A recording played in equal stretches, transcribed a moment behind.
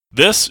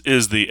This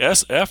is the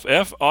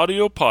SFF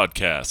Audio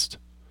Podcast.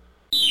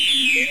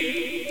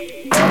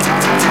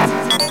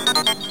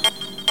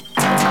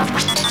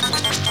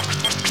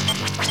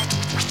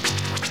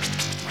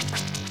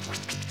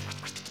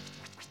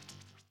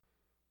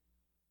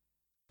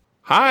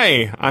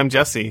 Hi, I'm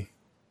Jesse.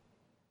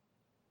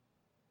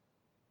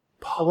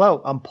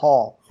 Hello, I'm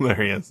Paul. There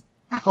he is.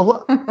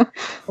 Hello,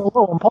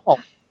 I'm Paul.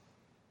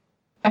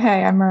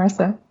 Hey, I'm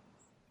Marissa.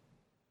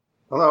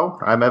 Hello,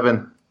 I'm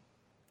Evan.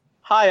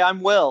 Hi,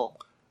 I'm Will.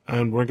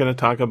 And we're going to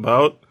talk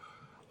about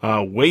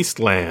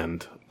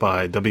Wasteland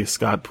by W.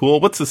 Scott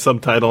Poole. What's the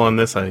subtitle on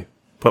this? I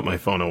put my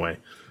phone away.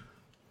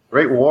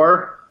 Great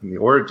War and the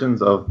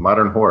Origins of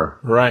Modern Horror.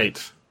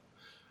 Right.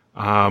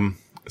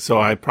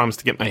 So I promised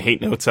to get my hate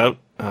notes out.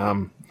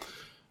 Hate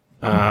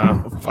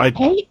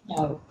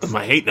notes.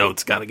 My hate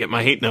notes. Got to get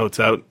my hate notes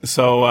out.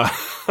 So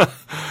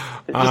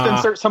Just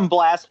insert some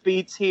blast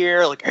beats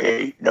here, like,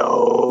 hey,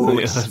 no.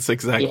 yeah, that's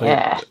exactly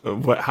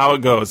how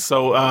it goes.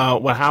 So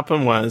what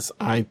happened was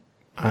I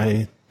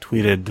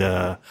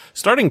tweeted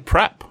starting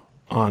prep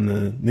on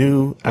the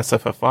new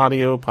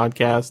SFFaudio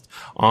podcast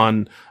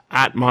on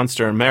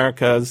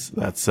 @MonsterAmericas.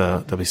 That's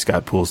W.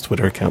 Scott Poole's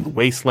Twitter account.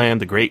 Wasteland,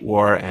 The Great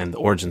War, and the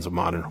Origins of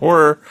Modern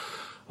Horror.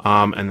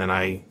 And then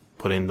I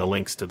put in the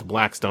links to the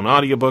Blackstone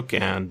audiobook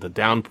and the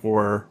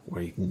Downpour,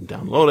 where you can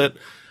download it.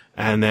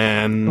 And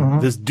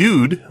then this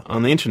dude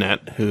on the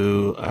internet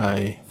who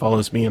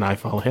follows me and I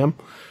follow him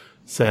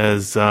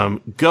says,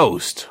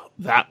 Ghost,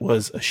 that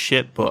was a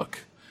shit book.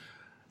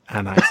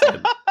 And I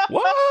said,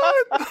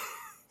 what?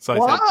 So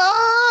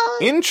I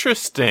said,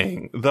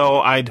 interesting.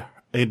 Though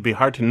it'd be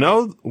hard to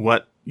know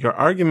what your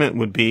argument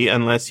would be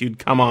unless you'd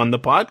come on the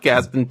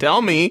podcast and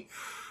tell me.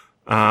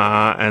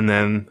 And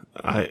then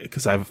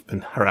because I've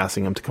been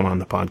harassing him to come on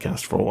the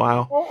podcast for a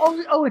while.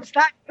 Oh, it's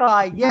that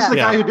guy. Yeah. This is the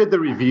guy who did the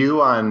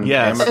review on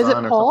Amazon. Is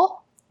it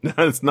Paul? No,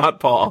 it's not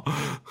Paul.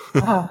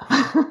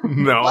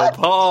 No, What?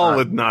 Paul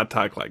would not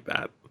talk like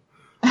that.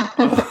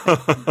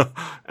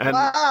 And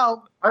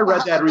Wow. I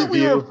read that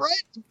review.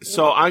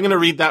 so I'm going to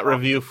read that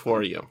review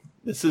for you.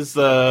 This is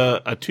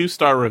a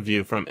 2-star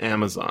review from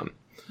Amazon.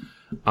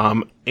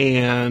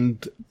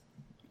 And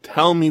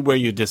tell me where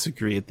you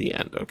disagree at the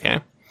end,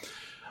 okay?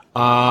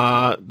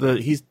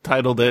 He's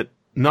titled it,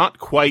 Not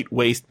Quite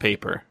Waste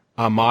Paper,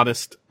 a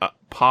Modest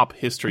Pop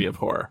History of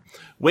Horror.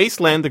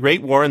 Wasteland, The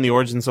Great War and the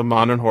Origins of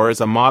Modern Horror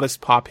is a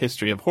modest pop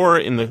history of horror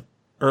in the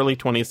early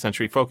 20th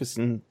century,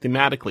 focusing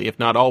thematically, if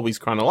not always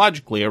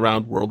chronologically,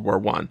 around World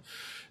War I.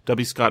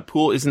 W. Scott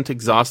Poole isn't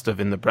exhaustive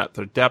in the breadth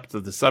or depth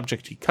of the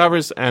subject he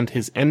covers, and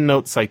his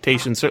endnote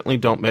citations certainly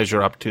don't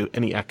measure up to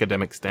any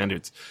academic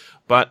standards.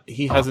 But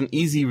he has an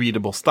easy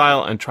readable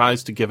style and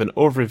tries to give an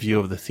overview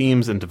of the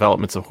themes and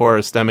developments of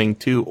horror stemming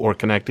to or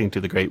connecting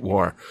to the Great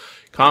War.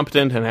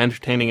 Competent and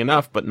entertaining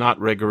enough, but not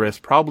rigorous.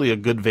 Probably a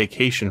good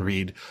vacation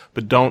read,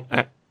 but don't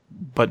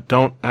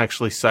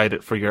actually cite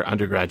it for your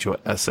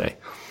undergraduate essay.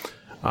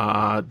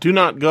 Do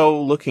not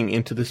go looking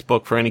into this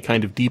book for any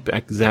kind of deep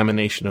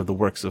examination of the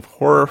works of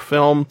horror,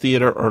 film,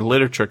 theater, or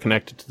literature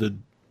connected to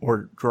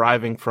or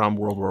deriving from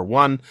World War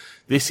I.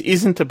 This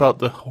isn't about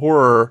the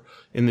horror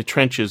in the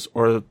trenches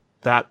or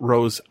that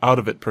rose out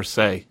of it per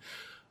se.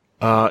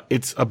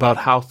 It's about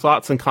how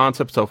thoughts and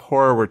concepts of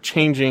horror were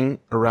changing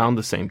around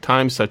the same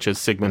time, such as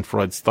Sigmund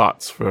Freud's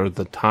thoughts for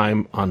the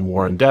time on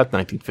War and Death,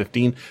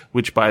 1915,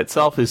 which by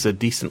itself is a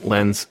decent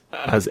lens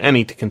as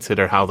any to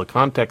consider how the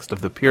context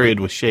of the period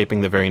was shaping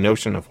the very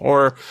notion of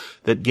horror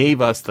that gave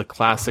us the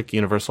classic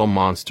universal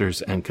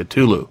monsters and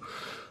Cthulhu.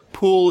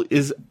 Poole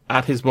is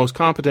at his most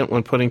competent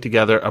when putting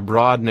together a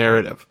broad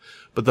narrative,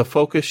 but the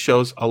focus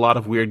shows a lot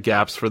of weird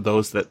gaps for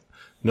those that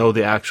know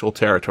the actual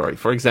territory.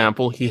 For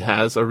example, he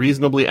has a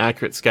reasonably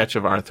accurate sketch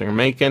of Arthur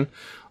Machen,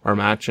 but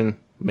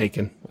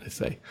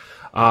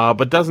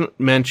doesn't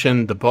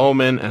mention the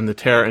Bowman and the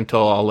Terror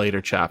until a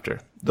later chapter.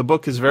 The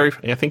book is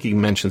I think he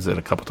mentions it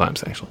a couple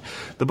times, actually.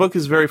 The book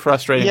is very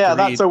frustrating to read. Yeah,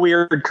 that's a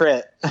weird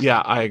crit. Yeah,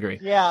 I agree.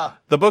 Yeah.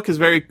 The book is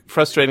very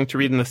frustrating to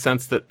read in the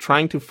sense that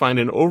trying to find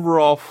an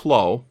overall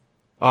flow,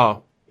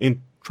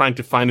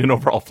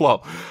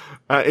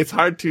 it's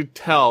hard to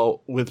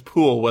tell with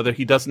Poole whether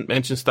he doesn't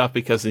mention stuff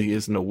because he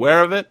isn't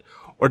aware of it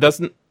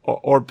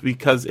or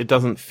because it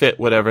doesn't fit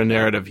whatever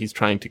narrative he's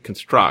trying to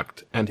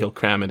construct, and he'll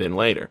cram it in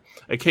later.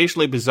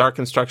 Occasionally bizarre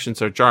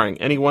constructions are jarring.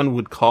 Anyone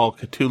would call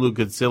Cthulhu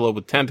Godzilla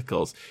with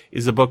Tentacles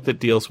is a book that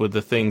deals with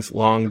the things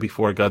long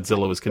before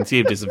Godzilla was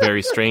conceived is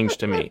very strange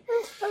to me.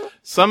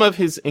 Some of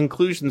his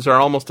inclusions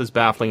are almost as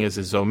baffling as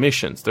his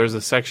omissions. There's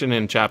a section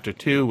in chapter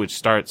 2 which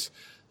starts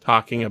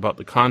talking about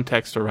the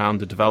context around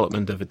the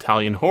development of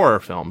Italian horror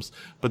films,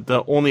 but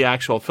the only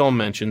actual film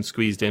mention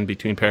squeezed in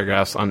between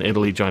paragraphs on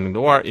Italy joining the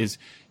war is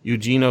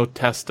Eugenio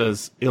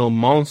Testa's Il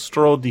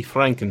Monstro di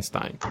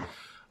Frankenstein,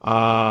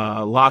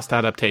 lost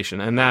adaptation,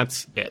 and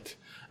that's it.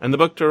 And the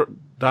book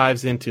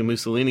dives into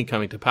Mussolini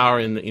coming to power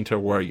in the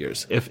interwar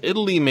years. If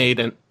Italy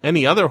made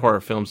any other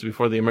horror films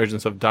before the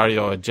emergence of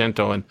Dario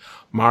Argento and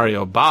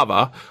Mario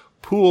Bava,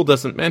 Poole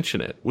doesn't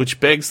mention it, which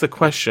begs the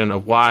question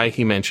of why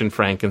he mentioned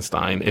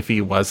Frankenstein if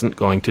he wasn't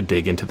going to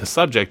dig into the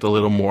subject a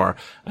little more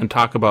and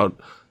talk about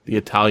the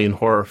Italian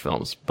horror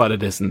films, but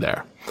it isn't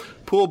there.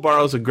 Poole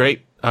borrows a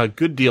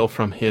good deal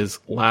from his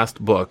last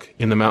book,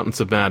 In the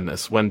Mountains of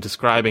Madness, when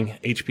describing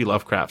H.P.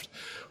 Lovecraft,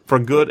 for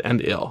good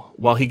and ill.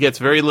 While he gets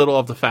very little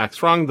of the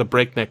facts wrong, the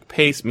breakneck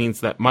pace means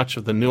that much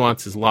of the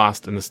nuance is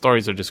lost and the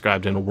stories are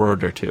described in a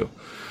word or two.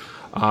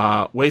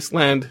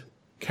 Wasteland's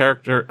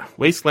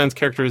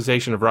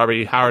characterization of Robert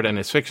E. Howard and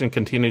his fiction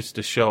continues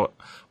to show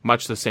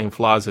much the same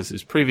flaws as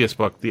his previous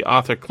book. The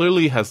author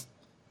clearly has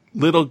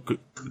little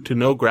to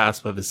no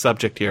grasp of his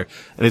subject here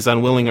and is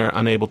unwilling or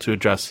unable to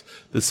address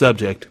the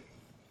subject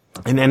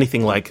in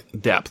anything like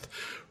depth.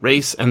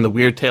 Race and the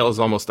Weird Tale is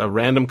almost a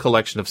random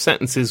collection of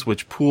sentences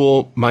which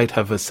Poole might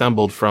have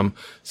assembled from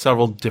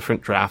several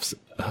different drafts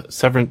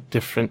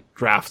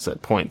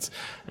at points.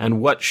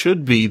 And what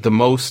should be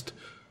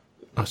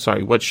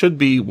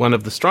one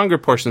of the stronger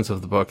portions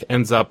of the book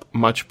ends up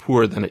much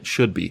poorer than it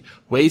should be.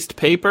 Waste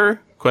paper? ?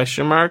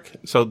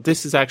 So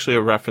this is actually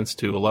a reference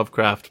to a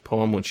Lovecraft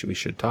poem, which we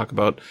should talk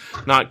about.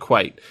 Not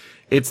quite.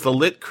 It's the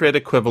lit crit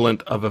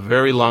equivalent of a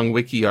very long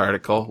wiki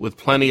article with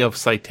plenty of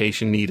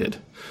citation needed.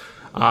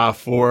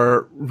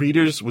 For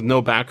readers with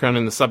no background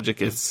in the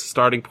subject, it's a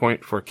starting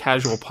point for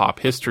casual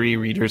pop history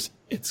readers.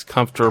 It's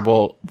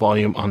comfortable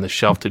volume on the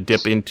shelf to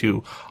dip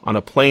into on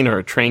a plane or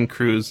a train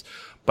cruise,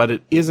 but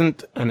it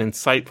isn't an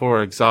insightful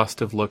or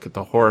exhaustive look at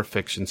the horror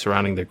fiction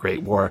surrounding the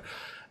Great War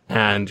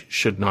and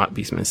should not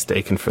be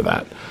mistaken for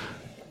that.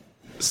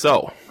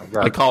 So,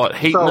 I call it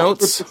hate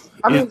notes.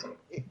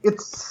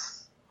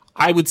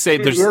 I would say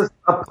it there's is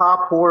a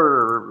pop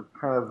horror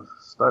kind of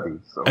study.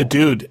 So.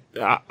 Dude,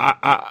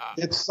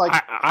 It's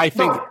like I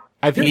think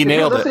he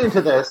nailed if you're it. listening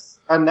to this,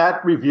 and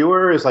that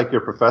reviewer is like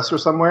your professor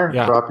somewhere.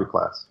 Yeah. Drop your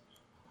class.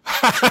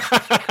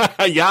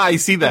 Yeah, I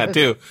see that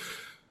too.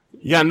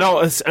 Yeah,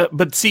 no,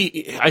 but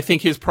see, I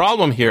think his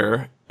problem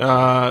here,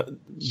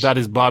 that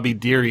is Bobby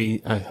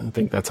Deary. I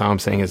think that's how I'm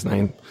saying his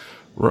name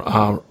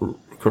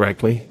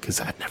correctly,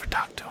 because I'd never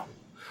talked to him.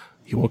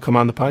 He won't come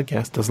on the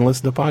podcast, doesn't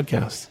listen to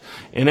podcasts.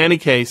 In any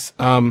case,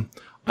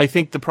 I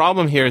think the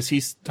problem here is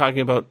he's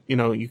talking about,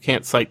 you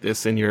can't cite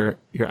this in your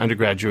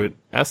undergraduate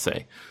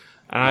essay.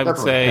 And I would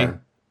say,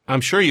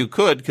 I'm sure you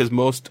could, because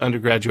most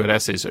undergraduate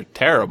essays are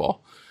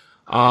terrible.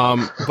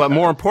 But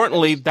more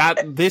importantly,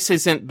 this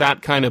isn't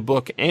that kind of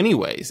book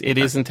anyways. It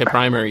isn't a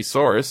primary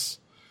source.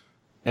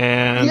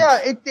 And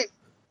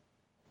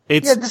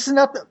this is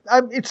not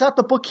it's not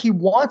the book he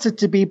wants it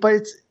to be,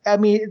 but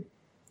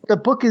the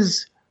book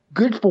is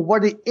good for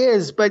what it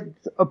is, but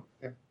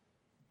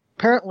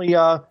apparently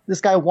this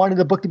guy wanted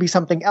the book to be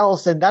something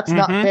else, and that's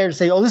not fair to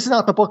say, oh, this is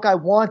not the book I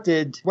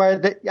wanted. Where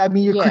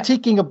you're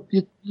critiquing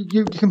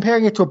you're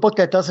comparing it to a book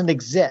that doesn't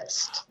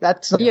exist.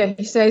 That's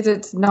he says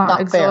it's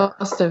not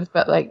exhaustive,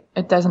 fair. But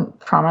it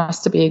doesn't promise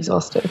to be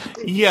exhaustive.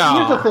 Yeah.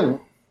 Here's the thing.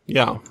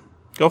 Yeah.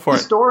 Go for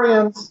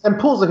Historians, and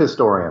Poole's a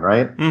historian,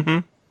 right? Mm-hmm.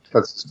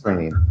 That's his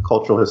training.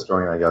 Cultural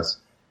historian, I guess.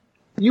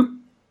 You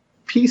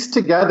piece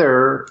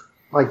together,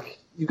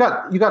 you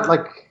got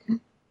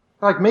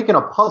like making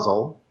a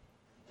puzzle,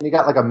 and you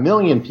got like 1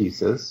 million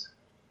pieces,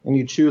 and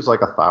you choose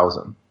like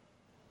 1,000,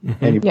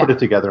 and you put it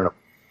together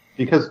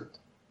because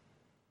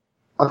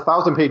a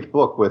 1,000-page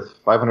book with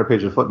 500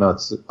 pages of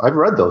footnotes. I've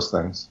read those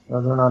things.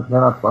 They're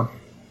not fun.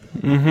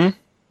 Mm-hmm.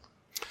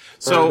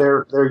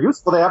 So they're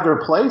useful. They have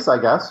their place,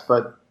 I guess,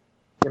 but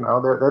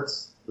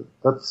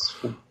that's.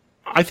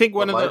 I think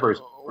one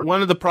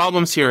of the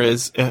problems here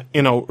is,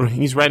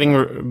 he's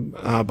writing,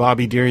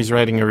 Bobby Deary's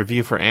writing a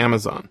review for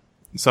Amazon.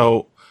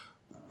 So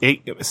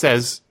it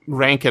says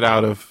rank it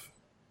out of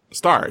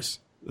stars.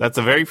 That's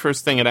the very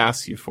first thing it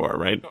asks you for,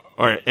 right?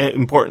 Or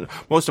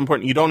most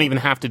important, you don't even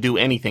have to do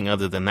anything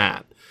other than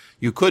that.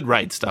 You could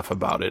write stuff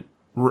about it,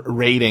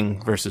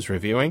 rating versus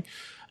reviewing.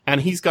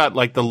 And he's got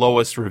like the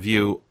lowest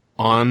review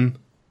on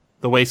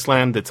the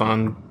Wasteland that's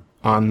on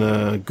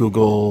the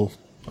Goodreads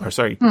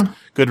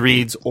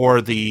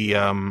or the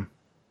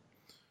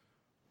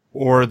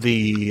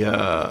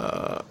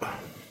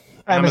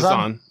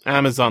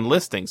Amazon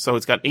listing. So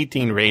it's got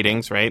 18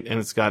 ratings, right? And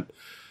it's got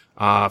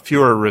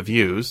fewer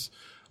reviews.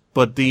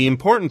 But the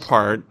important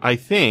part, I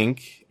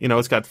think,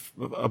 it's got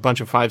a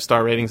bunch of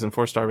 5-star ratings and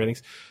 4-star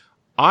ratings.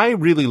 I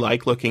really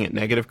like looking at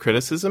negative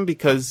criticism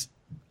because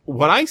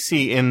what I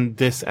see in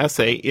this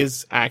essay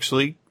is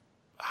actually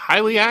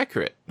highly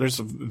accurate. There's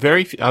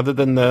very few, other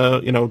than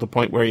the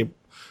point where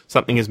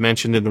something is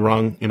mentioned in the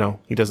wrong,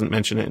 he doesn't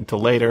mention it until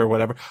later or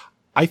whatever.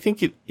 I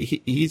think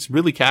he's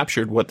really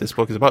captured what this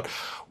book is about.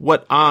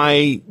 What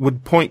I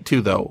would point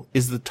to, though,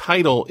 is the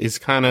title is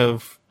kind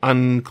of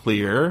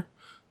unclear.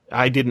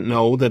 I didn't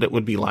know that it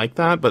would be like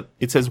that, but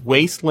it says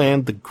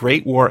Wasteland, the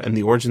Great War and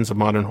the Origins of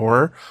Modern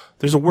Horror.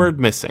 There's a word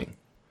missing.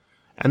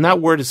 And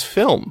that word is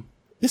film.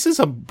 This is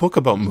a book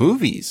about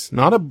movies,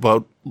 not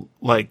about,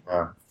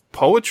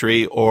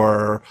 poetry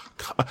or...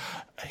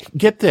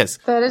 Get this.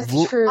 That is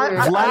true.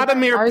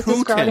 Vladimir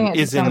Putin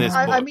is in this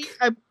book.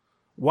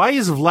 Why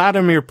is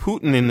Vladimir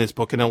Putin in this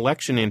book an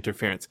election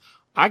interference?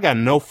 I got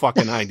no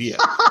fucking idea.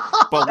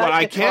 But what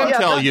I can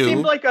tell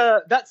you,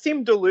 that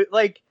seemed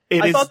I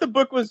thought the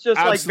book was just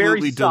like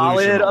very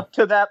solid delusional. up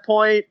to that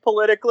point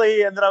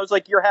politically, and then I was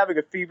like, "You're having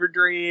a fever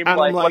dream.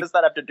 Like, what does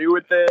that have to do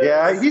with this?"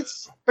 Yeah,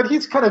 he's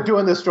kind of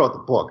doing this throughout the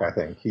book. I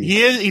think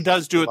he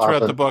does do it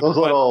throughout the book. Those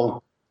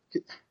little,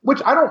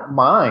 which I don't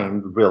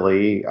mind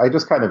really. I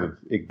just kind of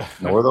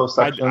ignore those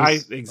sections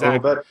a little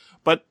bit.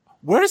 But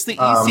where's the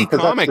EC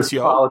Comics,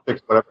 yo?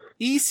 Politics, whatever.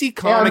 EC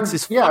Comics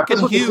is fucking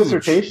huge. huge.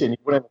 Dissertation, you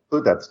wouldn't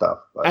include that stuff.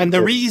 And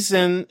the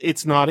reason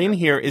it's not in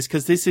here is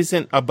because this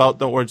isn't about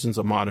the origins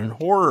of modern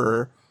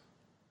horror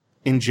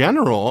in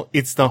general.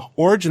 It's the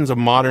origins of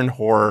modern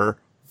horror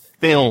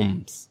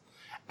films.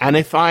 And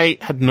if I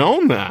had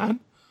known that,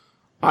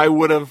 I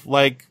would have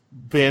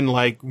been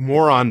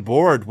more on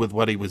board with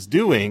what he was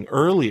doing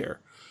earlier,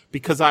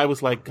 because I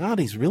was like, God,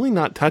 he's really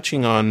not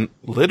touching on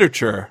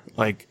literature.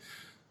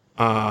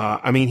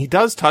 I mean, he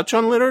does touch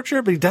on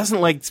literature, but he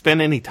doesn't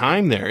spend any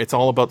time there. It's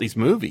all about these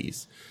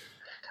movies.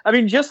 I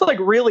mean, just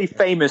really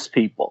famous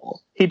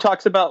people. He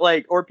talks about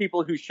or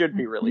people who should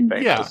be really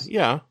famous.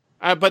 Yeah.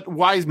 But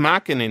why is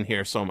Mackin in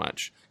here so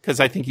much? Because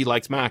I think he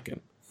likes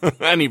Mackin.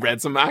 And he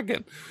read some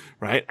Mackin,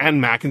 right?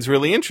 And Mackin's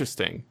really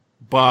interesting,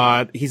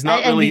 but he's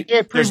not really,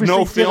 there's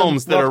no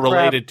films that are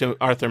related to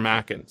Arthur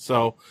Mackin.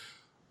 So,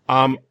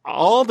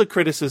 all the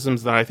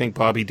criticisms that I think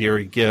Bobby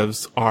Deary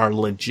gives are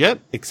legit,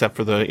 except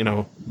for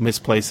the,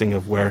 misplacing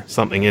of where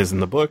something is in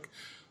the book.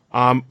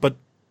 But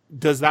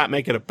does that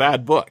make it a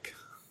bad book?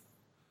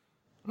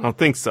 I don't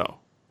think so.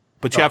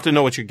 But you have to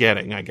know what you're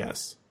getting, I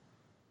guess.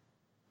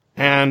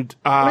 And,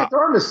 there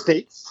are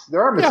mistakes.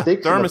 There are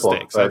mistakes. There are in the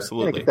mistakes. Book,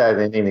 absolutely. You can't get that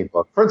in any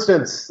book. For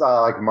instance,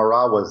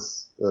 Marat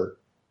was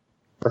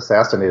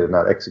assassinated,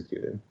 not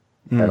executed.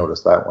 I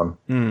noticed that one.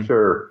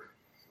 Sure.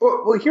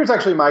 Well, here's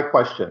actually my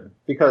question,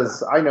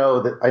 because I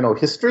know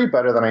history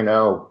better than I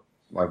know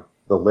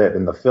the lit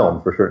in the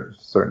film for sure,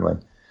 certainly.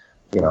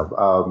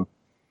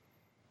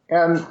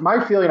 And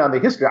my feeling on the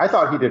history, I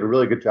thought he did a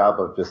really good job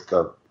of just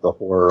the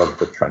horror of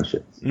the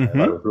trenches. I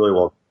thought it was really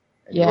well.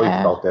 Yeah, really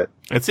felt it.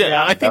 That's it.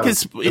 I think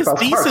his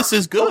thesis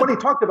is good. But when he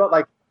talked about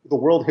the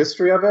world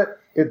history of it,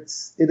 it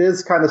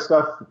is kind of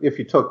stuff. If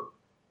you took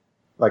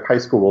high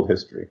school world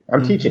history,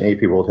 I'm teaching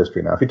AP world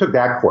history now. If you took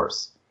that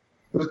course,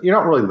 you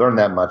don't really learn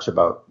that much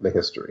about the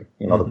history.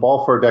 The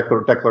Balfour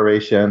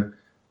Declaration,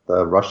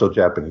 the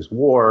Russo-Japanese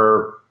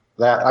War.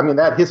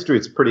 That history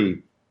is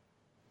pretty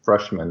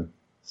freshman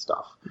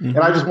stuff. And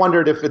I just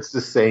wondered if it's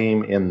the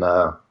same in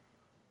the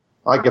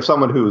if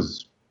someone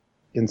who's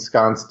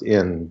ensconced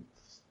in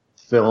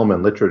film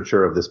and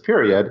literature of this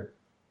period,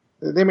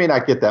 they may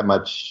not get that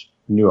much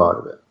new out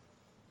of it.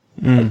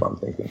 That's what I'm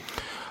thinking.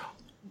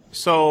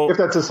 So if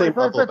that's the same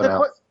level of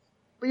analysis.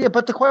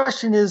 But the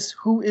question is,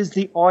 who is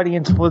the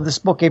audience for this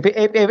book? If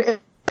it's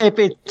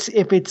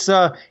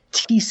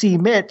T.C.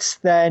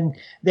 Mitz, then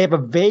they have a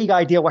vague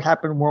idea what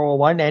happened in World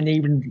War I, and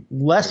even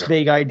less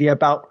vague idea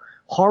about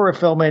horror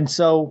film. And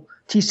so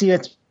T.C.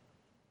 Mitz,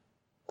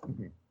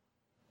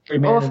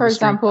 or for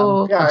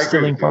example, I'm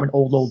stealing from an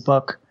old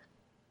book.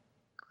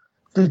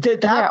 Or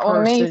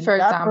me, for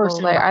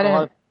example, I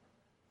don't.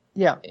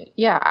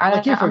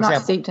 I'm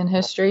not steeped in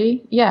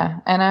history. Yeah,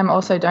 and I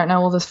also don't know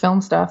all this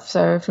film stuff.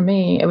 So for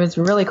me, it was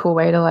a really cool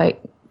way to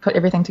put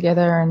everything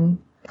together. And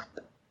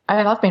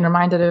I love being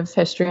reminded of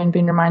history and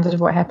being reminded of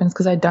what happens,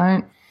 because I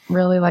don't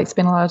really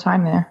spend a lot of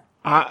time there.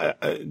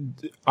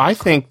 I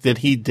think that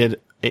he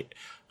did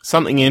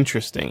something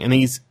interesting, and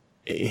his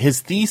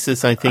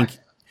thesis, I think,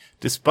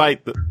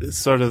 despite the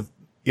sort of,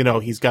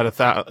 he's got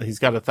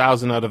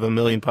 1,000 out of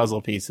 1,000,000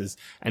 puzzle pieces,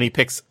 and he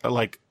picks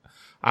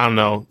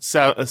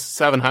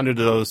 700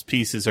 of those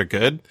pieces are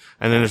good,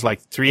 and then there's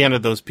 300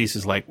 of those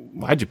pieces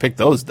why'd you pick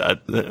those,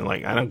 Dud?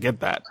 I don't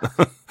get that.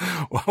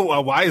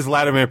 Why is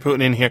Vladimir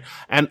Putin in here?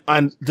 And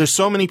there's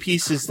so many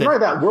pieces that. Right,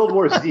 that World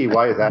War Z.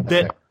 Why is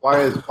that? Why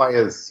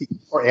is he,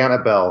 or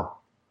Annabelle?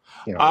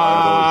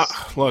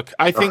 Look,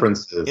 I think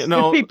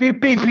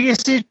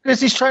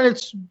because he's trying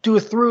to do a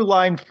through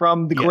line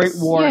from the Great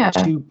War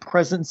to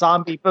present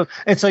zombie,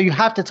 and so you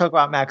have to talk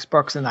about Max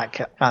Brooks in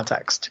that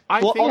context.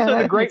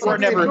 The Great War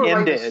never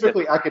ended.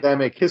 Strictly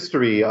academic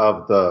history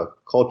of the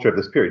culture of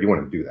this period, you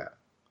wouldn't do that.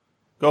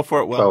 Go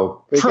for it, Will.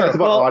 So it's about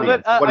the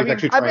audience. What he's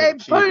actually trying to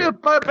achieve.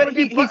 But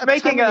he's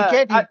making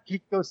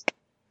he goes.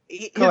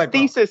 His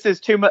thesis is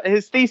too much.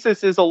 His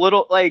thesis is a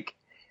little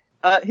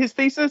his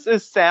thesis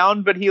is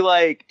sound, but he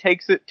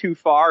takes it too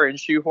far and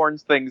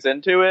shoehorns things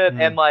into it.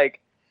 And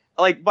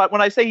but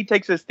when I say he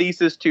takes his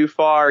thesis too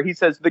far, he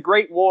says the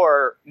Great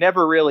War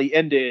never really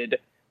ended.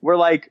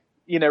 We're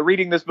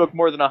reading this book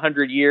more than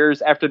 100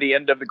 years after the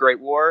end of the Great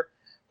War.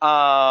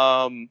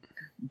 So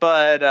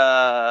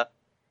the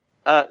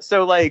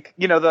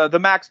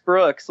Max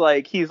Brooks,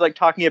 he's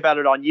talking about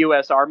it on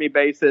U.S. Army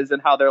bases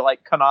and how they're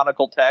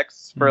canonical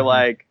texts for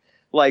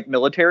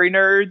military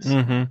nerds.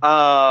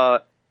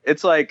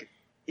 It's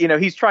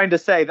he's trying to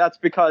say that's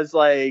because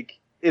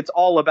it's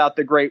all about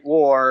the Great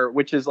War,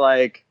 which is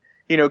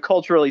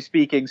culturally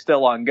speaking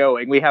still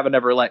ongoing. We haven't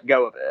ever let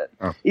go of it.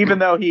 Even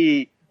though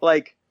he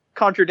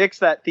contradicts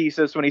that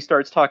thesis when he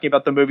starts talking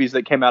about the movies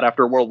that came out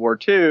after World War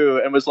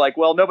II and was like,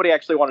 well, nobody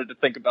actually wanted to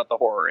think about the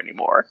horror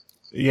anymore.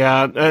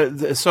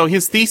 Yeah, so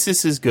his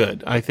thesis is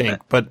good, I think,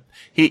 but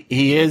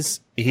he is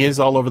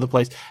all over the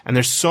place, and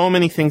there's so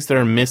many things that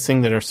are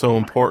missing that are so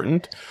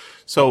important.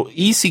 So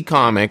EC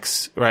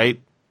Comics, right?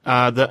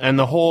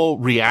 The whole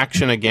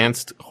reaction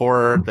against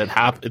horror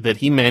that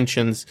he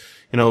mentions,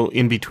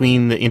 in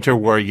between the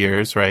interwar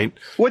years, right?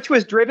 Which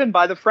was driven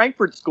by the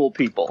Frankfurt School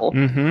people.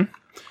 Mm-hmm.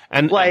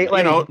 And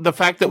the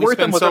fact that we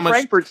spend so much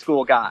Frankfurt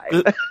School guy.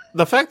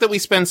 the fact that we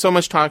spend so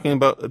much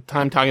time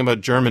talking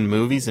about German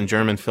movies and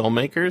German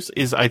filmmakers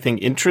is, I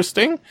think,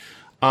 interesting.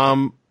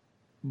 But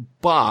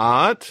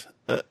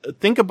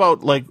think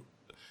about the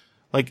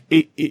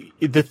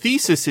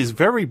thesis is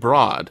very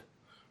broad,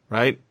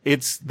 right?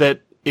 It's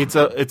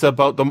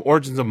about the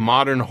origins of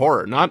modern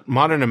horror, not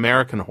modern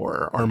American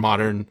horror or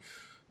modern,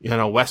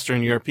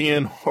 Western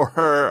European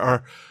horror,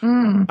 or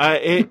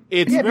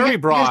it's very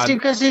broad.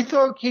 Because he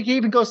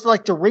even goes to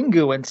like the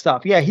Ringu and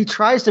stuff. Yeah, he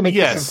tries to make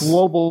this as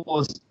global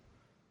as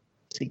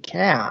he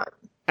can.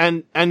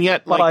 And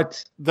yet, I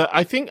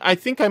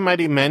think I might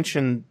have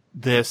mentioned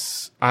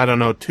this, I don't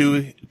know,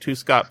 to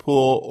Scott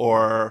Poole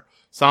or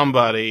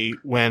somebody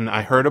when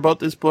I heard about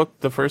this book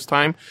the first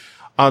time.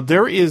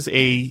 There is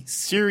a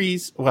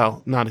series,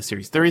 well, not a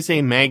series. There is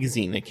a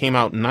magazine that came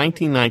out in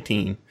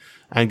 1919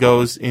 and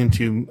goes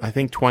into, I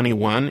think,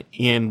 21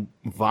 in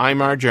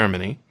Weimar,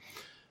 Germany.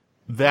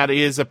 That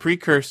is a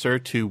precursor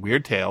to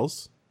Weird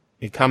Tales.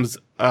 It comes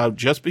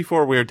just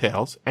before Weird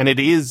Tales, and it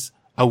is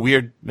a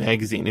weird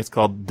magazine. It's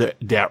called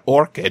Der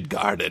Orchid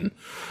Garden,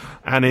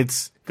 and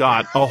it's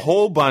got a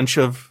whole bunch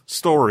of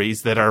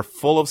stories that are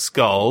full of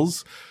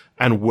skulls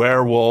and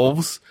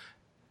werewolves,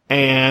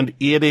 and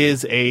it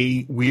is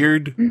a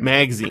weird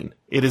magazine.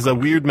 It is a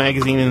weird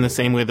magazine in the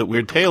same way that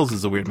Weird Tales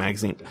is a weird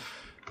magazine.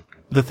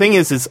 The thing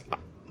is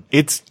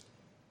its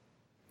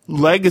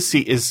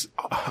legacy is,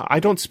 I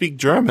don't speak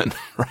German,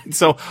 right?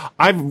 So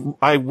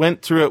I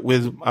went through it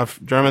with a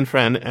German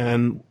friend,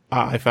 and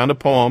I found a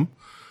poem,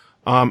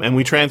 and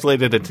we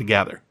translated it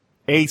together.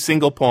 A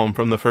single poem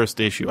from the first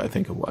issue, I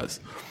think it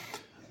was.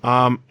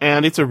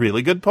 And it's a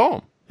really good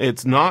poem.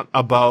 It's not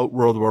about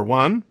World War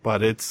I,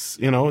 but it's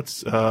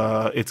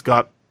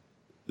got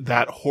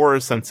that horror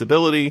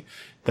sensibility,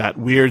 that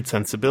weird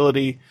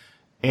sensibility,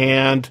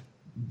 and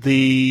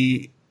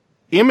the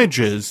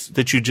images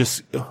that you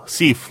just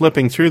see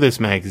flipping through this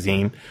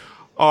magazine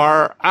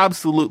are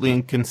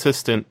absolutely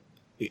consistent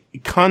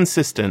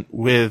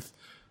with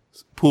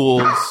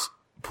Poole's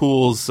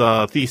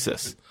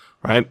thesis,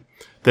 right?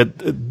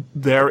 That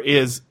there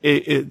is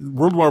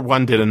World War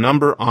I did a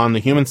number on the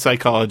human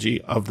psychology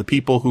of the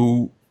people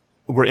who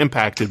were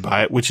impacted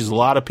by it, which is a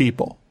lot of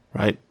people,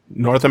 right?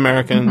 North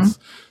Americans,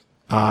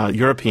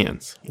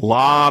 Europeans, a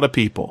lot of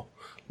people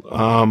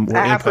were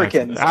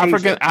Africans,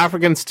 impacted.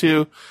 Africans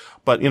too.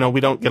 But, we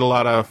don't get a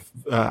lot of,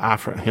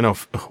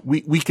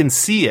 we can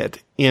see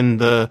it in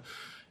the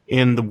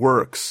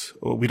works.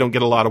 We don't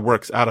get a lot of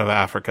works out of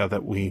Africa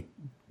that we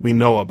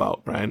know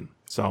about, right?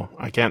 So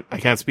I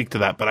can't speak to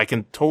that, but I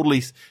can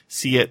totally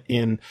see it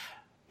in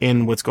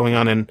what's going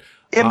on in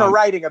the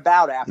writing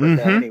about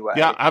Africa anyway.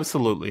 Yeah,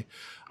 absolutely.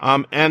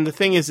 And the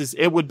thing is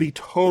it would be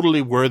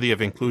totally worthy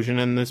of inclusion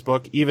in this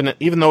book, even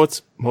though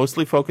it's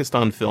mostly focused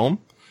on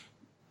film.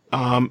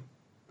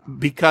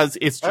 Because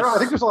it's just, I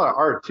think there's a lot of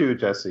art too,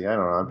 Jesse. I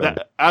don't know.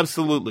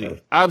 Absolutely.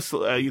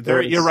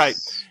 You're right.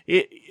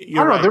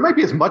 You're right. There might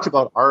be as much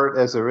about art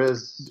as there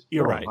is.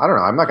 You're right. I don't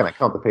know. I'm not going to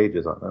count the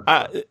pages on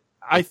that.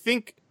 I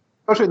think,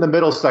 especially in the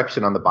middle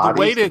section on the bodies.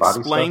 The way to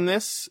explain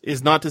this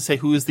is not to say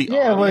who is the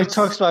audience. When it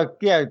talks about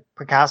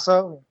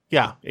Picasso.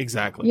 Yeah,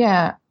 exactly.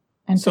 Yeah,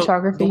 and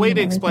photography. The way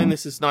to explain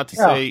this is not to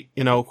say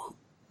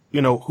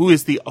who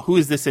is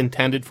this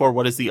intended for?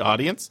 What is the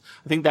audience?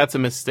 I think that's a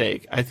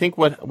mistake. I think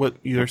what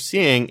you're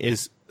seeing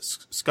is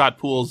Scott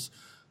Poole's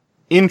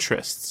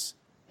interests,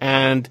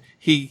 and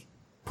he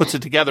puts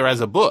it together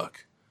as a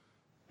book,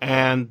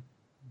 and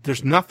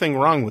there's nothing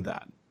wrong with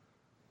that,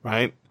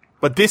 right?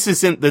 But this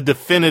isn't the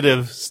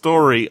definitive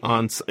story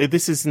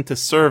this isn't a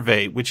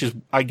survey, which is,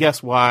 I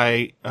guess,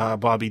 why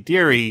Bobby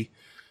Deary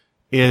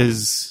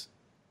is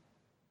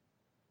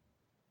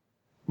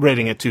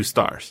rating it 2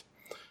 stars.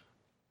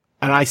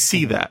 And I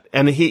see that.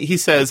 And he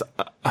says,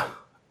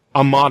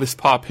 a modest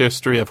pop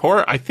history of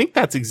horror. I think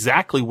that's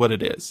exactly what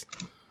it is.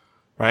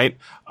 Right?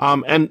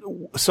 And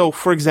so,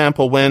 for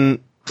example,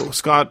 when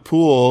Scott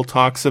Poole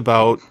talks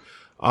about,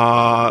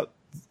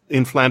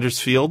 In Flanders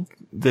Field,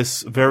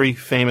 this very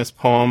famous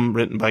poem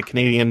written by a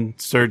Canadian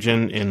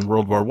surgeon in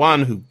World War I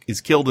who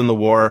is killed in the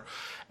war.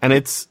 And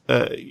it's,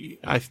 you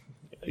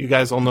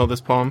guys all know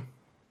this poem?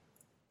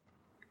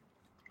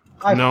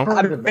 No? I know the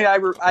part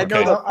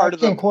of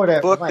the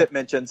book that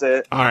mentions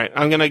it. All right.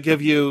 I'm going to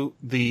give you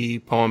the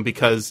poem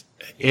because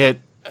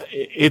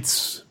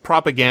it's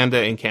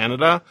propaganda in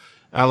Canada.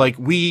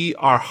 We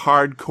are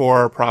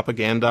hardcore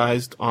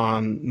propagandized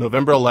on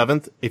November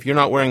 11th. If you're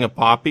not wearing a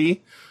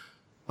poppy,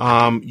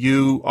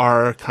 you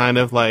are kind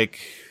of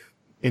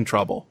in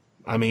trouble.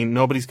 I mean,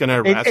 nobody's going to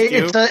arrest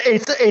you.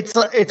 It's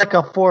like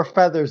a four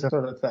feathers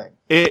sort of thing.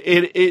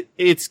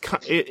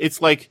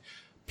 It's like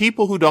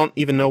people who don't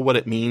even know what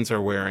it means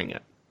are wearing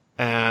it.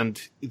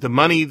 And the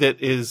money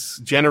that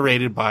is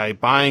generated by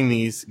buying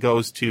these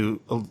goes to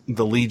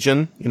the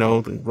Legion,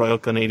 the Royal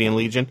Canadian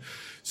Legion.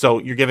 So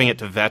you're giving it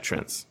to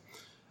veterans.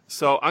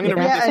 So I'm going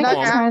to read this poem. I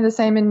think it's kind of the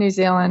same in New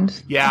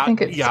Zealand. Yeah, I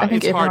think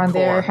everyone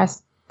there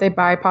they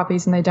buy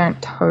poppies and they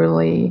don't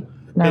totally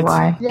know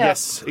why. Yeah.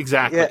 Yes,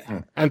 exactly.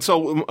 Yeah. And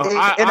so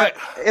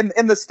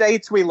in the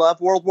States, we love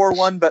World War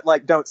I, but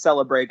don't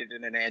celebrate it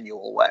in an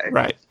annual way.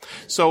 Right.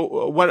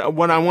 So what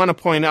I want to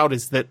point out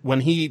is that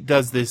when he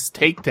does this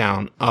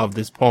takedown of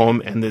this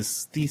poem and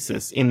this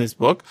thesis in this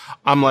book,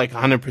 I'm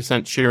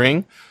 100%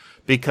 cheering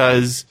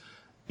because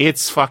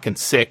it's fucking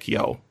sick,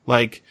 yo.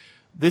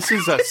 This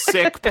is a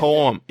sick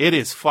poem. It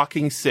is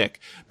fucking sick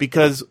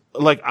because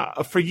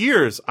for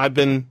years I've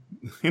been,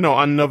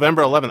 on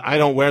November 11th, I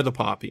don't wear the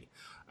poppy.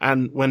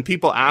 And when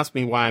people ask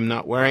me why I'm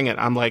not wearing it,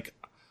 I'm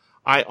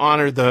I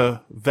honor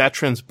the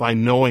veterans by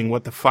knowing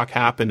what the fuck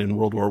happened in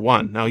World War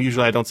I. Now,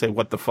 usually I don't say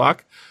what the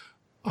fuck.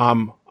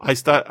 I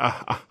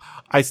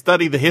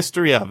study the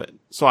history of it.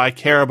 So I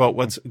care about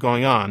what's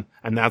going on.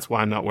 And that's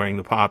why I'm not wearing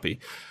the poppy.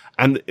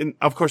 And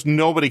of course,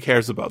 nobody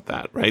cares about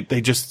that, right?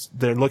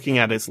 They're looking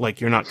at it as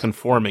you're not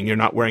conforming. You're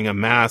not wearing a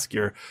mask.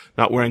 You're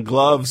not wearing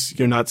gloves.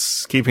 You're not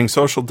keeping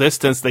social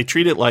distance. They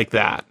treat it like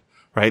that,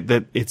 right?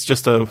 That it's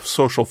just a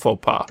social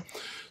faux pas.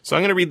 So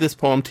I'm going to read this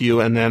poem to you,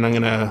 and then I'm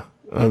going to,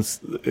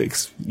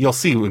 you'll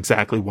see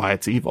exactly why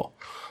it's evil.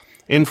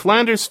 In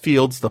Flanders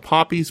fields, the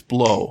poppies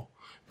blow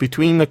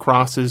between the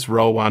crosses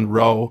row on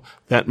row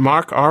that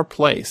mark our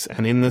place,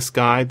 and in the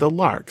sky the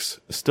larks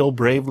still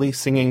bravely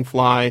singing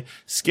fly,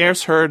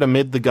 scarce heard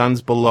amid the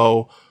guns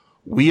below.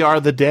 We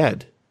are the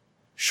dead.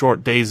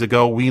 Short days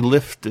ago we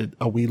lived,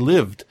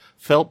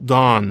 felt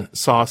dawn,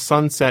 saw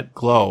sunset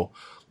glow,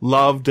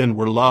 loved and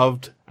were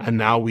loved, and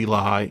now we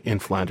lie in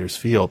Flanders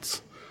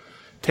fields.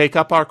 Take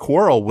up our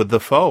quarrel with the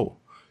foe.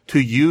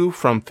 To you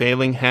from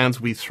failing hands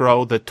we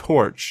throw the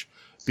torch.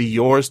 Be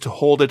yours to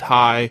hold it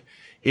high.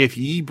 If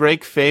ye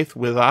break faith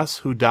with us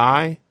who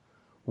die,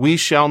 we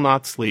shall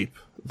not sleep,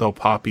 though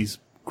poppies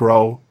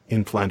grow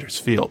in Flanders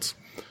fields.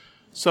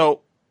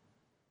 So,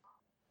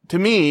 to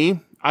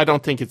me, I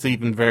don't think it's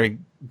even very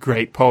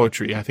great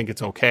poetry. I think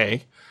it's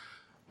okay.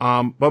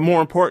 But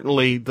more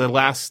importantly, the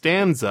last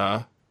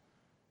stanza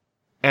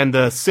and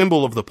the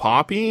symbol of the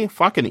poppy,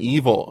 fucking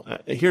evil.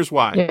 Here's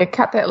why. Yeah,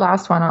 cut that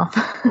last one off.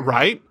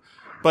 Right?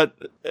 But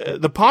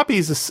the poppy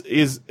is a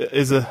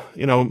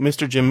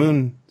Mr. Jim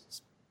Moon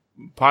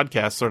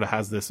podcast sort of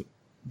has this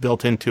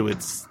built into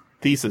its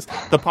thesis.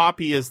 The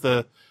poppy is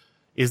the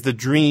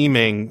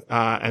dreaming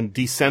and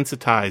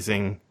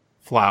desensitizing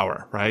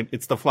flower, right?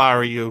 It's the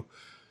flower you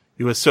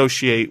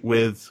associate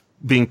with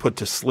being put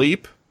to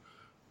sleep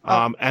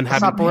and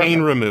having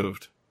pain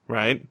removed,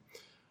 right?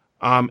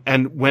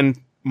 And when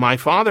my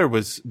father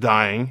was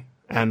dying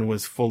and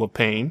was full of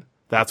pain,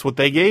 that's what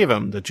they gave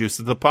him, the juice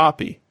of the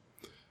poppy.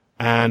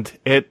 And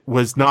it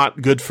was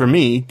not good for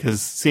me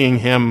because seeing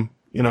him,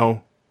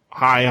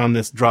 high on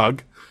this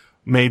drug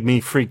made me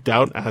freaked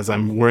out as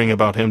I'm worrying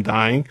about him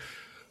dying.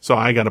 So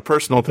I got a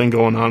personal thing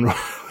going on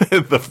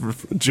with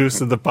the juice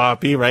of the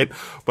poppy, right?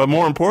 But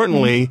more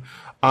importantly,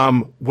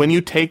 when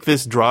you take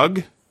this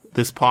drug,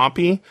 this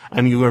poppy,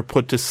 and you are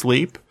put to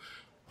sleep,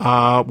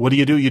 what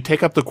do? You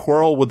take up the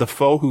quarrel with the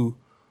foe who...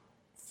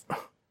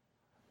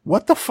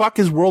 What the fuck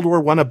is World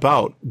War I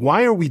about?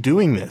 Why are we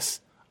doing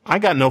this? I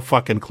got no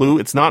fucking clue.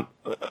 It's not,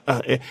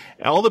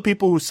 all the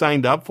people who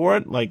signed up for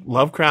it,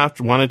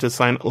 Lovecraft wanted to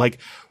sign,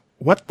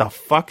 what the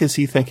fuck is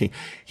he thinking?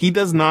 He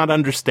does not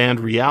understand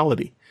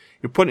reality.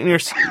 You're putting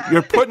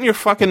your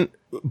fucking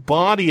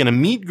body in a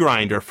meat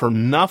grinder for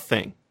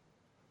nothing.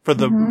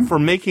 For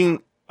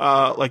making,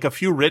 a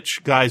few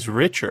rich guys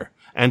richer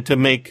and to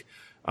make,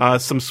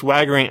 some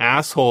swaggering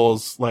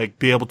assholes,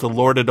 be able to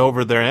lord it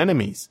over their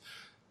enemies.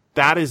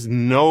 That is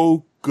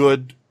no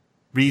good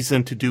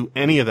reason to do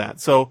any of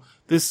that. So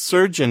this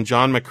surgeon,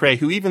 John McCrae,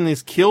 who even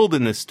is killed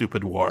in this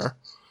stupid war,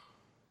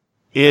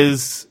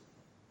 is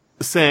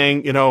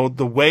saying,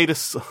 the way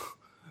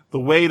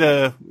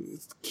to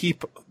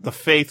keep the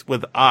faith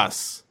with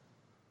us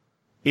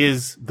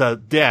is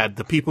the dead,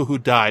 the people who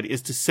died,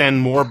 is to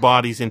send more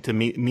bodies into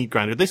meat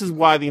grinder. This is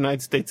why the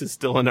United States is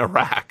still in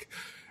Iraq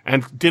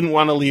and didn't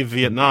want to leave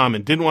Vietnam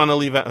and doesn't want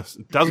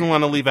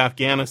to leave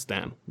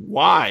Afghanistan.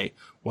 Why?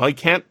 Well,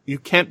 you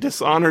can't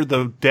dishonor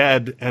the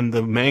dead and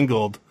the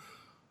mangled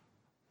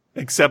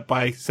except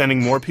by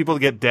sending more people to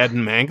get dead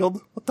and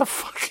mangled. What the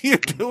fuck are you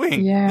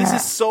doing? Yeah. This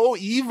is so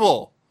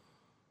evil.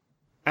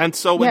 And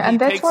so when he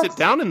takes it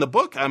down in the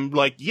book, I'm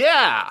like,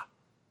 yeah.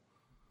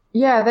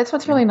 Yeah, that's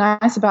what's really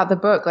nice about the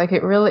book. I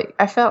really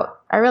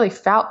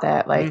felt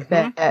that,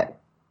 that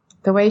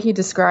the way he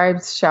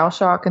describes shell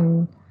shock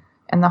and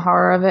the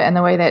horror of it and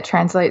the way that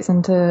translates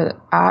into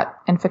art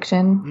and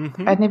fiction.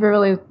 I'd never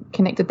really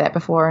connected that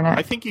before. And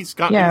I think he's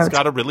got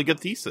a really good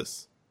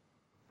thesis.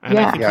 And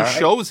I think he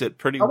shows it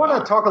pretty well. I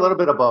want to talk a little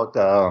bit about,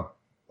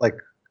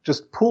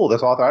 just Poole,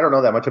 this author, I don't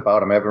know that much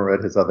about him. I haven't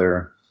read his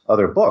other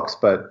books,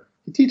 but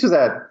he teaches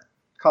at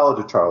College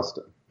of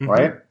Charleston,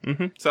 right?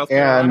 Mm-hmm. South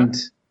Carolina.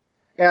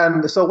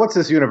 And so what's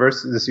this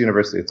university?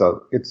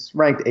 It's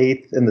ranked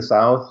 8th in the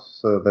South,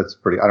 so that's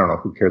pretty, I don't know,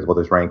 who cares about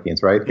those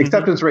rankings, right? Mm-hmm.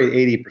 Acceptance rate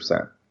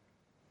 80%,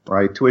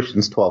 right?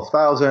 Tuition's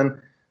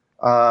 $12,000.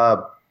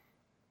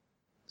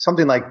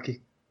 Something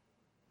like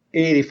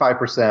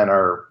 85%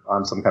 are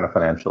on some kind of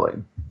financial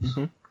aid.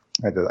 Mm-hmm.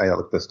 I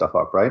looked this stuff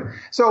up, right?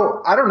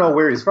 So I don't know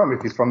where he's from,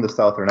 if he's from the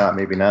South or not.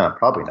 Maybe not.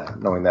 Probably not,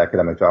 knowing the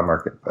academic job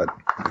market. But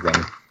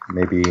again,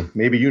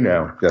 maybe you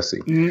know,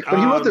 Jesse. But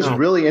he wrote this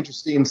really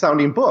interesting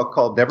sounding book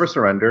called Never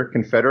Surrender,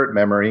 Confederate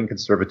Memory and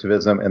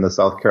Conservatism in the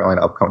South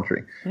Carolina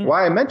Upcountry.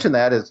 Why I mention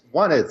that is,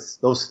 one, it's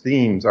those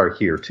themes are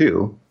here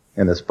too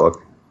in this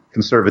book,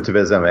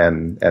 conservatism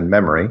and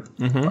memory,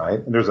 right?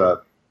 And there's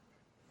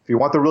if you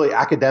want the really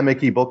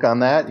academic-y book on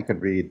that, you can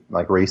read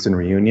like Race and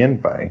Reunion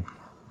by,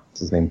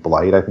 what's his name,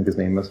 Blight, I think his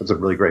name is. It's a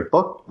really great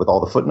book with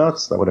all the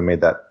footnotes. That would have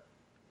made that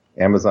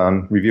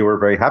Amazon reviewer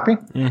very happy.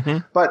 Mm-hmm.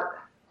 But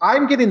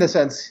I'm getting the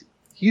sense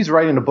he's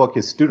writing a book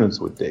his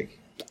students would dig.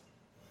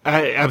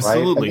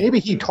 Absolutely. Right? Maybe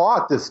he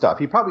taught this stuff.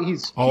 He's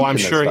I'm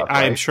sure. Stuff,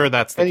 right? I'm sure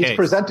that's the case. And he's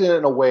presenting it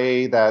in a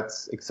way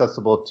that's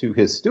accessible to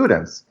his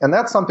students, and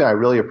that's something I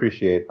really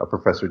appreciate a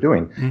professor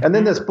doing. Mm-hmm. And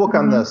then this book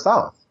on the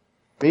South.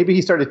 Maybe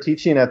he started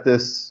teaching at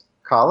this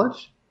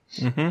college,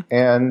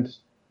 and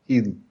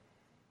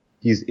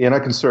he's in a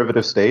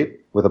conservative state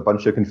with a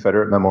bunch of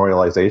Confederate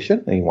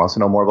memorialization, and he wants to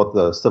know more about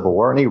the Civil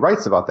War, and he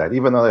writes about that,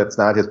 even though it's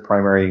not his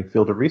primary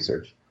field of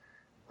research.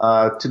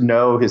 To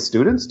know his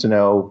students, to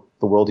know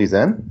the world he's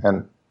in,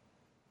 and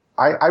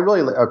I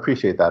really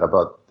appreciate that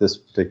about this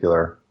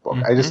particular book.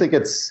 I just think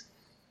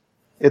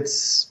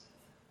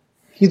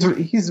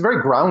he's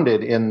very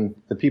grounded in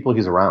the people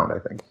he's around, I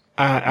think.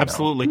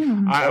 Absolutely.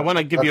 I want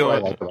to give you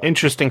an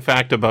interesting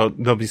fact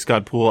about W.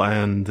 Scott Poole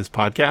and this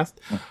podcast.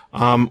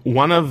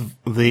 One of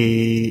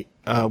the,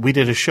 we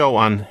did a show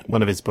on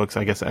one of his books.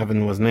 I guess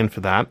Evan wasn't in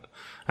for that.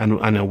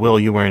 And I know, Will,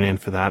 you weren't in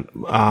for that.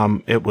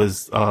 It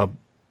was a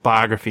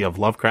biography of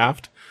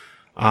Lovecraft.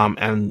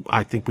 And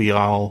I think we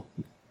all,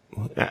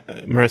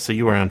 Marissa,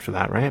 you were in for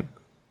that, right?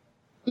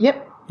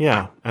 Yep.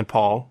 Yeah. And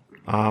Paul.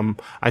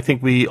 I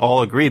think we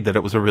all agreed that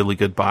it was a really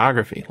good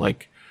biography.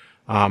 Like,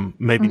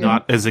 maybe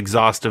not as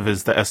exhaustive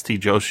as the S.T.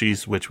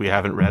 Joshi's, which we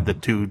haven't read, the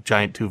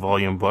giant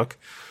 2-volume book.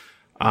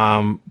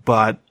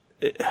 But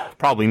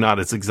probably not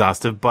as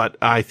exhaustive, but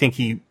I think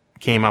he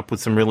came up with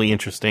some really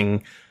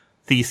interesting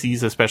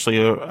theses,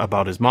 especially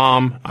about his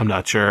mom. I'm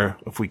not sure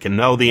if we can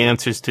know the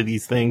answers to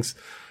these things,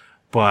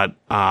 but,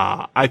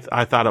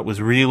 I thought it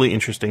was really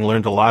interesting,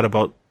 learned a lot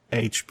about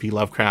H.P.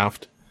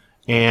 Lovecraft.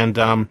 And,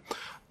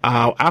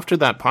 after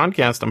that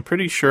podcast, I'm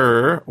pretty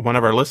sure one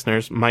of our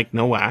listeners, Mike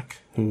Nowak,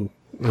 who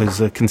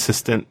is a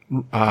consistent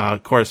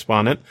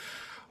correspondent,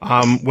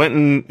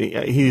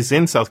 he's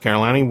in South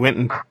Carolina. He went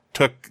and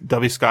took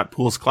W. Scott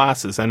Poole's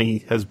classes, and he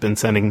has been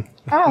sending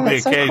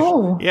that's so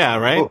cool. Yeah,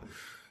 right. Cool.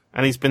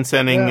 And he's been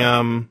sending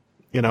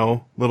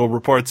little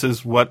reports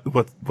as what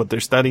they're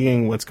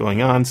studying, what's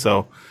going on.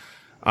 So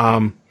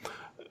I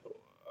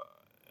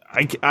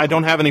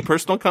don't have any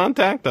personal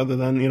contact other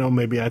than,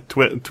 maybe I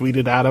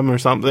tweeted at him or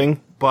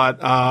something. But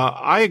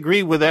I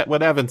agree with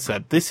what Evan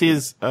said. This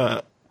is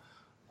a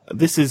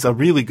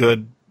really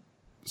good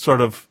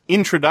sort of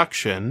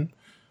introduction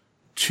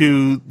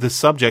to the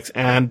subjects.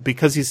 And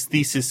because his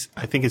thesis,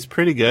 I think, is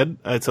pretty good,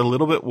 it's a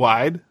little bit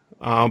wide.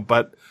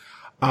 But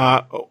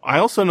I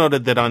also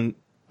noted that on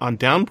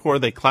Downpour,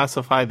 they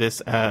classify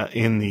this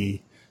in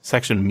the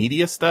section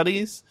Media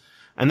Studies.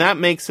 And that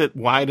makes it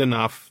wide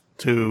enough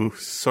to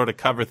sort of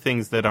cover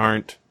things that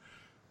aren't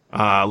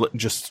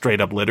just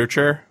straight up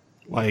literature.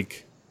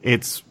 Like,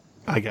 it's,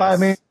 I guess. I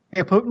mean,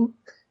 Putin?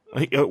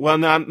 Well,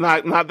 not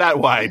that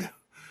wide.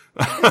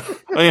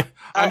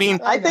 I mean,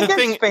 I think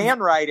it's fan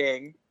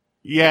writing.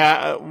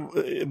 Yeah.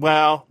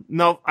 Well,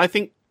 no, I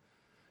think.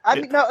 I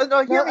mean,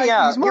 no. Hear me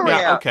out. Hear me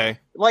out. Okay.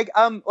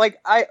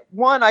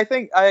 I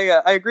think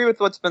I agree with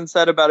what's been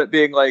said about it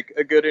being like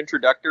a good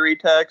introductory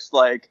text.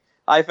 Like,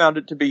 I found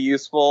it to be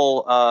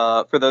useful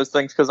for those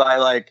things because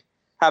I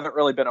haven't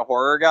really been a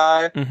horror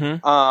guy.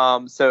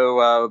 Mm-hmm.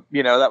 So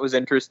that was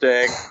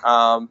interesting.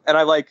 And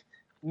I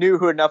knew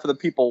who enough of the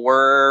people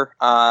were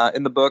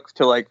in the book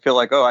to feel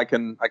like, oh, I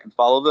can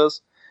follow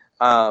this.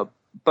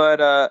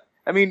 But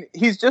I mean,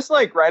 he's just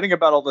writing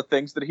about all the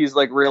things that he's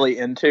really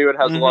into and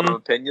has a lot of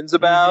opinions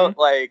about.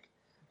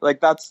 Mm-hmm.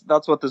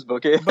 That's what this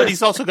book is. But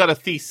he's also got a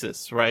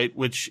thesis, right?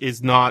 Which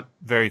is not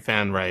very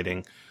fan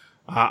writing.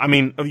 I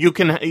mean, you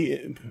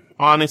can,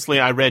 honestly,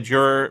 I read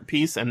your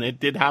piece and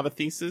it did have a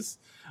thesis.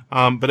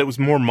 But it was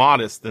more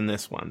modest than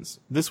this one's.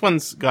 This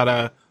one's got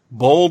a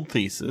bold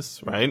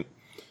thesis, right?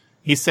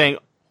 He's saying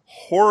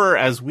horror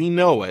as we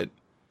know it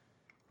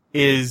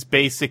is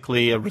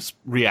basically a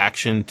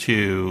reaction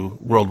to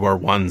World War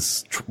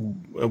I's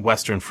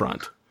Western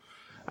Front.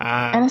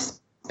 And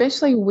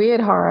especially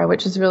weird horror,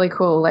 which is really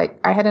cool. Like,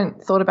 I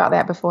hadn't thought about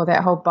that before,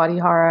 that whole body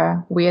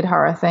horror, weird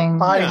horror thing.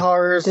 Body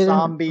horror, didn't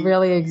zombie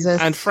really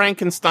exist. And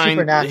Frankenstein, his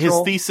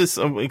Supernatural. thesis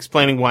of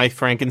explaining why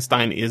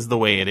Frankenstein is the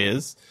way it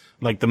is,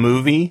 like the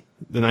movie,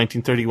 the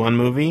 1931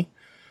 movie.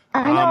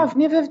 I know, I've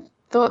never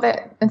thought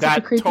that in such a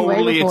That creepy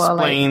totally way before.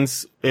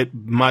 explains it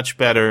much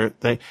better.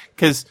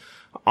 Because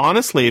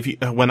honestly,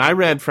 when I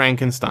read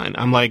Frankenstein,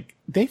 I'm like,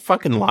 they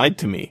fucking lied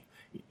to me.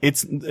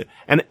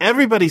 And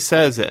everybody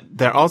says it.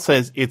 They all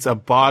says it's a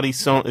body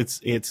sewn.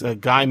 It's a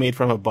guy made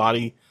from a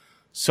body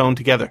sewn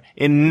together.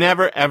 It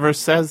never ever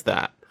says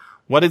that.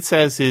 What it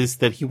says is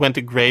that he went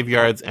to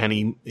graveyards and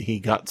he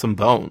got some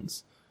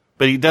bones,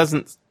 but he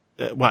doesn't.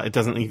 Well, it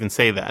doesn't even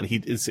say that.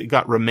 It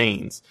got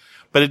remains,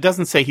 but it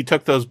doesn't say he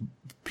took those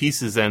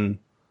pieces and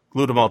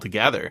glued them all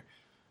together.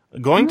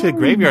 Going to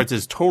graveyards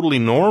is totally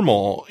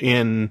normal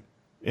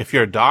if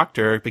you're a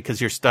doctor, because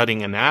you're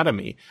studying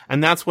anatomy.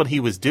 And that's what he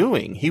was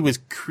doing. He was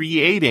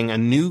creating a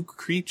new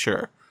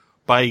creature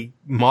by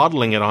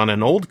modeling it on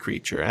an old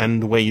creature.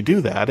 And the way you do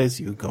that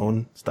is you go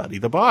and study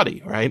the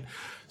body, right?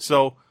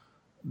 So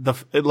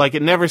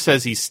it never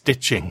says he's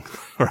stitching,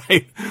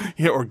 right?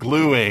 Or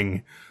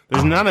gluing.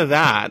 There's none of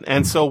that.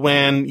 And so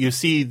when you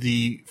see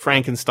the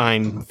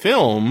Frankenstein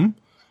film,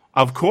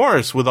 of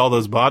course, with all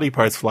those body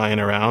parts flying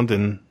around,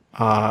 and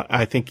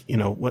I think,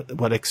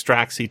 what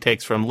extracts he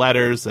takes from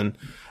letters and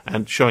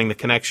showing the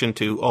connection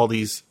to all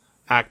these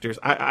actors.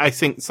 I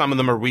think some of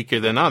them are weaker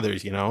than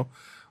others,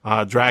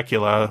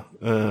 Dracula,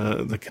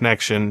 the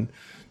connection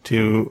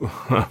to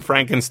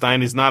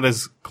Frankenstein is not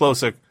as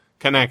close a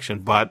connection,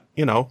 but,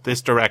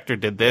 this director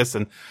did this,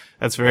 and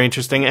that's very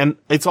interesting. And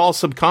it's all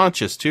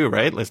subconscious too,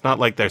 right? It's not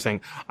like they're saying,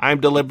 I'm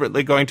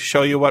deliberately going to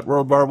show you what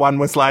World War I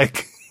was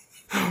like.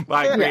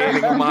 By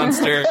creating a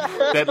monster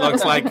that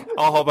looks like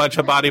a whole bunch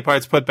of body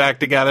parts put back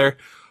together.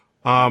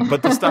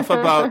 But the stuff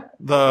about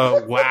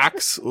the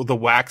wax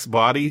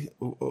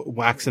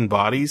and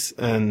bodies,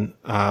 and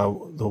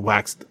the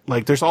wax,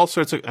 like there's all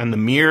sorts of, and the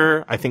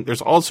mirror, I think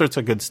there's all sorts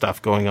of good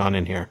stuff going on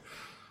in here.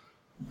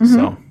 Mm-hmm.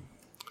 So,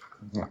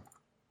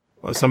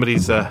 well,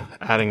 somebody's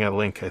adding a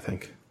link, I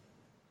think.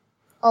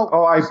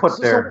 Oh, I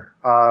put there.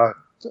 Monster.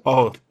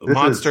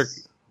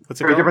 What's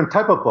it a very called? different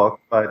type of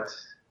book, but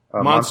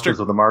Monsters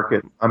of the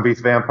Market,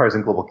 Unbeat Vampires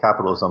and Global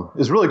Capitalism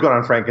is really good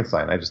on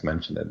Frankenstein. I just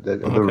mentioned it.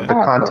 The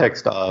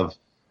context of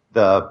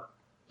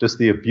just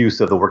the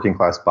abuse of the working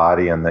class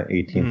body in the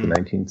 18th and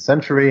 19th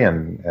century,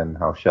 and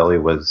how Shelley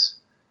was,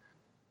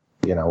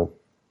 building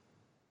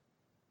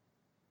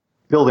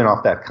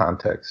off that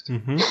context.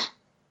 Mm-hmm.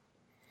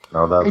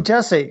 Hey,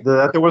 Jesse.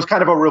 There was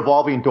kind of a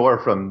revolving door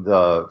from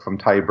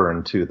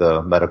Tyburn to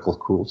the medical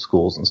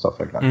schools and stuff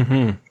like that.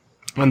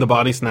 Mm-hmm. And the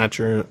Body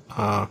Snatcher,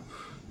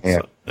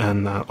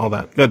 and all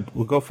that. Good.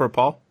 We'll go for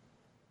Paul.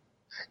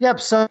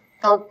 Yep. So,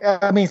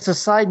 it's a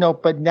side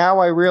note, but now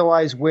I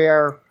realize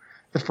where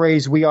the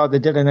phrase "We Are the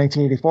Dead" in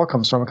 1984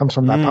 comes from. It comes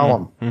from that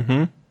poem.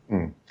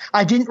 Mm-hmm.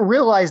 I didn't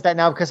realize that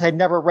now because I'd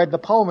never read the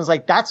poem. It's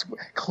like, that's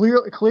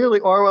clearly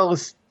Orwell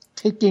is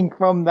taking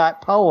from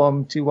that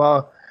poem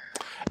to,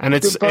 and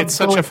it's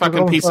such a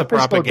fucking piece of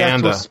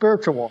propaganda.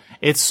 Spiritual.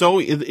 It's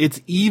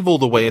evil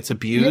the way it's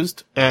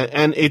abused,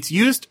 and it's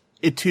used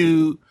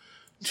to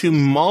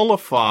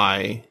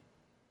mollify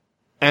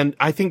and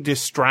I think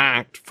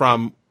distract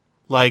from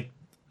like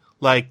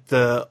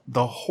the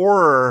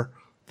horror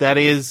that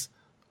is,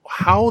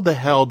 how the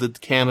hell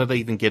did Canada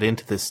even get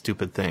into this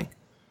stupid thing?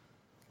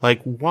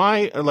 Like,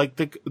 why, like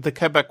the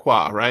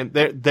Quebecois, right?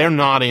 They're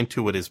not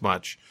into it as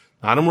much.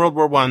 Not in World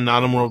War I,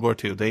 not in World War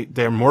II.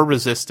 They're more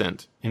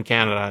resistant in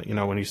Canada,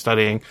 when you're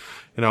studying,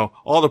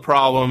 all the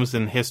problems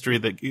in history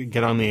that you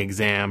get on the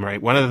exam,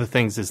 right? One of the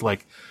things is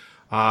like,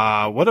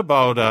 what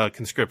about,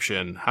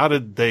 conscription? How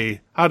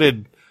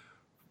did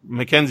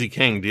Mackenzie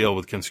King deal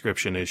with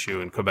conscription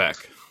issue in Quebec,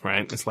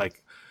 right? It's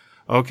like,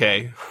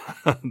 okay,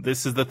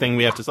 this is the thing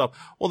we have to solve.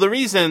 Well, the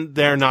reason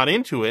they're not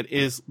into it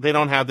is they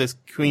don't have this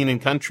queen and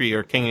country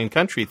or king and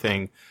country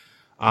thing.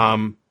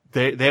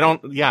 They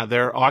don't,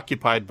 they're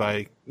occupied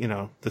by,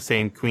 the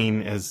same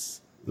queen as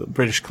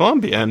British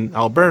Columbia and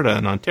Alberta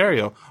and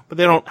Ontario, but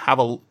they don't have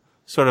a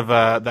sort of,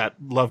 that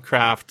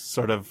Lovecraft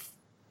sort of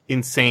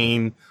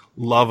insane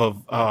love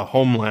of,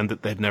 homeland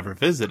that they've never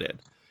visited.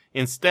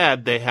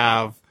 Instead, they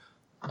have,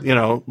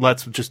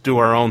 let's just do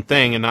our own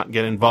thing and not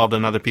get involved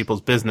in other people's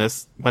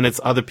business when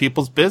it's other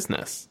people's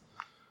business.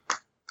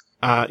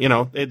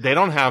 They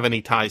don't have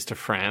any ties to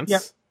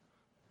France.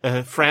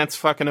 Yep. France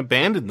fucking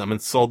abandoned them and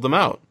sold them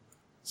out.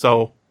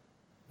 So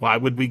why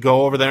would we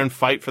go over there and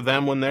fight for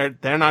them when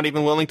they're not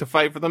even willing to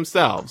fight for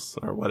themselves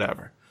or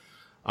whatever?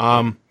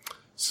 The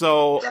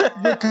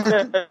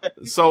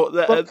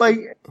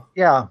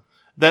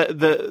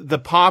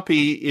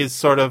poppy is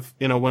sort of,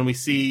 when we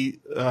see,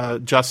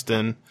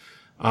 Justin,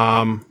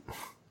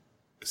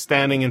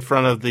 standing in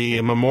front of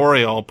the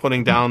memorial,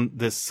 putting down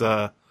this,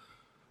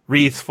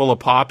 wreath full of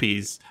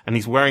poppies, and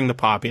he's wearing the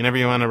poppy, and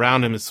everyone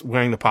around him is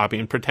wearing the poppy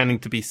and pretending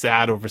to be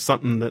sad over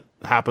something that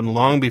happened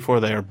long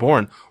before they are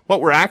born. What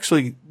we're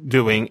actually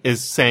doing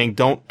is saying,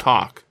 don't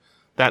talk.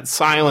 That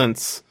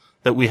silence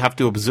that we have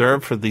to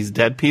observe for these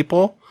dead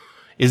people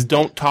is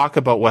don't talk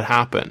about what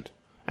happened.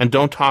 And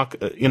don't talk,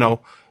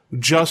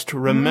 just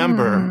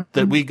remember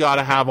that we got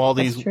to have all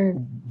these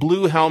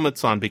blue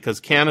helmets on because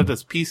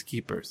Canada's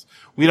peacekeepers.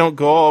 We don't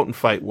go out and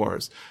fight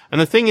wars. And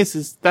the thing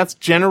is that's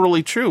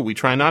generally true. We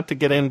try not to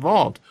get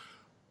involved,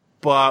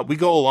 but we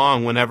go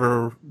along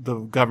whenever the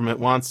government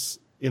wants,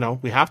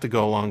 we have to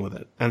go along with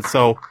it. And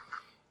so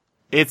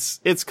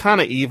it's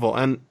kind of evil.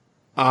 And,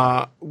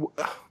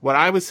 what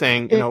I was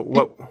saying,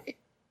 go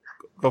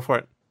for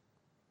it.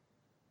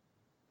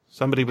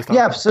 Somebody was talking.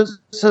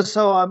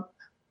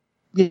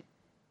 Yeah.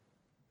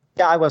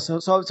 Yeah, I was.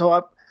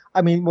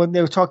 I mean, when they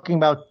were talking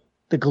about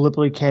the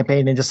Gallipoli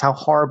campaign and just how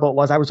horrible it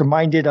was, I was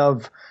reminded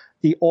of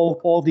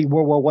all the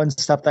World War I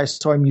stuff that I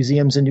saw in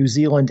museums in New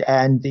Zealand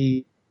and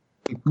the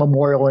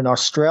memorial in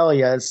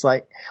Australia. It's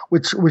like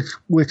which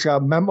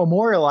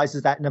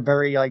memorializes that in a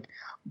very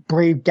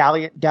brave,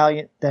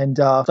 gallant, and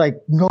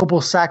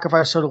noble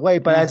sacrifice sort of way.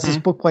 But as this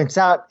book points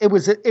out, it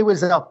was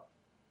a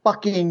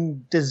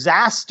fucking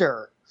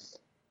disaster.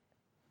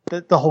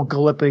 The whole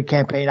Gallipoli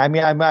campaign. I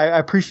mean, I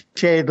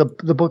appreciate the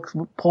book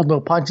pulled no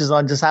punches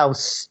on just how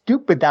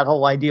stupid that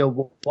whole idea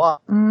was.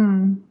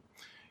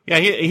 Yeah,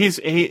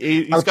 he's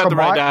got the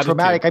right attitude.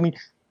 Traumatic. I mean,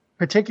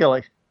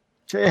 particularly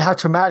how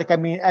traumatic. I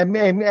mean,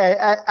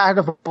 out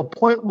of a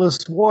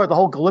pointless war, the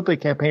whole Gallipoli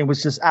campaign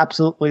was just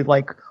absolutely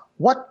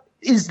what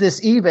is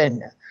this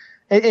even?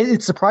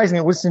 It's surprising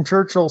that Winston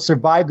Churchill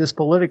survived this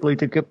politically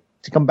to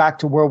come back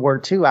to World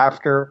War II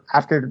after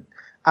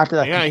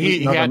that. Yeah,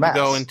 he had to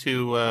go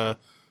into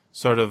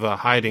sort of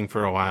hiding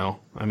for a while.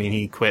 I mean,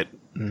 he quit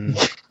and,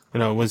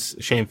 was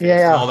shamefaced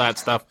and all that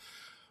stuff.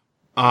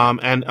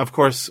 And of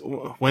course,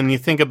 when you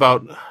think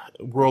about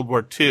World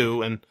War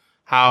II and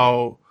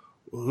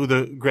who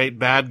the great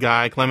bad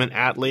guy, Clement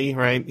Attlee,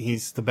 right?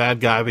 He's the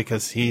bad guy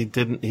because he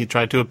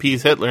tried to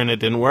appease Hitler and it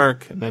didn't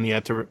work. And then he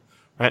had to,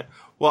 right?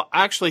 Well,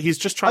 actually, he's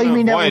just trying to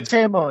avoid. That was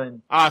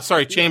Chamberlain.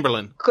 Sorry,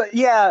 Chamberlain.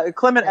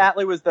 Clement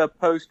Attlee was the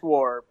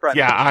post-war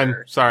president. Yeah, I'm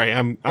sorry.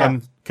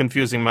 I'm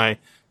confusing my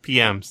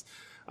PMs.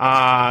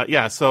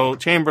 So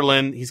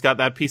Chamberlain, he's got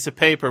that piece of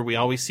paper. We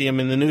always see him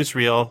in the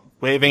newsreel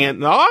waving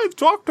it. I've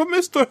talked to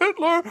Mr.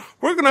 Hitler.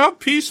 We're going to have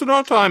peace in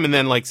our time. And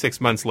then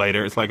 6 months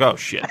later, it's oh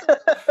shit.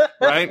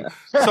 Right?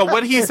 So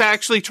what he's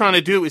actually trying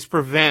to do is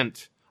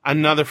prevent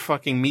another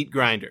fucking meat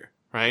grinder.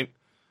 Right?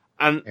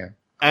 And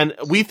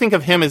we think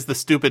of him as the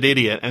stupid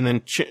idiot. And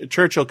then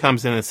Churchill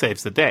comes in and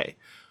saves the day.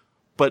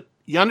 But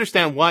you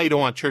understand why you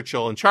don't want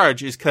Churchill in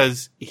charge is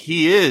because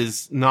he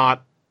is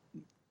not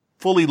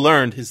fully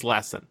learned his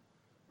lesson.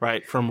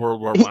 Right, from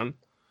World War I,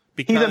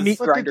 because he's a meat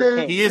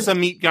grinder. He is a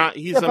meat guy.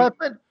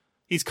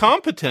 He's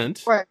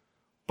competent, right?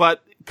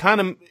 But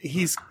kind of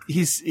he's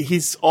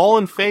all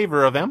in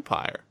favor of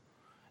empire,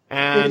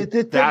 and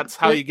that's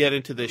how you get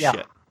into this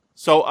shit.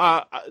 So,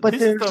 but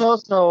this is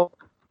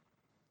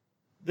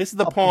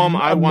the poem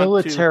I want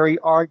military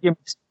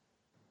argument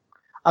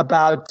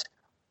about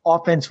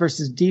offense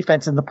versus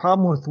defense, and the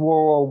problem with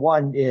World War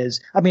I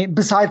is, I mean,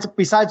 besides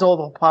all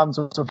the problems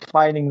of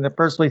fighting in the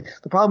first place,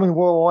 the problem with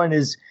World War I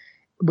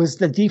was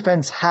the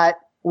defense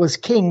was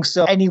king,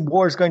 so any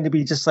war is going to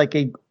be just like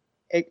a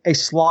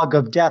slog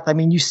of death. I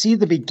mean, you see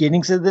the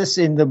beginnings of this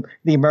in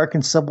the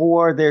American Civil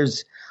War.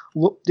 There's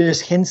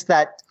hints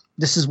that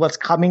this is what's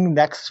coming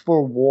next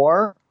for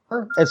war,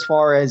 as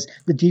far as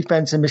the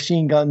defense and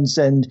machine guns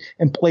and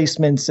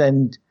emplacements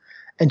and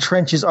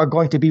trenches are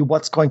going to be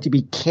what's going to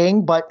be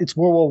king. But it's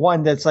World War I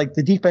that's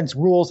the defense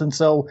rules, and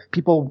so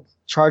people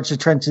charge the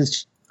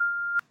trenches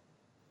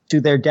to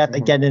their death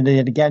again and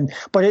again.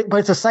 But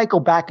it's a cycle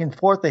back and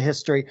forth of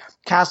history.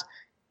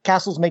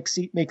 Castles make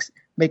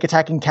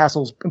attacking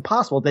castles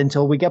impossible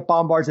until we get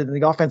bombarded and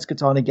the offense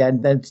gets on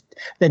again.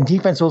 Then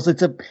defense rules.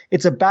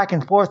 It's a back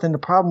and forth. And the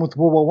problem with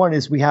World War I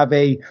is we have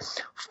a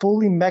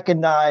fully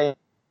mechanized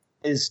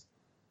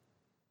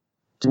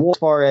war as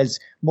far as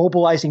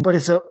mobilizing, but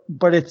it's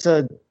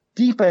a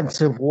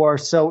defensive war.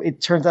 So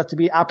it turns out to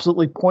be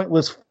absolutely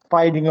pointless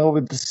fighting over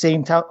the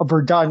same town of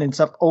Verdun and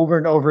stuff over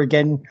and over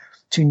again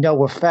to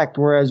no effect.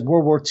 Whereas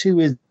World War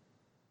II is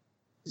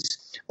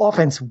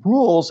offense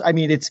rules. I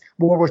mean,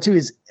 World War II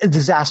is a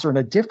disaster in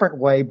a different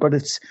way, but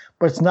it's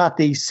not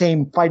the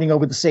same fighting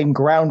over the same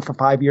ground for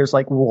 5 years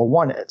like World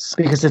War I is,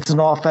 because it's an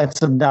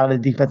offensive, not a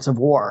defensive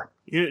war.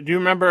 Do you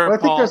remember? Well,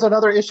 I think there's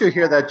another issue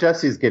here that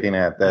Jesse's getting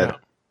at that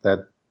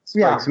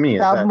strikes me.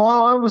 Is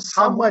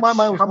how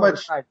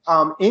much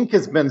ink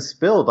has been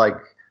spilled,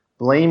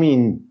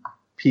 blaming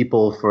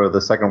people for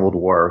the Second World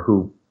War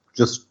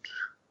whose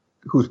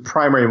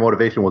primary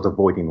motivation was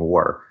avoiding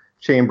war.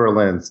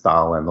 Chamberlain,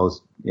 Stalin,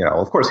 those,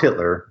 of course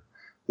Hitler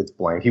gets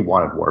blamed. He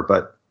wanted war,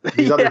 but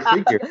these other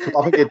figures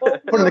often get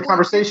put in the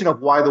conversation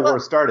of why the war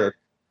started.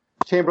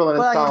 Chamberlain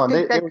and Stalin,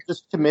 they were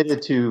just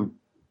committed to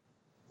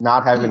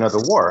not having another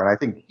war. And I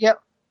think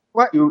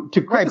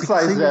to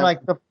criticize them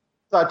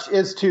such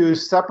is to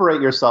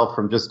separate yourself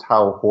from just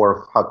how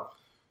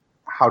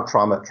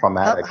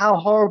traumatic. How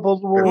horrible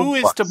the war was. Who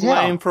is to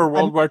blame for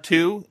World War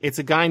II? It's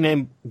a guy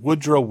named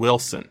Woodrow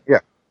Wilson. Yeah.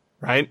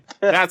 right?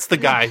 That's the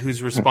guy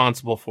who's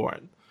responsible for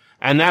it.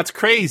 And that's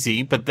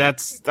crazy, but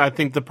that's, I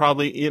think, the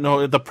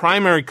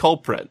primary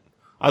culprit,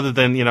 other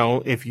than,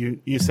 if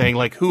you saying,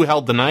 like, who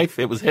held the knife?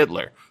 It was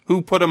Hitler.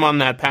 Who put him on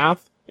that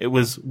path? It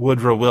was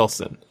Woodrow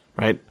Wilson,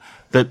 right?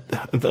 That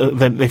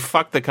they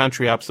fucked the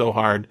country up so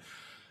hard,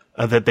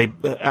 that they,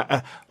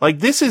 like,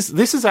 this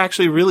is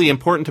actually really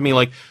important to me.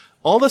 Like,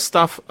 all the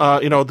stuff,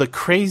 the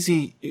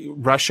crazy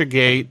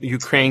Russiagate,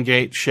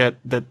 Ukrainegate shit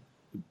that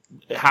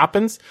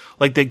happens,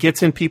 like, that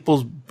gets in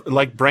people's,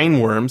 like,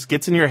 brainworms,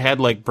 gets in your head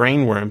like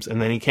brainworms,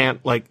 and then you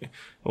can't, like,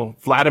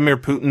 Vladimir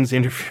Putin's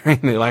interfering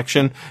in the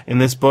election in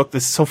this book.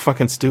 This is so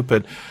fucking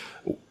stupid.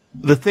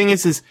 The thing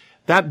is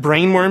that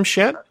brainworm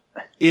shit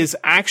is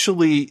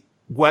actually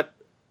what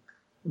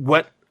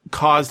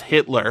caused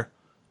Hitler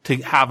to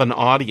have an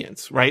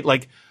audience, right?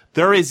 Like,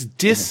 there is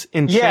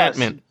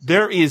disenchantment. Yes.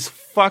 There is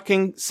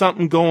fucking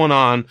something going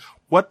on.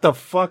 What the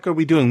fuck are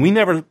we doing? We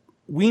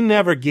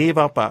never gave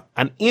up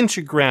an inch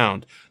of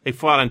ground. They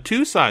fought on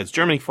two sides.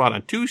 Germany fought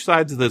on two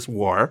sides of this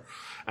war.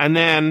 And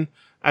then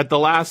at the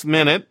last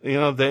minute,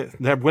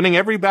 they're winning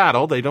every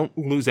battle. They don't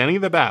lose any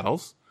of the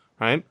battles,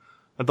 right?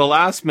 At the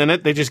last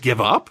minute, they just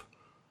give up.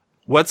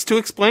 What's to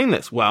explain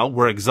this? Well,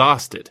 we're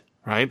exhausted,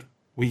 right?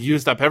 We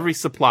used up every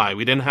supply.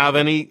 We didn't have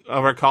any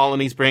of our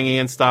colonies bringing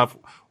in stuff.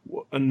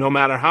 No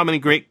matter how many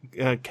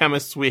great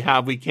chemists we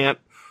have, we can't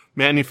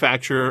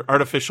manufacture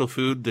artificial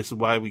food. This is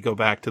why we go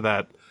back to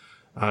that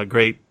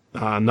great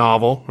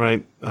novel,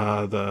 right?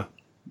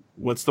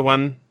 What's the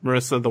one,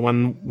 Marissa? The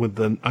one with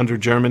the under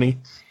Germany?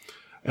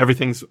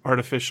 Everything's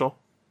artificial.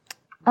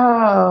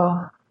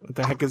 Oh. What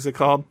the heck is it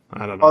called?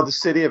 I don't know. Oh, the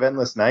City of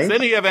Endless Night?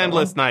 City of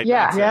Endless Night.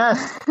 Yeah.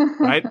 Yes.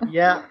 Right?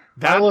 Yeah.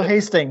 Hello,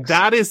 Hastings.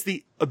 That is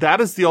the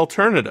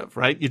alternative,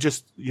 right?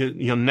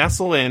 You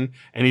nestle in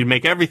and you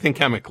make everything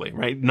chemically,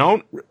 right?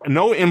 No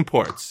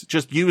imports.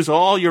 Just use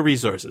all your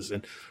resources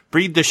and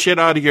breed the shit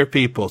out of your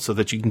people so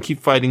that you can keep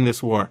fighting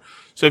this war.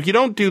 So if you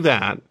don't do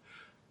that,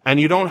 and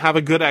you don't have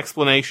a good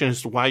explanation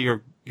as to why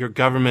your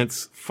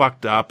government's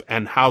fucked up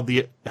and how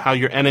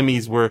your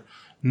enemies were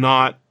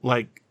not,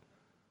 like,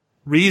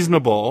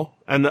 reasonable,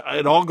 and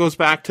it all goes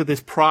back to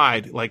this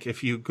pride. Like,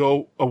 if you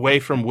go away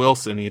from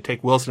Wilson, you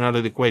take Wilson out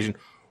of the equation,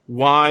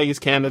 why is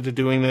Canada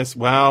doing this?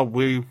 Well,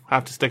 we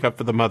have to stick up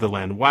for the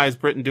motherland. Why is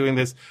Britain doing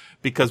this?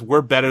 Because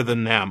we're better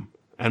than them.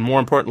 And more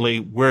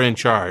importantly, we're in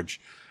charge.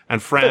 And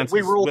France,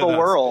 we rule the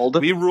world.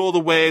 We rule the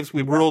waves.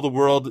 We rule the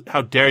world.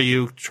 How dare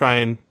you try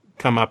and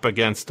come up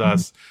against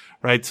us,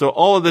 right? So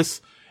all of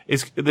this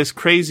is this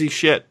crazy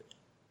shit.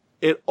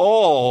 It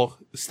all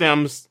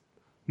stems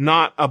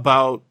not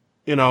about,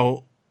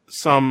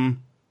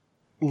 some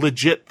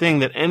legit thing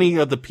that any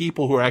of the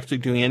people who are actually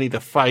doing any of the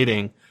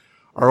fighting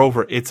are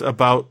over. It's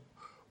about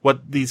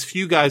what these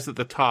few guys at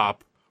the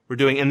top were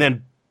doing. And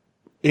then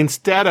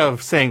instead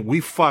of saying, we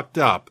fucked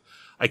up,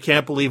 I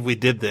can't believe we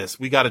did this,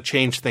 we got to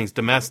change things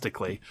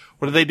domestically,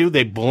 what do?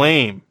 They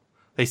blame.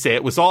 They say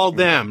it was all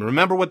them.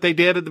 Remember what they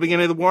did at the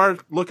beginning of the war?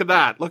 Look at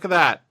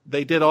that.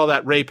 They did all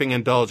that raping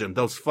in Belgium.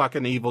 Those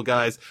fucking evil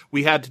guys.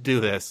 We had to do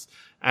this.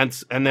 And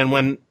then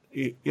when,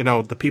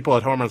 the people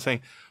at home are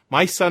saying,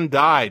 my son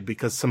died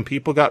because some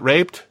people got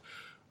raped.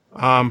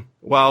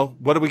 Well,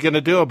 what are we going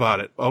to do about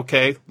it?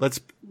 Okay, let's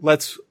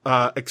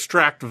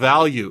extract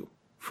value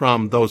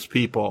from those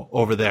people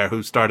over there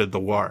who started the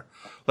war.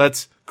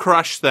 Let's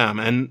crush them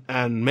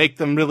and make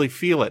them really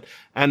feel it.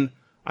 And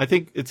I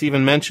think it's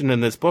even mentioned in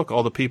this book,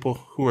 all the people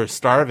who were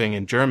starving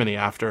in Germany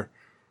after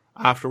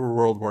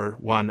World War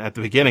I at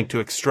the beginning to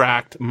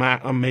extract,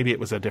 maybe it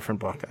was a different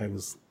book I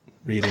was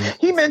reading.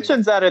 He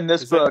mentions that in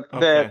this book,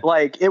 that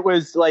like it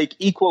was like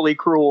equally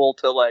cruel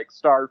to like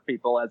starve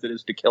people as it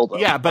is to kill them.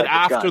 Yeah, but like,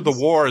 after the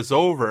war is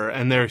over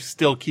and they're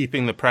still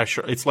keeping the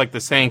pressure, it's like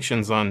the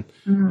sanctions on,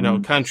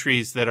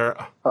 countries that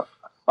are...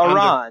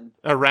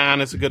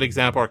 Iran is a good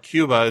example, or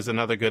Cuba is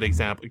another good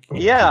example.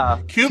 Yeah.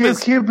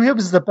 Cuba's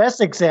the best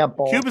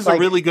example. Cuba's a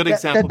really good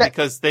example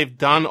because they've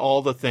done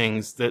all the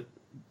things that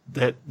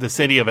the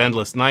City of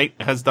Endless Night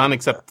has done,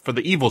 except for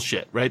the evil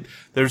shit, right?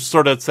 They're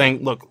sort of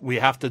saying, look, we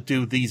have to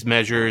do these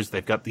measures.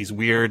 They've got these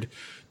weird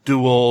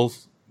dual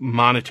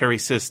monetary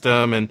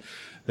system, and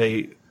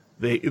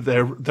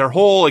their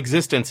whole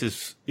existence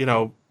is,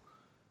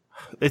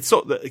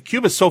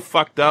 Cuba's so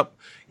fucked up,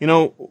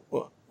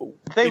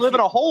 They live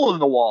in a hole in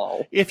the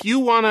wall. If you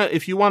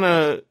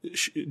wanna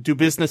do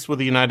business with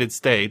the United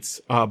States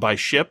by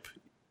ship,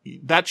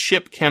 that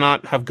ship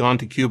cannot have gone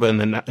to Cuba in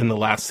the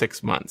last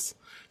 6 months.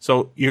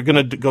 So you're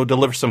gonna go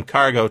deliver some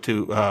cargo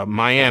to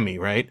Miami,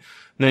 right?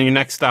 And then your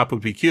next stop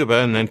would be Cuba,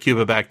 and then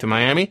Cuba back to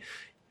Miami.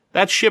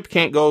 That ship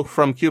can't go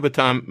from Cuba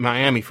to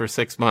Miami for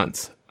 6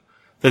 months.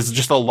 There's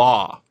just a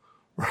law.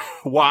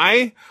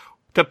 Why?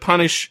 To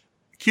punish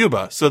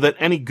Cuba, so that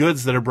any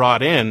goods that are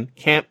brought in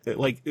can't,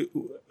 like,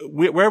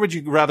 where would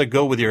you rather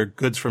go with your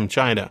goods from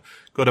China?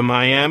 Go to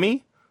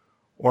Miami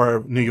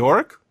or New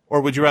York? Or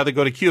would you rather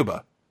go to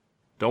Cuba?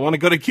 Don't want to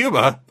go to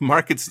Cuba. The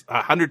market's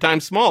 100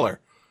 times smaller.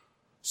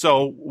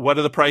 So what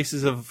are the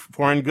prices of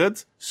foreign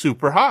goods?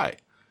 Super high.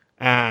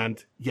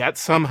 And yet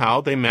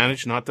somehow they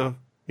manage not to,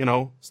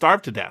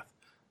 starve to death.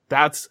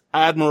 That's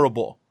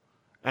admirable.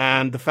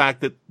 And the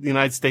fact that the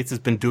United States has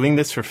been doing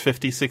this for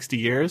 50, 60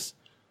 years,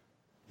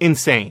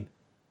 insane.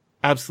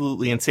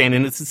 Absolutely insane.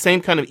 And it's the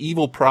same kind of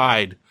evil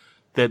pride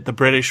that the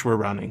British were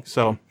running.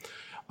 So,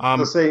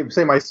 the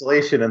same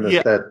isolation in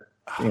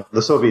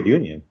the Soviet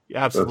Union.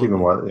 Absolutely. So even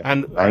more,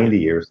 and 90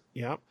 years.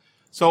 Yeah.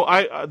 So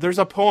there's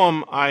a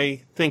poem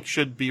I think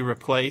should be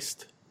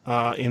replaced,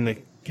 in the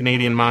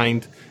Canadian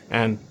mind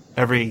and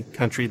every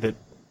country that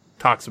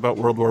talks about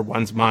World War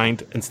I's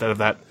mind instead of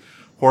that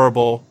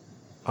horrible,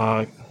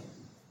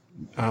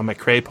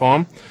 McCrae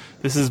poem.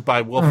 This is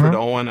by Wilfred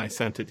Owen. I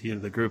sent it to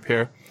the group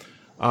here.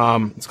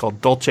 It's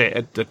called Dulce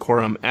et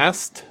Decorum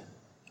Est.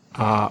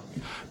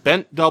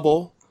 Bent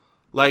double,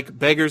 like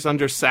beggars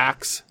under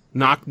sacks,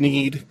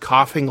 knock-kneed,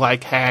 coughing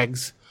like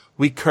hags,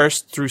 we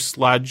cursed through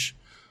sludge,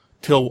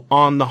 till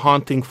on the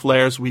haunting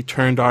flares we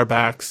turned our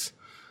backs,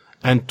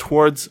 and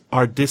towards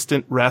our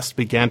distant rest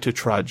began to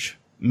trudge.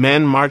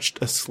 Men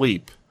marched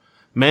asleep.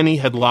 Many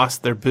had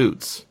lost their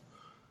boots,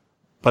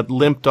 but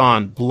limped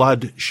on,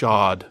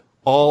 blood-shod.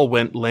 All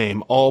went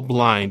lame, all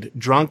blind,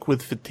 drunk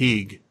with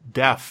fatigue,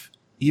 deaf,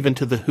 even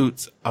to the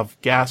hoots of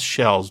gas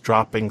shells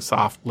dropping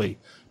softly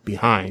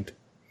behind.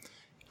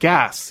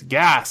 Gas,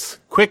 gas,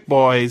 quick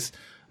boys,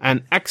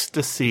 an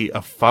ecstasy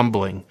of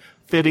fumbling,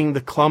 fitting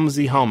the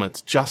clumsy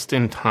helmets just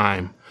in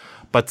time,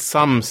 but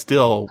some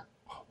still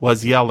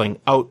was yelling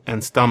out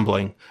and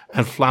stumbling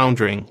and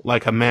floundering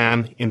like a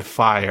man in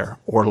fire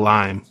or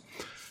lime.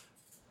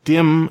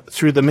 Dim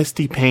through the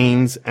misty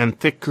panes and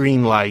thick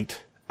green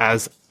light,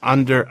 as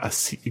under a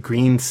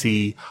green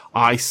sea,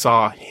 I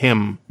saw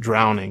him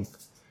drowning.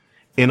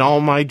 In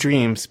all my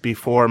dreams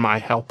before my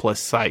helpless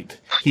sight,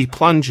 he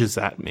plunges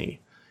at me,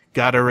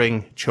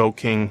 guttering,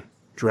 choking,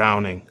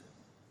 drowning.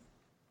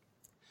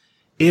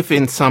 If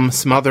in some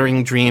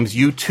smothering dreams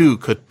you too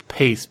could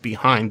pace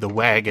behind the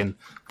wagon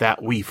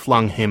that we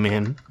flung him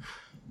in,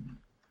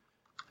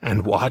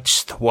 and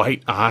watch the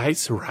white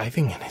eyes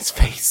writhing in his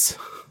face,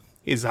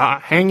 his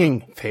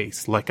hanging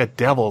face like a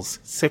devil's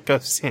sick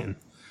of sin,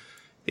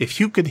 if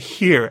you could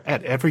hear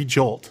at every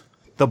jolt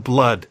the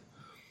blood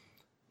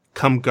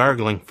come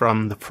gargling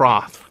from the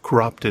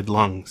froth-corrupted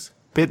lungs,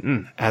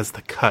 bitten as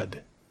the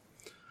cud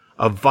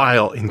of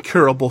vile,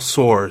 incurable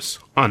sores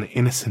on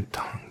innocent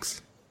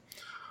tongues,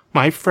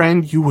 my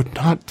friend, you would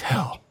not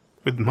tell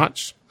with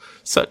much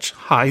such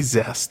high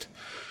zest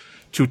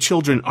to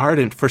children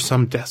ardent for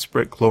some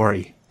desperate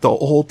glory the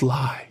old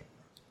lie,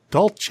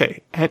 dulce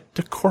et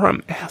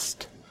decorum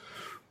est,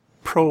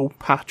 pro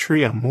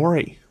patria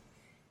mori.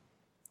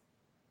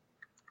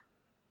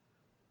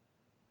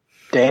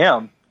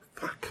 Damn.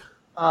 Fuck.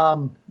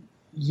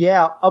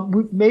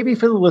 Maybe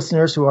for the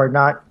listeners who are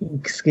not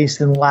cased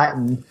in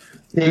Latin,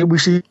 we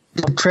should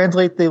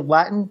translate the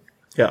Latin.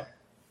 Yeah.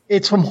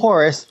 It's from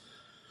Horace.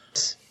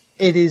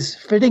 It is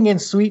fitting and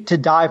sweet to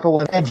die for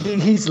one. And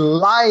he's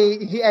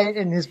lying,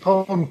 in his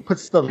poem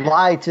puts the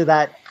lie to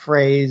that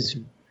phrase.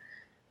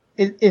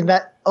 In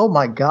that, oh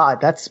my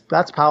God, that's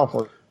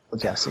powerful,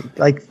 Jesse.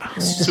 Like,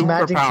 just Super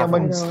imagine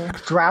powerful. someone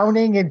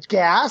drowning in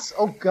gas.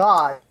 Oh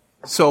God.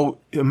 So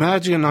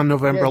imagine on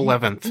November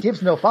 11th, He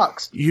gives no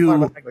fucks.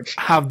 you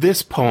have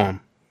this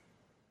poem,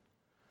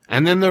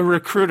 and then the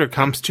recruiter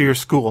comes to your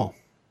school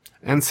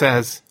and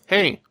says,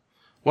 hey,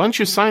 why don't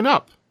you sign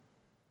up?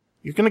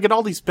 You're going to get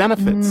all these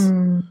benefits.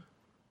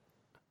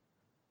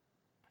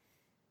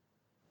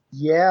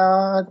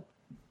 Yeah.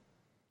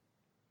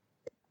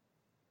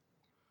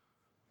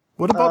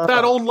 What about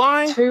that old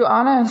line? Too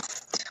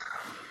honest.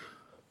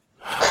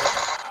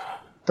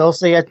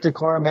 Dulce et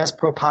decorum est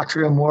pro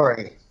patria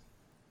mori.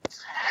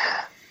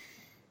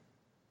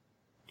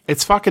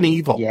 It's fucking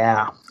evil.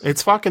 Yeah.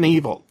 It's fucking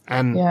evil.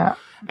 And Yeah.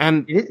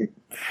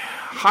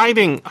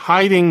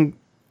 hiding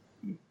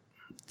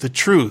the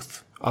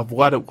truth of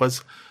what it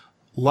was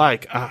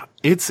like.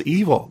 It's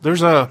evil.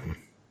 There's a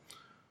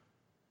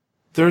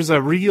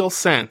real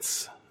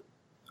sense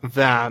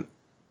that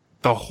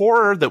the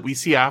horror that we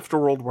see after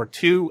World War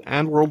II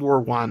and World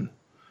War I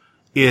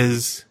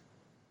is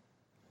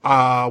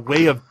a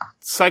way of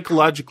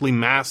psychologically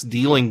mass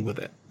dealing with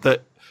it.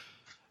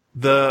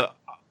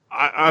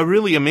 I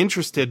really am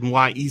interested in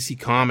why EC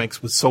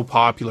Comics was so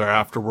popular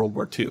after World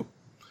War II.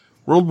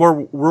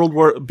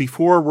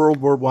 Before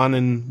World War I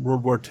and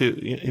World War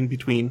II, in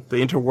between the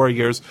interwar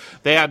years,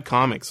 they had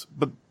comics,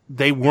 but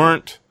they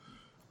weren't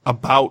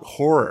about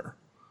horror.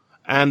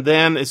 And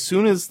then as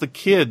soon as the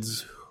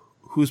kids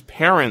whose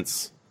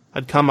parents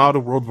had come out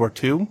of World War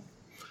II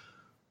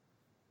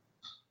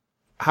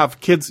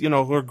have kids,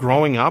 who are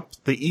growing up,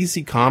 the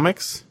EC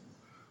Comics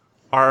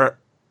are,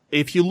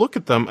 if you look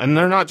at them, and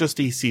they're not just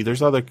EC,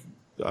 there's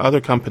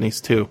other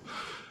companies too.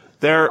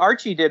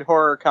 Archie did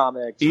horror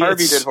comics.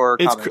 Harvey did horror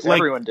comics.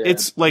 Everyone did.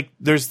 It's like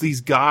there's these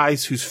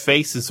guys whose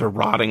faces are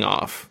rotting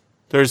off.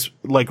 There's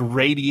like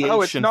radiation.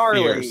 Oh, it's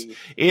gnarly.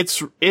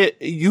 Fears.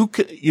 You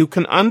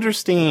can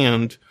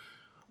understand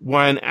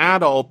why an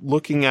adult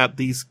looking at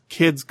these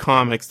kids'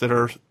 comics that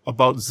are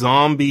about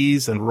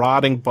zombies and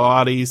rotting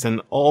bodies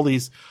and all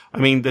these. I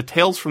mean, the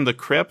Tales from the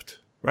Crypt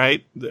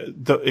right?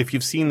 If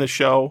you've seen the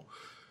show,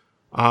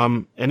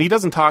 and he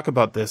doesn't talk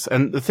about this.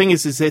 And the thing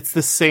is it's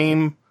the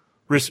same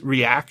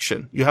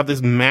reaction. You have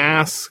this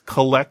mass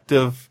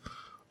collective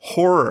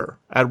horror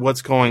at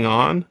what's going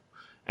on.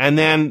 And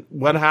then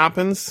what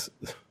happens?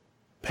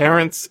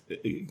 Parents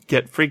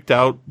get freaked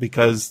out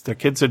because their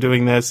kids are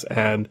doing this,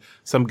 and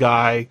some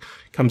guy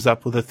comes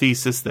up with a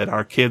thesis that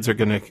our kids are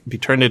going to be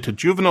turned into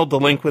juvenile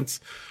delinquents,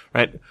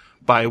 right,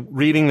 by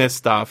reading this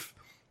stuff.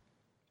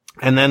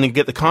 And then you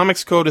get the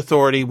Comics Code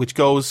Authority, which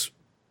goes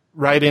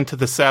right into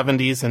the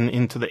 70s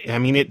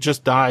and it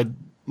just died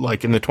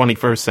like in the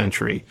 21st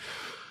century.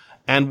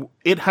 And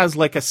it has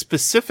like a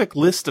specific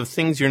list of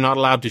things you're not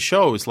allowed to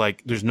show. It's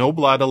like, there's no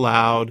blood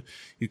allowed.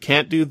 You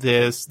can't do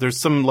this. There's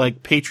some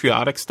like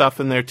patriotic stuff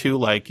in there too.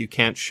 Like you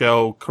can't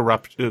show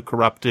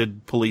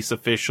corrupted police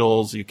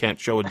officials. You can't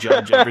show a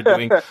judge ever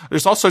doing,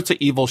 there's all sorts of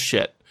evil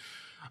shit,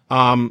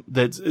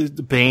 that's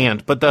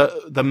banned. But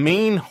the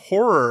main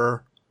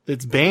horror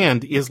that's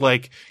banned is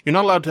like, you're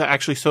not allowed to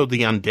actually show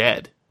the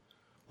undead.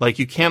 Like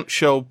you can't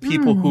show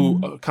people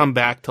who come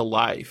back to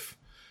life.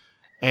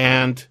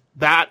 And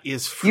that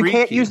is freaky. You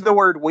can't use the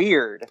word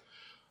weird.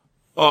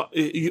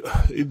 It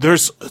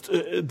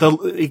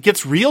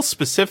gets real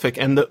specific,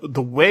 and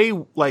the way,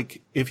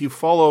 like, if you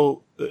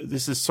follow,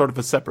 this is sort of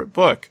a separate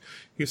book.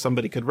 Here,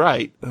 somebody could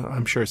write.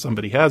 I'm sure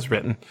somebody has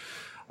written.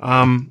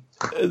 The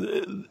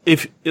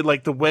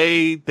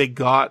way they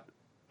got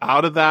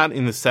out of that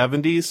in the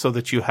 70s, so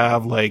that you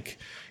have like,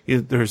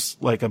 there's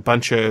like a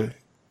bunch of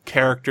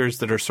characters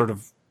that are sort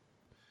of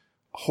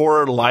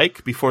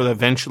horror-like before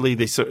eventually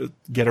they sort of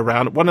get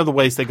around it. One of the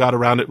ways they got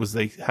around it was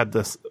they had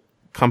this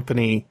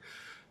company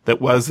that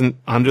wasn't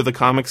under the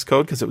Comics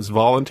Code because it was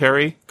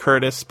voluntary,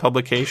 Curtis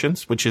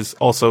Publications, which is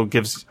also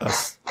gives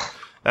us,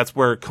 that's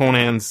where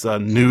Conan's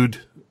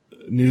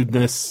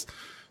nudeness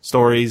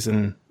stories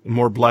and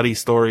more bloody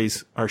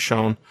stories are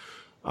shown.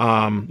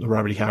 The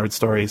Robert E. Howard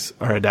stories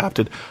are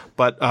adapted.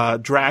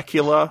 But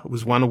Dracula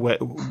was one way.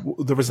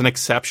 There was an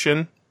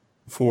exception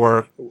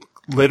for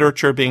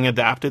literature being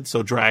adapted,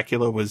 so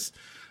Dracula was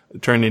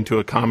turned into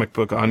a comic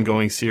book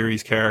ongoing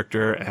series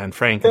character, and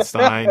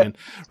Frankenstein, and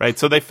right.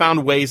 So they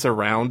found ways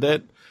around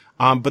it.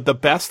 But the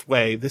best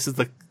way, this is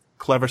the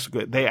clever,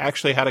 they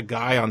actually had a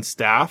guy on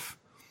staff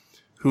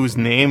whose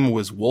name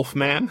was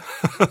Wolfman,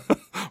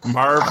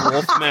 Marv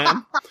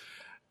Wolfman.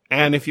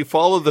 And if you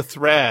follow the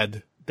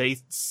thread, they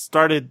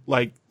started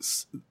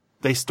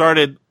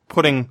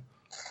putting,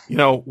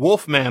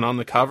 Wolfman on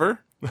the cover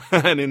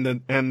and in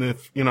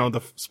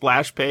the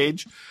splash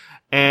page,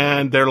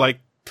 and they're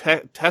like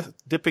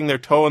dipping their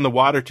toe in the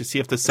water to see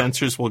if the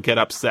censors will get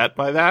upset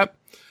by that.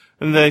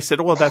 And they said,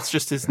 well, that's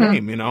just his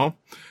name,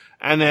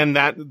 and then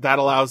that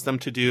allows them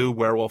to do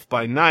Werewolf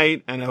by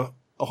Night and a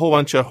whole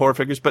bunch of horror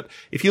figures. But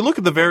if you look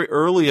at the very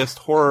earliest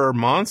horror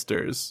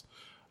monsters,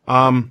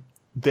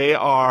 they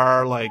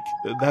are like,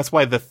 that's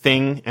why The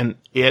Thing and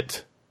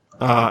It,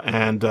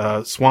 and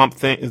the Swamp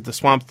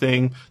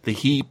Thing, The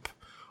Heap,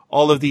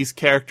 all of these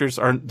characters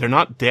they're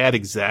not dead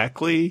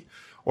exactly.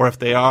 Or if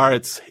they are,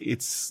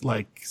 it's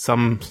like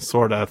some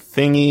sort of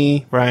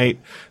thingy, right?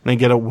 And they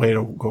get a way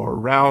to go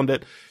around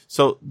it.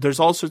 So there's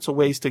all sorts of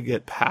ways to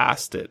get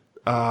past it.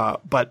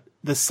 But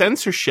the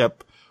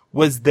censorship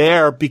was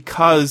there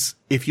because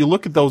if you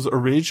look at those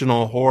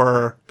original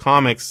horror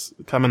comics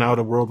coming out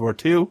of World War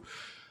II,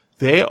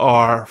 they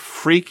are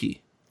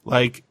freaky.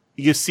 Like,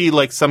 you see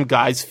like some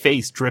guy's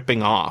face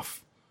dripping off.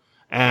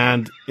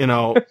 And,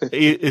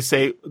 you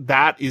say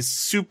that is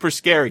super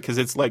scary because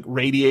it's like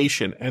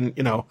radiation and,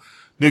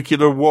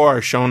 nuclear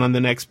war shown on the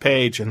next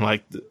page and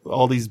like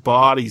all these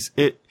bodies.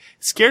 It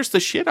scares the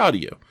shit out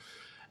of you.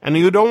 And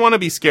you don't want to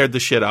be scared the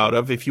shit out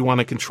of if you want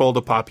to control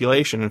the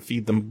population and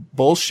feed them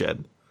bullshit.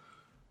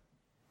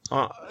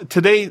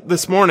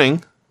 This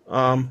morning,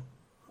 I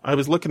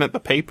was looking at the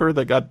paper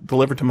that got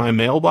delivered to my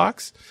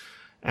mailbox.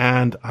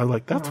 And I was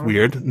like, that's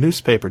weird.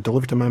 Newspaper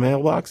delivered to my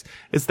mailbox.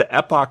 It's the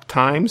Epoch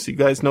Times. You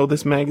guys know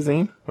this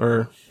magazine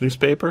or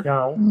newspaper?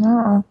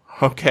 No.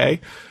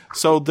 Okay.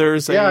 So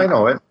there's Yeah, I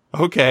know it.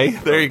 Okay,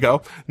 there you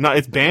go. No,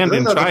 it's banned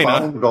in China. The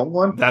Falun Gong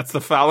one? That's the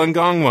Falun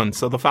Gong one.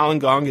 So the Falun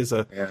Gong is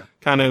a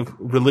kind of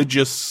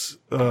religious,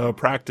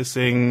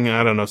 practicing,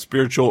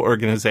 spiritual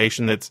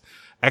organization that's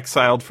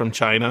exiled from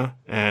China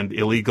and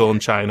illegal in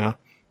China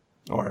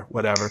or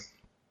whatever.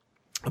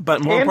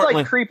 But more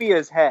importantly, like creepy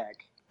as heck.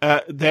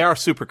 They are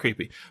super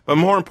creepy. But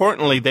more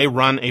importantly, they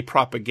run a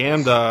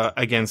propaganda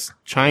against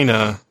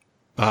China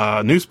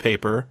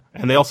newspaper,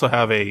 and they also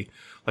have a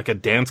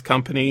dance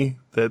company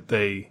that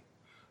they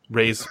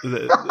raise.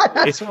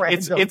 It's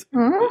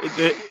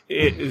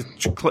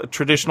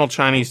traditional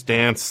Chinese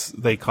dance,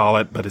 they call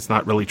it, but it's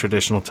not really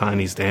traditional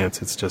Chinese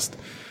dance. It's just,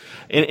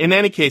 in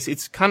any case,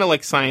 it's kind of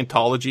like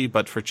Scientology,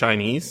 but for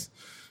Chinese.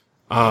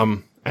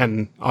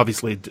 And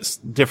obviously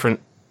just different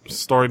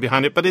story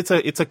behind it, but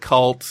it's a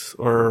cult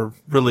or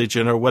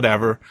religion or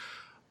whatever.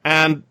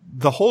 And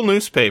the whole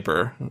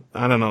newspaper,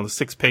 I don't know, the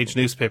 6-page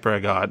newspaper I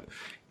got,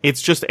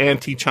 it's just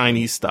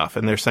anti-Chinese stuff.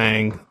 And they're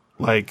saying,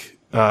 like,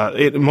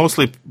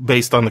 mostly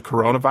based on the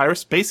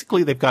coronavirus.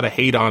 Basically, they've got a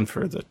hate on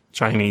for the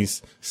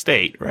Chinese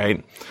state,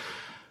 right?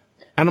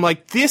 And I'm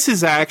like, this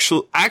is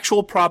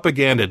actual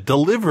propaganda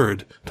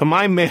delivered to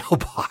my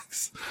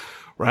mailbox,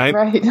 right?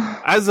 Right.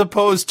 As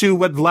opposed to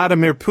what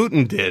Vladimir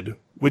Putin did,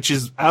 which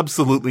is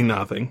absolutely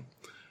nothing.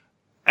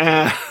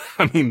 And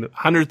I mean,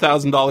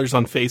 $100,000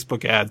 on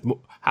Facebook ads,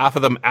 half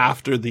of them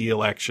after the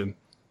election.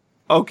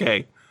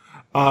 Okay.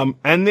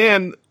 And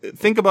then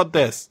think about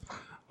this.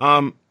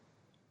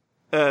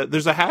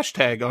 There's a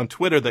hashtag on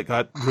Twitter that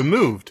got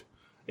removed.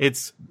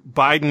 It's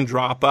Biden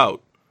drop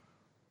out.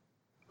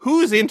 Who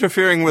is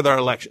interfering with our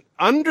election?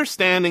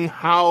 Understanding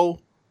how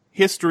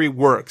history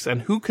works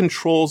and who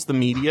controls the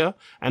media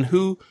and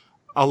who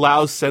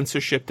allows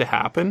censorship to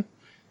happen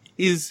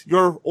is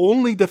your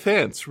only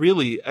defense,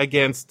 really,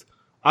 against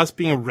us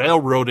being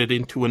railroaded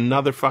into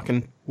another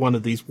fucking one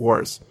of these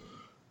wars.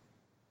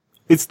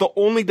 It's the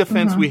only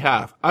defense we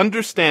have.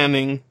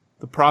 Understanding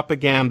the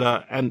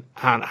propaganda and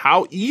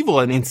how evil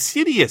and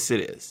insidious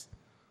it is.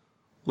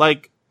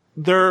 Like,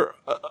 there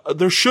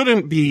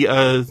shouldn't be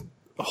a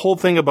whole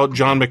thing about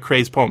John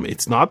McCrae's poem.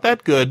 It's not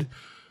that good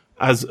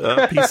as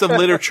a piece of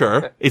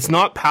literature. It's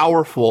not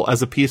powerful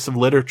as a piece of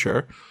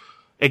literature,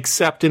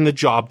 except in the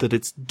job that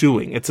it's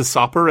doing. It's a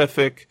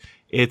soporific.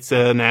 It's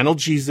an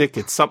analgesic.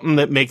 It's something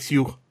that makes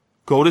you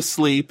go to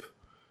sleep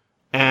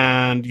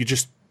and you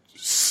just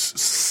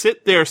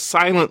sit there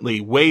silently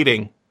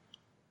waiting.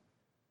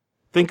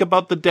 Think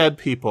about the dead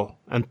people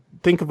and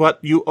think of what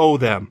you owe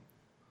them.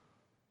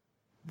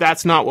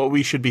 That's not what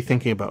we should be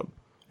thinking about.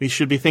 We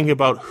should be thinking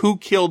about who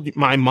killed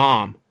my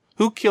mom,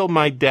 who killed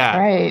my dad.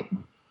 Right.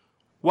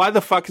 Why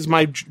the fuck is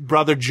my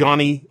brother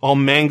Johnny all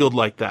mangled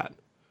like that?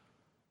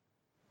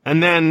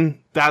 And then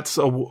that's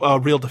a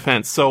real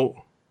defense.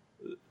 So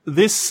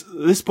this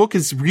book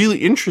is really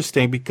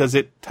interesting because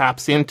it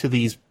taps into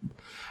these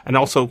and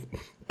also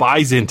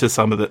buys into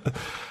some of the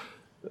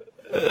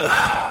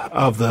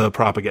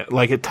propaganda.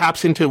 Like, it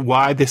taps into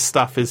why this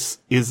stuff is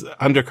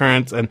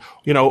undercurrents and,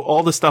 you know,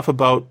 all the stuff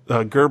about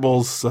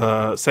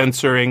Goebbels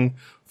censoring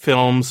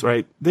films,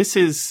 right?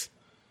 It's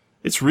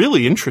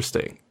really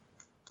interesting.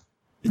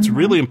 It's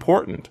really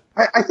important.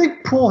 I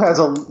think Poole has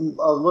a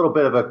little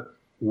bit of a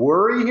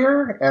worry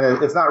here,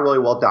 and it's not really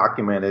well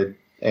documented.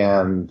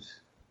 And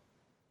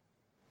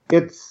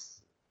it's,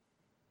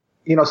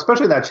 you know,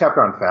 especially that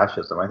chapter on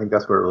fascism, I think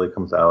that's where it really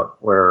comes out,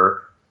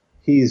 where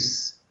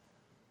he's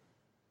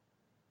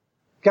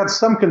got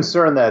some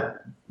concern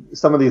that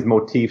some of these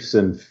motifs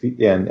and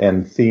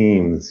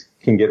themes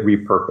can get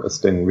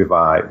repurposed and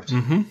revived,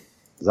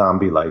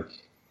 zombie-like,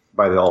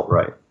 by the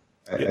alt-right.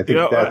 I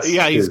think that's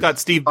he's got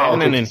Steve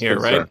Bannon in here,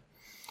 concern. right?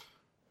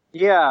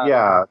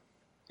 Yeah.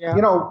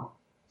 You know,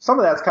 some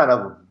of that's kind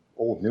of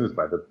old news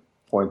by the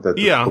point that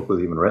this book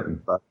was even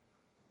written. But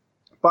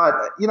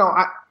you know,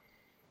 I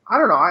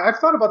don't know. I've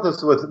thought about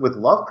this with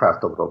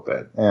Lovecraft a little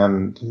bit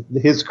and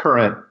his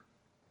current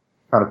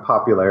kind of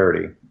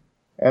popularity.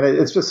 And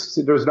it's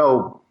just, there's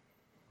no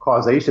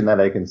causation that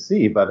I can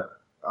see, but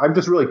I'm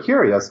just really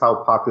curious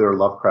how popular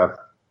Lovecraft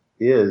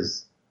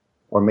is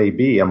or may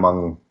be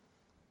among,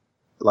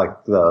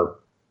 like, the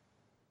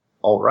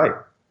alt-right.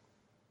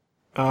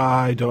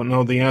 I don't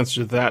know the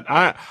answer to that.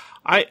 I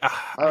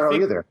don't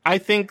know either. I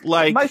think,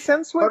 like, my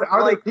sense with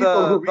are like there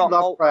people who the read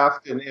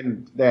Lovecraft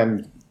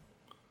and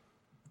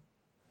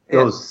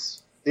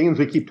those themes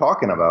we keep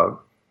talking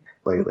about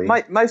lately?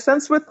 My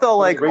sense with the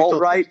like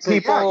alt-right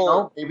people, yeah, you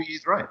know, maybe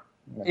he's right.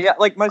 Yeah,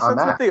 like my sense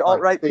with the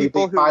alt-right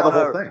people who buy the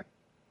whole want thing. to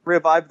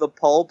revive the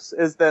pulps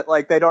is that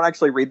like they don't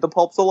actually read the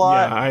pulps a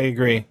lot. Yeah, I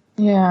agree.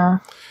 Yeah.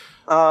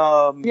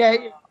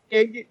 They're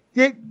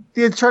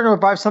trying to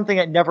revive something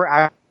that never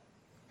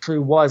actually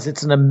was.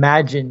 It's an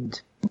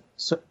imagined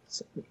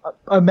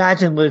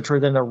literature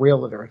than the real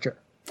literature.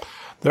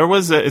 There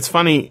was it's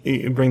funny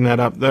you bring that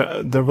up.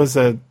 There was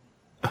I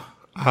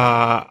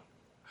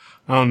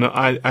don't know.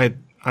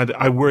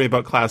 I worry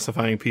about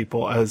classifying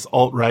people as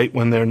alt-right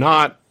when they're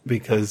not,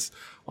 because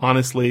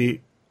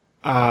honestly,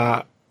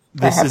 that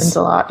happens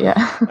a lot.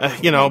 Yeah.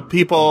 You know,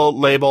 people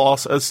label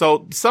also.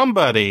 So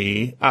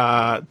somebody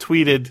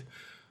tweeted.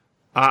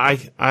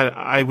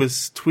 I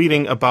was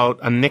tweeting about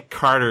a Nick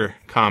Carter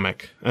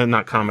comic,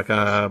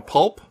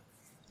 pulp.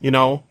 You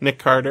know, Nick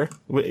Carter.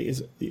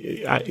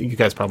 You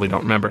guys probably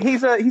don't remember.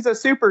 He's a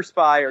super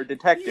spy or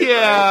detective.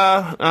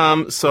 Yeah.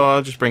 Right? So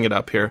I'll just bring it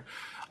up here.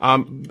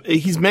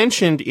 He's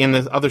mentioned in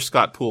the other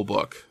Scott Poole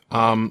book.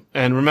 And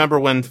remember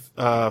when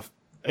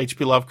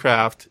H.P.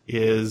 Lovecraft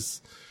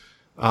is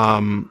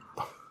I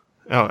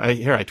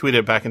tweeted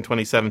it back in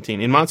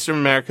 2017. In Monster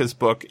America's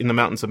book, In the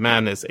Mountains of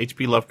Madness,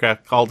 H.P.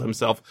 Lovecraft called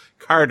himself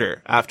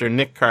Carter after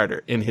Nick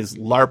Carter in his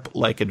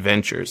LARP-like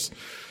adventures.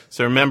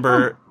 So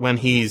remember when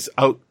he's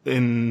out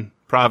in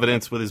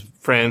Providence with his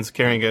friends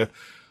carrying a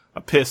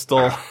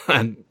pistol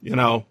and, you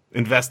know,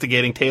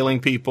 investigating, tailing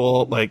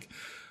people, like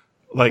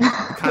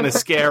kind of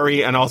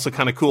scary and also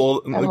kind of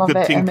cool.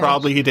 Good thing,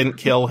 probably he didn't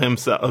kill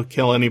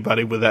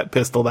anybody with that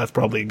pistol. That's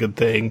probably a good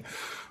thing.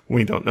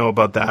 We don't know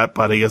about that,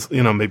 but he is,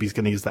 maybe he's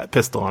going to use that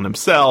pistol on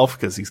himself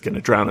because he's going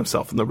to drown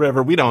himself in the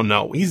river. We don't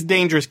know. He's a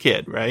dangerous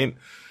kid, right?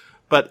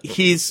 But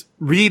he's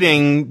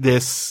reading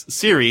this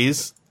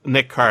series,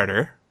 Nick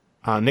Carter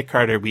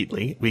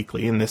Weekly.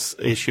 In this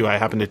issue, I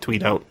happened to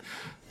tweet out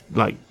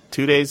like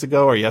 2 days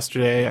ago or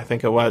yesterday. I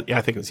think it was. Yeah,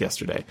 I think it was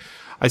yesterday.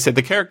 I said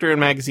the character in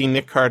magazine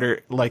Nick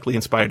Carter likely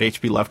inspired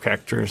H.P.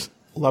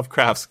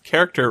 Lovecraft's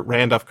character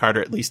Randolph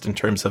Carter, at least in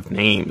terms of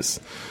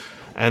names.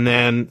 And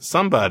then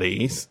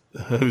somebody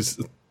whose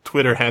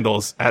Twitter handle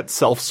is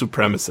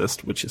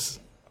 @self-supremacist, which is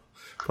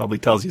probably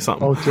tells you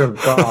something. Oh, dear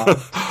God.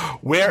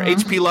 Where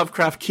H.P.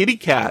 Lovecraft kitty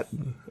cat?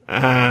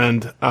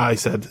 And I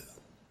said,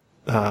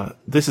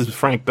 this is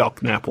Frank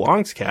Belknap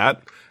Long's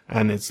cat,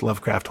 and it's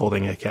Lovecraft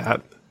holding a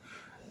cat.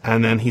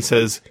 And then he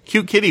says,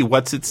 cute kitty,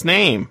 what's its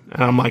name?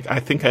 And I'm like, I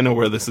think I know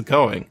where this is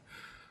going.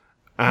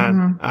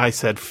 And I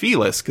said,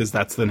 Felis, because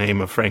that's the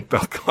name of Frank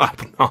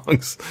Belknap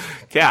Long's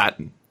cat.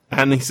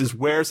 And he says,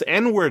 where's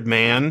N-word,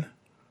 man?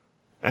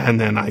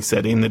 And then I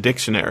said, in the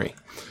dictionary,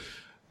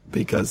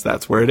 because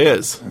that's where it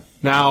is.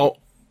 Now,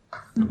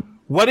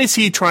 what is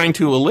he trying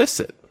to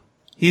elicit?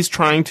 He's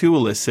trying to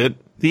elicit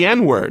the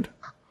N-word.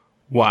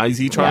 Why is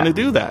he trying to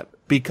do that?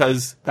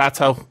 Because that's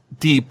how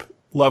deep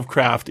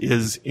Lovecraft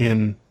is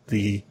in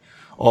the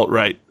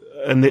alt-right.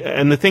 And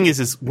the thing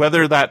is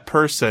whether that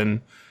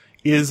person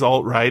is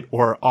alt-right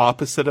or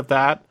opposite of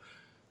that,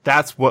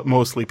 that's what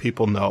mostly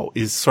people know,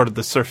 is sort of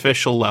the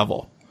superficial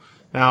level.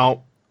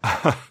 Now,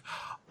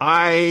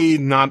 I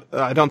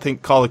don't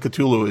think Call of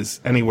Cthulhu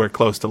is anywhere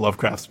close to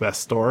Lovecraft's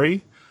best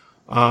story.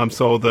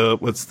 So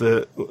what's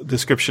the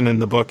description in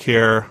the book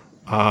here?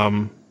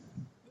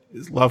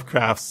 Is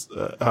Lovecraft's,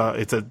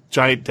 it's a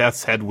giant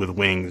death's head with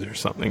wings or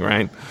something,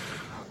 right?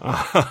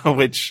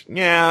 Which,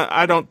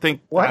 I don't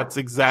think that's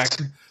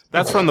exact.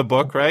 That's from the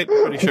book, right?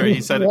 Pretty sure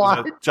he said it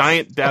was a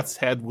giant death's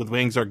head with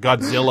wings, or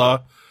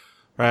Godzilla,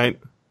 right?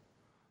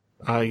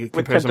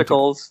 With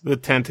tentacles.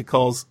 With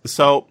tentacles.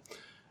 So,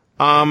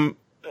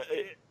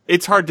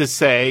 it's hard to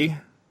say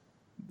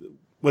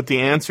what the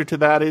answer to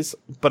that is,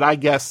 but I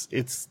guess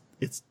the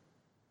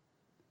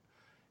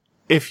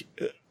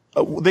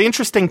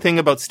interesting thing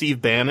about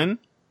Steve Bannon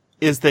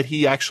is that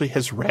he actually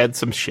has read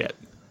some shit.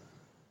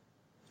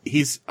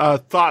 He's a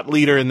thought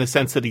leader in the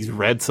sense that he's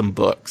read some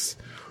books.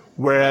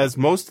 Whereas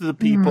most of the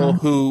people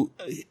who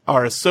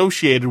are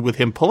associated with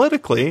him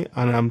politically,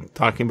 and I'm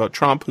talking about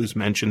Trump, who's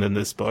mentioned in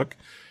this book,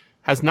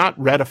 has not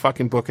read a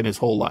fucking book in his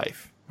whole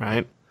life,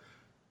 right?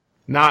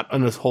 Not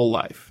in his whole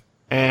life.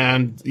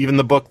 And even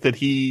the book that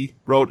he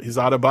wrote, his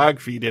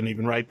autobiography, he didn't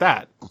even write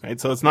that, right?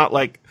 So it's not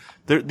like,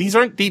 these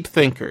aren't deep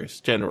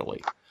thinkers,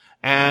 generally.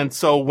 And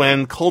so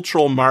when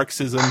cultural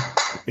Marxism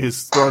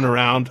is thrown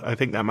around, I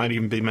think that might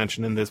even be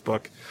mentioned in this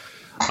book.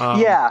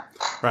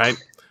 Right?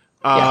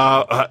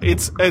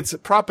 It's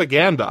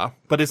propaganda,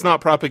 but it's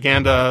not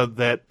propaganda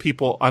that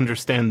people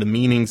understand the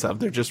meanings of.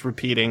 They're just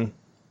repeating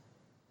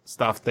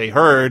stuff they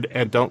heard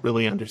and don't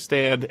really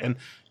understand. And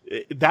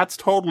that's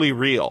totally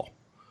real.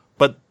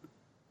 But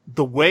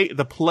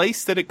the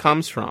place that it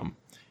comes from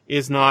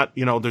is not,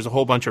 there's a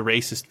whole bunch of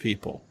racist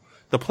people.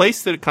 The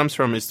place that it comes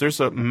from is there's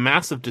a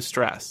massive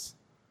distress.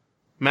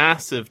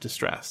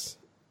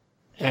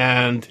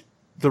 And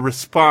the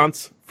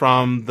response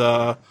from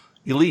the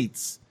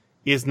elites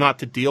is not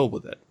to deal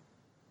with it,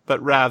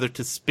 but rather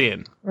to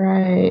spin.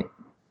 Right.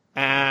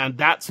 And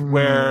that's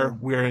where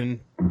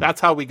that's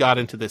how we got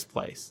into this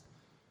place.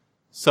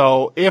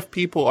 So if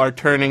people are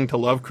turning to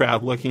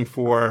Lovecraft looking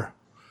for,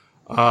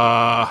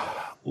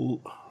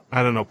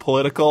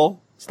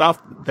 political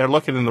stuff, they're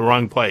looking in the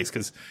wrong place,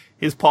 because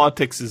his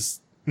politics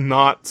is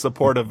not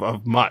supportive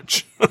of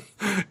much.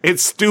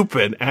 It's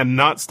stupid and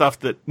not stuff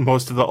that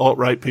most of the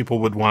alt-right people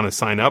would want to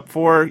sign up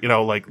for,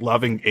 like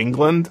loving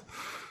England.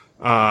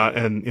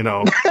 That's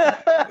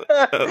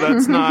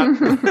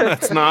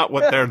not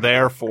what they're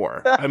there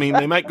for. I mean,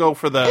 they might go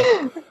for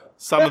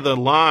some of the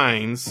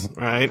lines,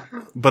 right?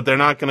 But they're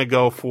not going to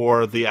go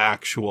for the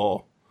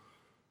actual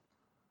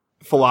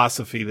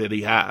philosophy that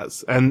he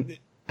has.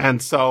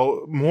 And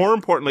so more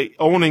importantly,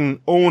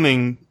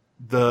 owning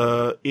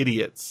the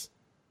idiots,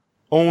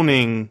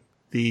 owning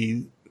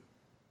the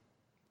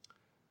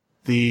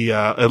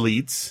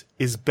elites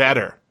is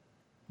better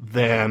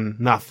than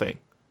nothing.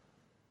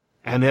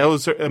 And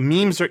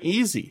memes are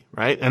easy,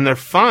 right? And they're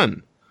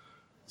fun.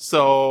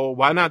 So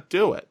why not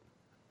do it?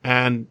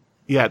 And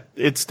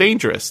it's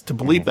dangerous to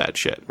believe that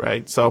shit,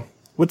 right? So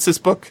what's this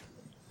book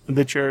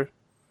that you're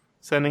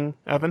sending,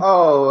 Evan?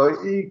 Oh,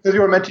 because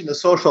you were mentioning the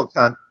social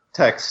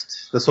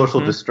context, the social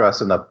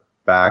distress in the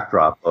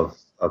backdrop of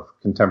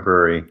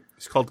contemporary.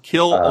 It's called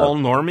Kill All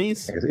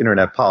Normies? I guess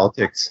internet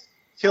politics.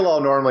 Kill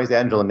All Normies,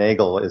 Angela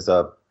Nagel, is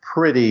a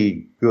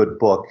pretty good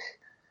book.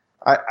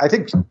 I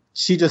think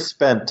she just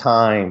spent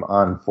time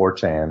on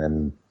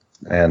 4chan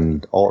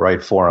and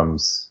alt-right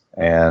forums,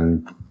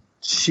 and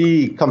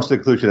she comes to the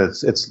conclusion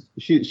that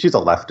she's a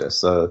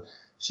leftist.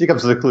 She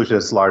comes to the conclusion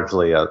it's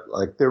largely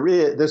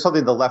there's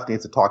something the left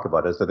needs to talk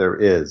about, is that there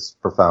is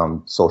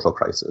profound social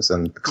crisis,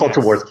 and the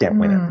culture wars can't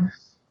win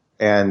it.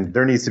 And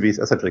there needs to be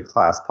essentially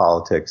class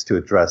politics to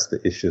address the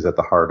issues at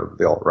the heart of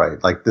the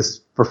alt-right, like this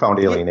profound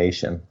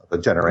alienation of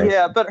a generation.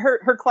 Yeah, but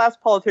her class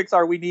politics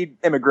are we need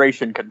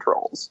immigration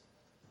controls.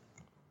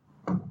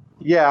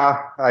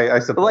 Yeah, I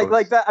suppose.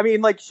 Like that. I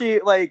mean, like she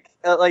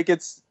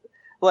it's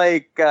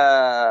like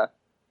I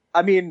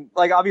mean,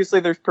 like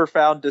obviously there's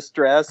profound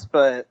distress,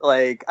 but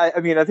like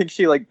I mean I think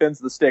she like bends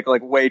the stick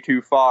like way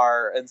too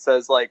far and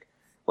says like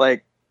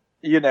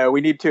you know we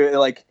need to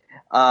like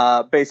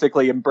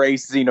basically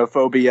embrace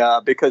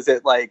xenophobia because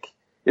it like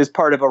is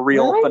part of a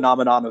real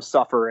phenomenon of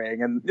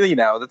suffering, and you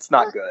know that's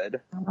not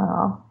good.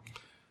 Oh.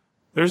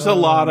 There's a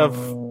lot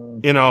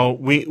of, you know,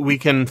 we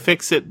can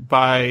fix it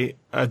by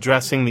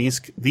addressing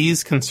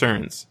these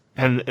concerns,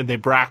 and they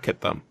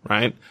bracket them,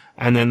 right?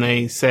 And then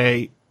they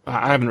say,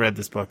 I haven't read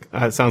this book.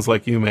 It sounds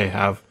like you may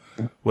have,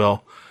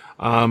 Will.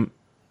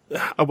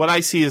 What I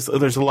see is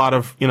there's a lot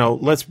of, you know,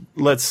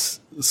 let's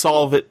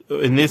solve it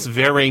in this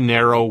very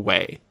narrow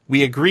way.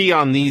 We agree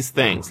on these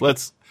things.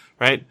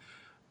 Right?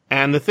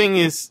 And the thing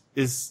is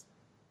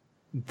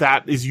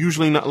that is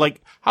usually not like,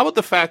 how about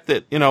the fact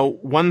that, you know,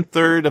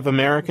 1/3 of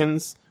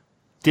Americans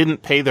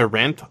didn't pay their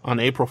rent on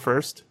April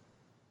 1st?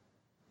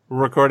 We're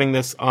recording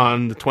this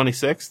on the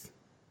 26th.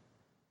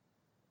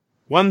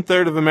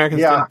 1/3 of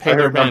Americans didn't pay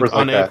their rent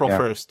on April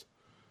 1st.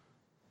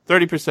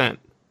 30%.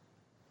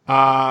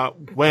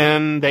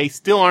 When they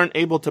still aren't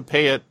able to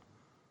pay it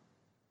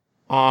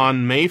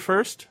on May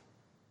 1st,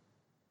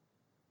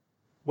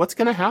 what's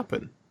going to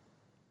happen?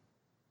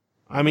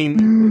 I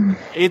mean,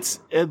 this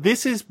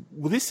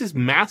is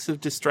massive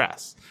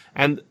distress,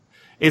 and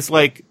it's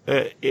like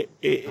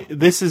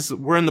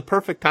we're in the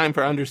perfect time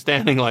for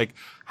understanding like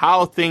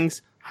how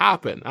things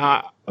happen.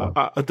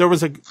 There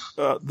was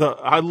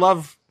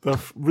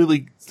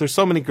there's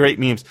so many great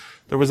memes.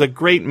 There was a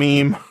great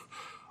meme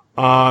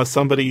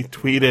somebody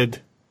tweeted,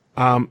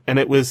 and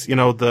it was, you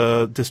know,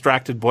 the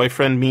distracted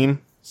boyfriend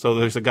meme. So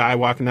there's a guy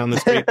walking down the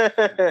street,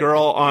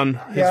 girl on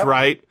his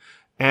right,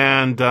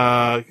 and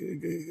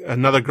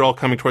another girl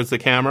coming towards the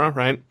camera,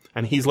 right?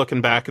 And he's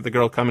looking back at the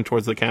girl coming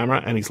towards the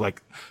camera, and he's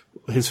like,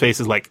 his face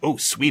is like, "Oh,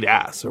 sweet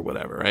ass," or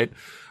whatever, right?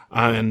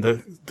 And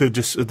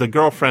the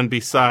girlfriend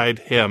beside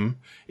him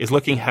is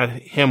looking at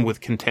him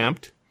with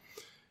contempt,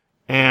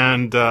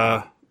 and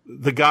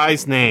the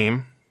guy's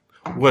name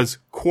was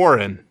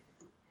Quarren.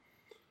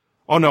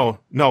 Oh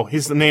no,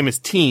 his name is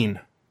Tine,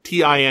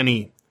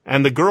 Tine,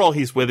 and the girl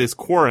he's with is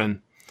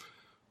Quarren,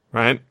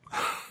 right?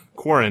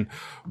 Quarren,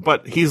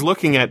 but he's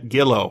looking at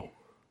Gillo,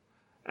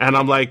 and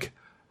I'm like,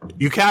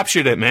 you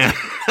captured it, man.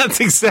 That's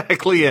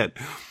exactly it.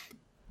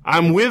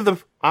 I'm with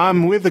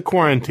the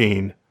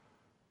quarantine,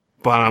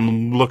 but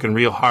I'm looking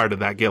real hard at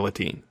that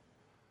guillotine.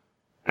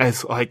 And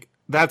it's like,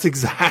 that's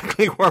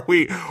exactly where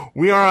we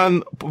are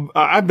on.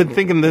 I've been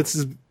thinking this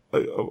is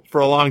for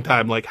a long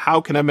time. Like,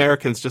 how can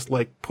Americans just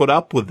like put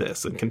up with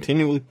this and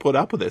continually put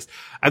up with this?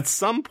 At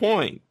some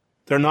point,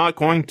 they're not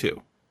going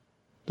to.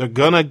 They're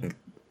gonna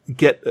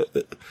get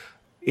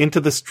into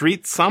the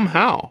streets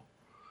somehow.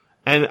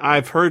 And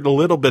I've heard a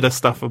little bit of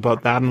stuff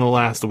about that in the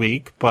last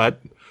week,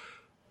 but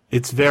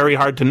it's very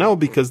hard to know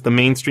because the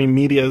mainstream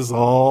media is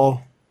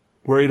all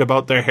worried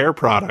about their hair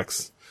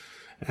products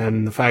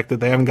and the fact that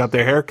they haven't got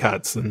their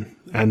haircuts,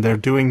 and they're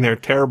doing their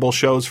terrible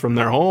shows from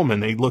their home,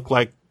 and they look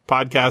like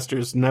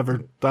podcasters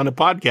never done a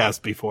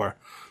podcast before.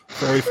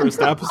 Very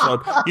first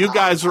episode. You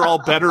guys are all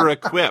better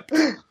equipped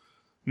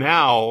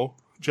now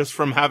just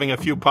from having a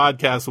few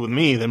podcasts with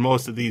me than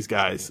most of these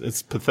guys.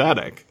 It's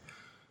pathetic.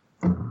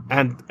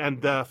 And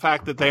the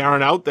fact that they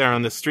aren't out there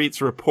on the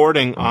streets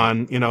reporting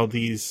on, you know,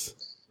 these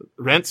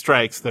rent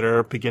strikes that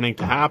are beginning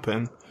to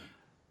happen.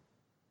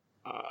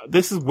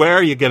 This is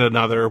where you get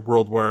another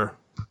world war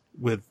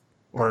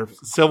or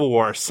civil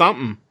war or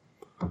something.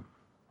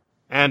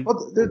 And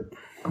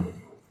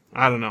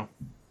I don't know.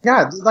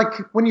 Yeah, like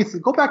when you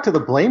go back to the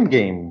blame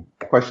game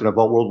question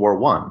about World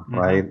War I,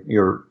 right?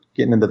 You're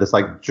getting into this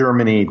like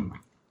Germany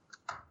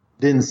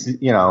didn't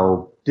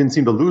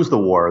seem to lose the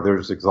war. They're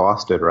just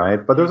exhausted,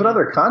 right? But there's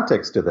another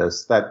context to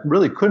this that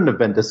really couldn't have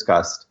been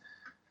discussed.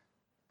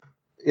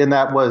 And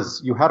that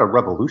was you had a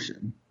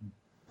revolution,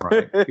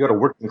 right? You had a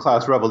working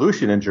class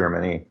revolution in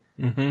Germany.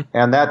 Mm-hmm.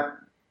 And that,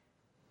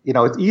 you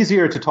know, it's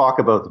easier to talk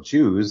about the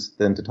Jews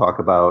than to talk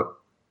about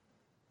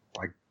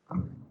like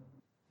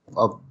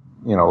a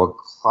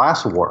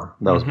class war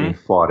that was being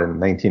fought in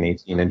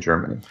 1918 in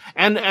Germany.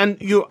 And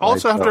you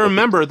also have to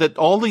remember that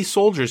all these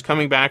soldiers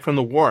coming back from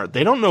the war,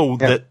 they don't know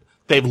that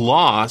they've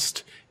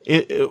lost.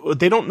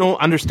 They don't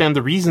understand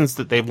the reasons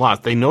that they've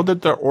lost. They know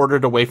that they're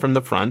ordered away from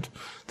the front.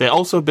 They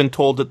also have been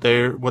told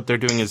that what they're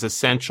doing is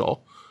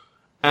essential.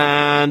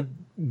 And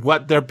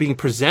what they're being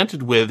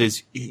presented with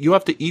is, you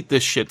have to eat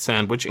this shit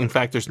sandwich. In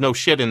fact, there's no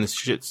shit in this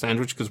shit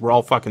sandwich because we're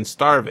all fucking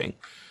starving.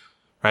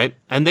 Right?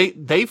 And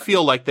they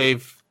feel like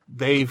they've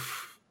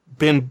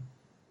been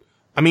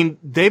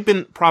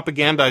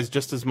propagandized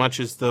just as much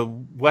as the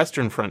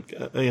Western Front,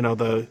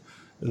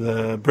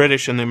 the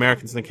British and the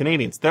Americans and the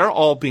Canadians. They're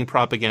all being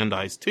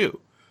propagandized too.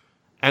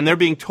 And they're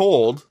being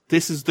told,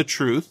 this is the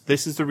truth,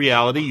 this is the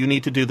reality, you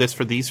need to do this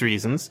for these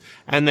reasons.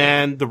 And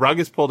then the rug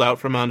is pulled out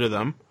from under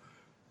them.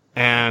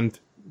 And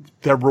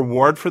their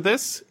reward for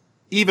this,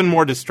 even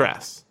more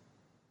distress.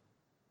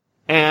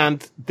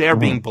 And they're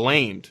being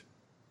blamed.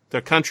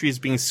 Their country is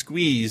being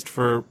squeezed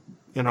for,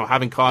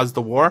 having caused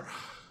the war.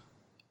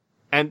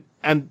 And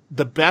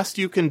the best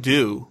you can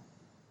do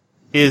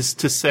is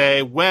to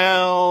say,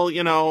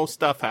 well,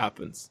 stuff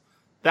happens.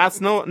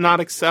 That's not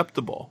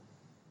acceptable.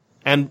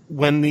 And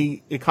when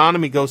the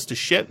economy goes to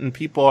shit and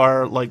people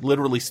are like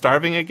literally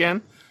starving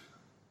again,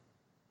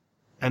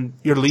 and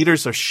your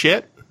leaders are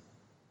shit.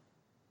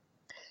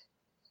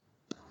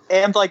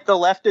 And like the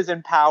left is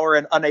in power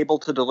and unable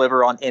to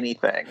deliver on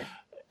anything.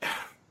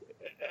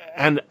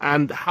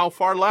 And how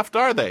far left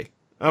are they?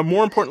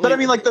 More importantly, but I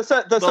mean, like the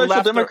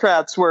Social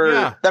Democrats were.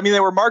 Yeah. I mean, they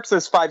were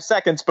Marxists 5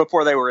 seconds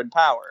before they were in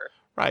power.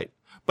 Right.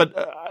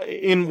 But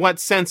in what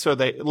sense are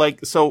they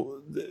like?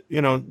 So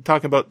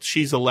talking about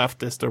she's a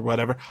leftist or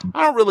whatever.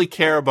 I don't really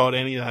care about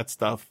any of that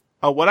stuff.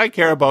 What I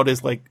care about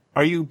is like,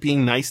 are you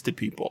being nice to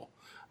people?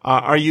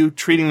 Are you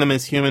treating them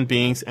as human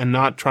beings and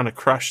not trying to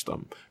crush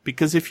them?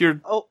 Because if you're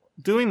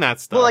doing that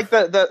stuff, well, like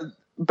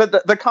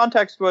the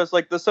context was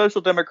like the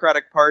Social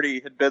Democratic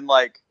Party had been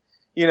like,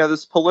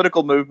 this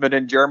political movement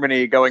in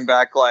Germany going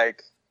back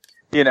like,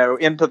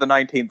 into the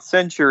 19th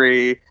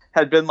century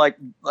had been like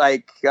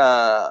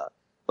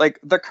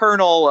the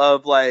kernel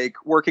of like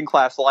working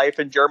class life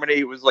in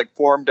Germany was like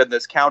formed in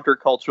this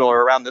countercultural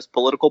or around this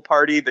political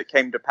party that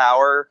came to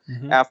power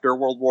after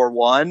World War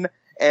I.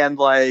 And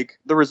like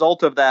the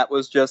result of that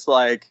was just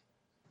like,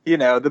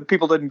 the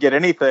people didn't get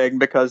anything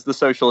because the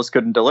socialists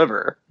couldn't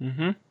deliver.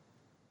 Mm-hmm.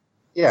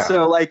 Yeah.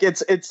 So like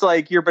it's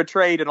like you're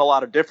betrayed in a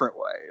lot of different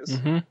ways.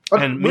 Mm-hmm.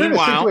 But and we're in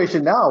a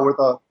situation now where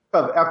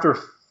after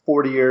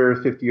 40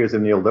 years, 50 years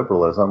of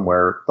neoliberalism,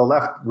 where the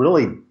left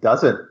really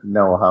doesn't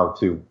know how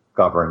to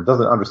govern,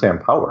 doesn't understand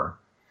power.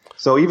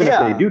 So even if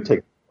they do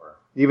take power,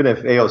 even if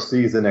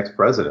AOC is the next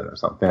president or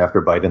something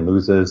after Biden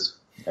loses,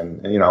 and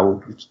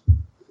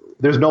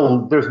there's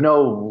no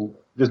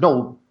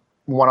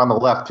one on the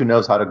left who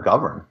knows how to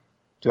govern,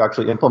 to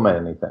actually implement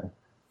anything,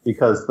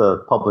 because the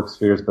public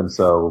sphere has been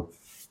so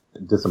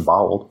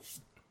disemboweled.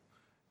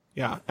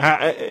 Yeah,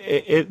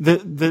 and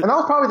that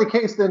was probably the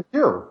case then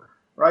too,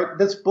 right?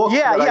 This book,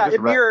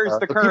 it mirrors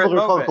the current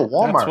moment. To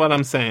Walmart, that's what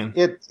I'm saying.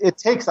 It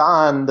takes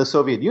on the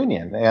Soviet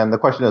Union, and the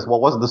question is, well,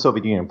 wasn't the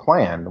Soviet Union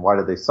planned? Why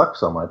did they suck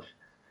so much?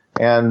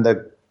 And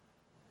the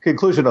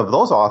conclusion of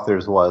those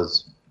authors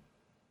was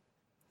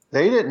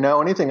they didn't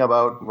know anything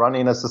about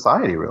running a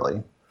society,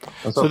 really.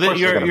 So that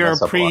you're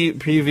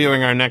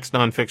previewing our next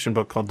nonfiction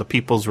book called The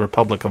People's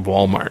Republic of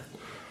Walmart.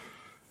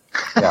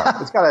 Yeah,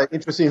 it's got an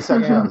interesting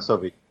section on the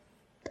Soviet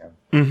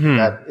Union.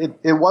 That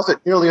it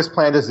wasn't nearly as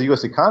planned as the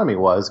U.S. economy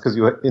was, because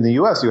in the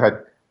U.S. you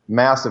had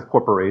massive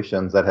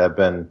corporations that have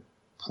been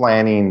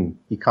planning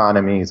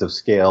economies of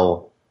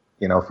scale,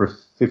 for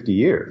 50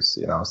 years,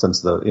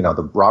 since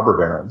the robber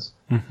barons.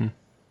 Mm-hmm.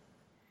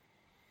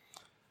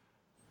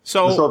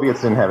 So the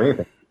Soviets didn't have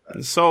anything.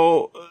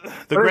 So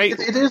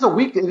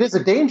it is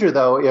a danger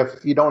though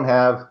if you don't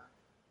have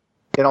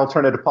an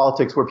alternative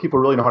politics where people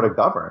really know how to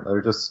govern.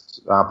 They're just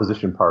an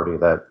opposition party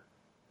that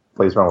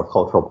plays around with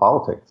cultural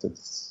politics.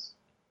 It's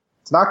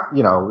not,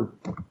 if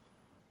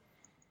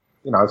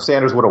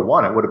Sanders would have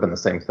won, it would have been the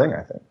same thing,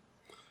 I think.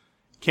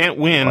 Can't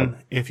win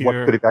if you're...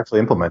 What could he actually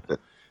implement it?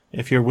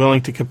 If you're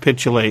willing to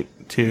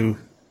capitulate to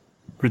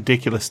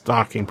ridiculous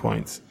talking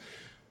points.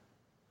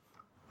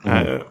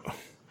 The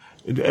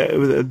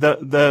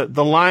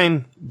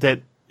line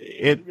that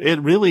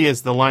it really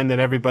is the line that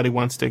everybody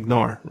wants to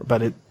ignore,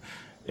 but it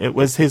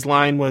was his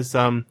line was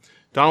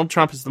Donald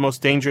Trump is the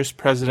most dangerous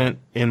president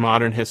in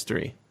modern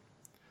history.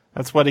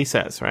 That's what he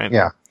says, right?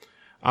 Yeah.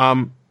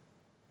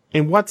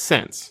 In what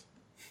sense?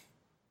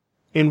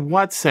 In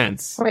what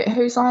sense? Wait,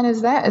 whose line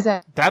is that? Is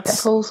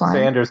that's Poole's line?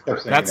 Sanders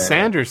kept saying that's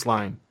Sanders'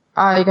 line.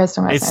 Oh, you guys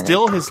don't have It's Sanders.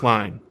 still his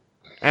line.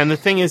 And the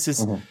thing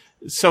is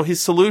so his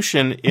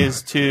solution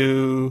is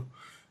to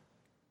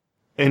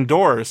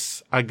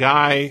endorse a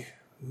guy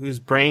whose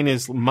brain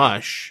is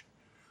mush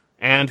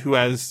and who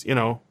has,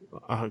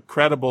 a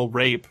credible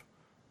rape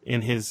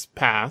in his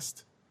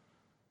past.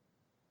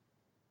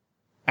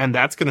 And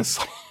that's going to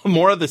solve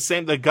more of the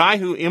same. The guy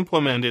who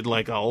implemented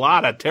like a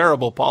lot of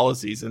terrible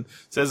policies and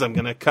says, I'm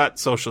going to cut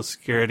Social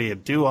Security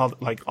and do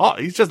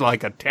he's just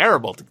like a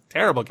terrible,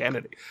 terrible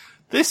candidate.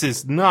 This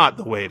is not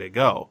the way to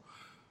go.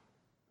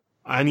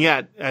 And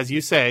yet, as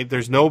you say,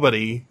 there's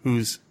nobody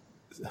who's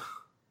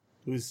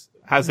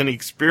has any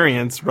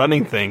experience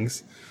running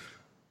things.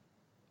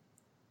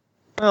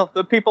 Well,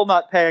 the people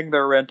not paying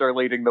their rent are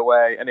leading the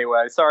way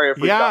anyway. Sorry if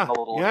we've gotten a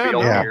little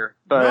field here.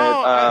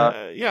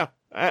 But,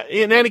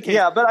 in any case.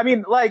 Yeah, but I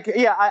mean,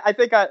 I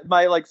think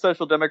my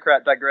social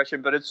democrat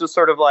digression, but it's just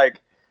sort of like,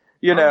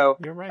 you're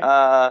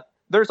right.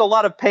 There's a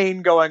lot of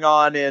pain going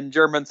on in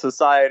German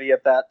society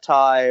at that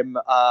time,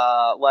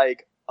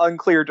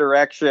 unclear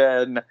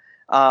direction.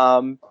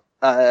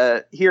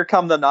 here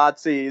come the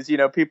Nazis. You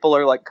know, people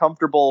are like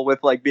comfortable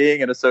with like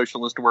being in a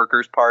socialist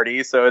workers'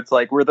 party, so it's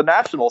like we're the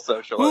National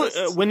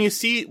Socialists. When you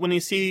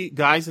see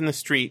guys in the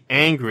street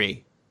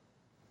angry,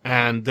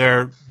 and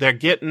they're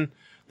getting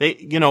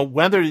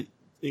whether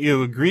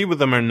you agree with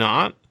them or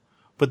not,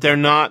 but they're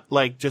not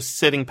like just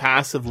sitting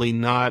passively,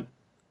 not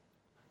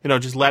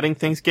just letting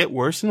things get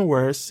worse and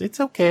worse. It's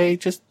okay,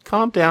 just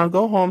calm down,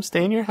 go home,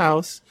 stay in your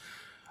house.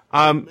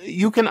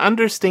 You can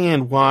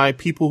understand why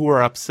people who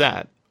are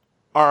upset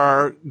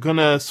are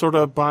gonna sort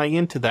of buy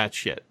into that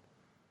shit.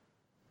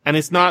 And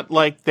it's not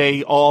like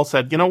they all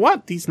said, you know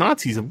what, these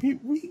Nazis,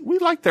 we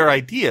like their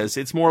ideas.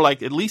 It's more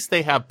like at least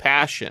they have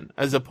passion,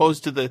 as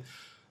opposed to the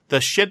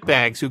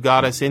shitbags who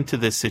got us into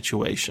this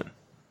situation,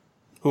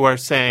 who are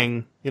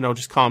saying,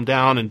 just calm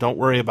down and don't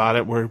worry about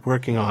it. We're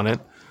working on it.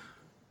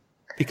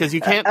 Because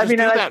you can't do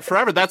that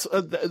forever. That's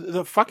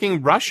the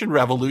fucking Russian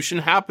Revolution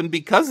happened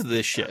because of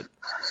this shit.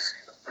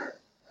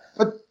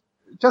 But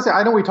Jesse,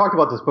 I know we talked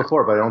about this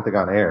before, but I don't think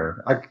on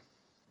air.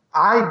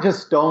 I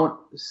just don't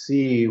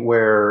see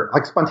where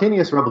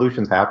spontaneous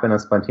revolutions happen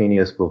and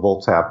spontaneous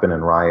revolts happen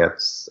and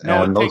riots,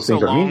 and those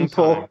things are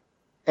meaningful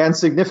and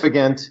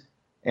significant,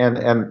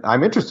 and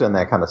I'm interested in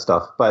that kind of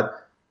stuff. But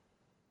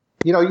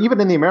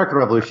even in the American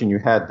Revolution, you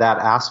had that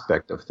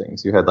aspect of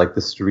things. You had like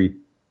the street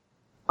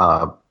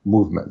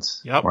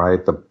movements,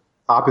 right? The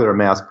popular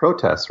mass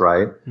protests,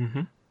 right?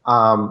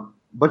 Mm-hmm.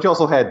 But you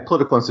also had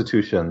political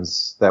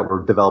institutions that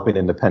were developing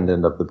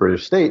independent of the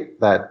British state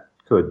that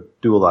could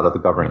do a lot of the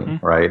governing,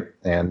 mm-hmm. right?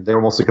 And they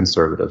were mostly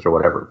conservatives or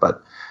whatever.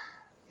 But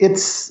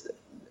it's,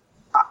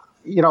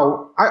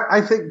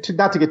 I think,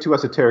 not to get too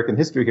esoteric in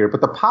history here,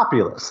 but the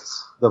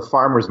populists, the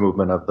farmers'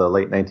 movement of the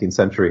late 19th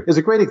century, is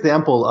a great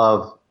example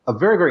of a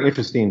very, very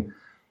interesting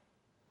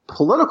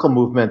political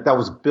movement that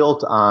was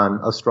built on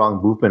a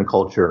strong movement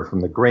culture from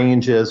the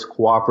Granges,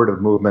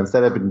 cooperative movements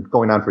that had been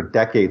going on for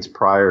decades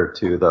prior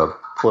to the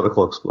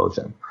political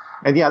explosion.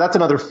 And that's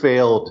another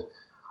failed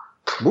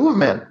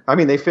movement. I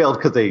mean, they failed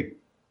because they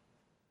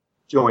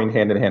joined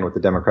hand in hand with the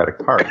Democratic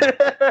Party. They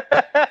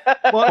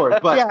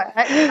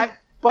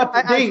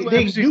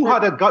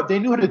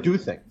knew how to do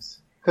things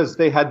because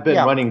they had been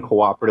running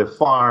cooperative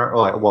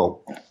farm.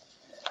 Well,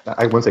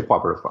 I wouldn't say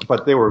cooperative farm,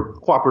 but they were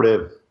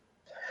cooperative.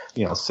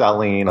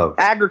 Selling of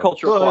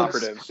agricultural goods.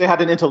 Cooperatives. They had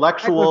an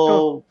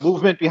intellectual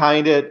movement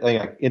behind it,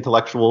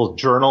 intellectual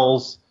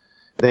journals.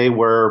 They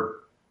were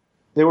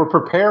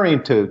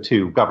preparing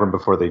to govern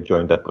before they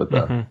joined up with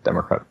the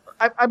Democratic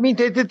Party. I mean,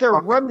 there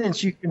are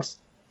remnants you can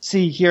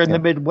see here in the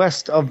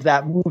Midwest of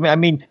that movement. I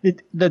mean,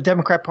 the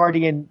Democrat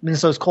Party in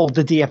Minnesota is called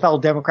the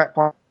DFL, Democrat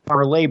Party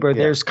for Labor. Yeah.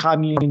 There's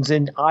communes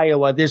in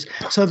Iowa. There's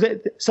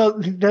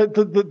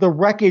the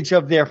wreckage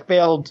of their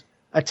failed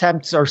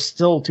attempts are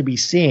still to be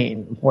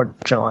seen,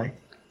 unfortunately.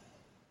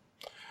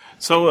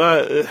 So,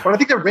 but I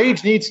think the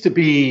rage needs to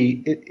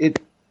be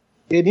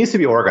it needs to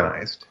be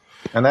organized,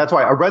 and that's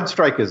why a red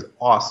strike is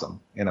awesome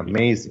and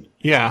amazing.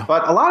 Yeah,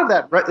 but a lot of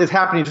that is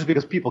happening just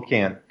because people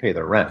can't pay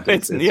their rent. But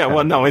it's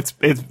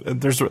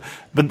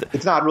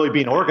not really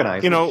being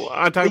organized.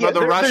 I'm talking about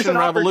the Russian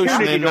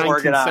Revolution in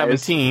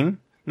 1917.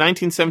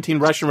 1917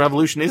 Russian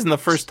Revolution isn't the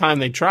first time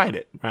they tried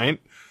it,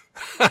 right?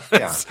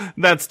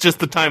 That's just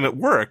the time it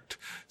worked.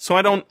 So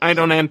I don't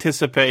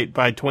anticipate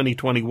by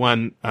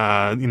 2021,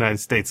 the United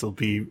States will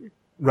be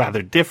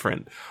rather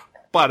different,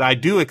 but I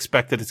do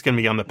expect that it's going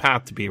to be on the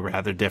path to be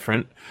rather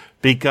different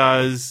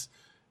because,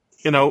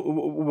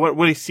 what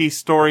we see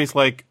stories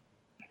like,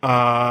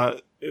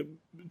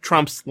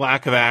 Trump's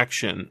lack of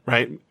action,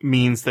 right,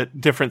 means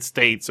that different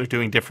states are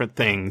doing different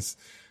things,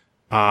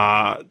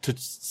 to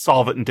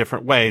solve it in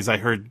different ways. I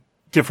heard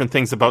different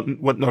things about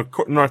what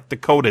North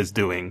Dakota is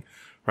doing,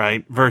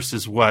 right,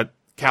 versus what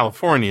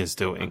California is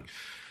doing.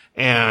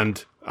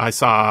 And I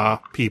saw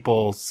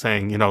people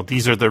saying,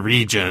 these are the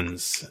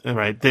regions,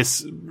 right,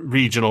 this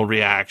regional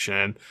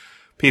reaction.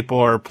 People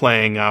are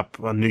playing up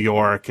on New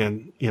York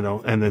and,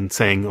 and then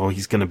saying, oh,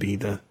 he's going to be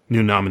the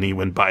new nominee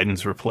when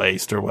Biden's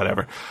replaced or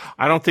whatever.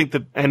 I don't think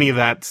that any of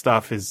that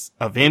stuff is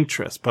of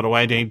interest, but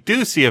what I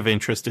do see of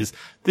interest is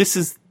this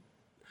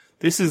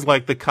is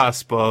like the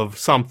cusp of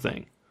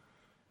something.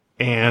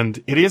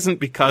 And it isn't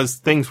because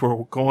things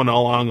were going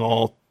along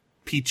all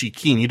peachy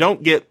keen. You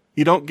don't get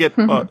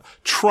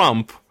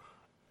Trump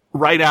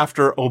right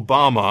after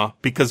Obama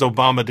because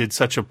Obama did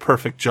such a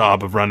perfect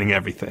job of running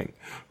everything,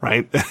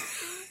 right?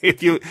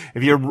 if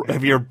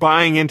you're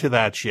buying into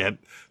that shit,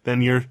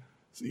 then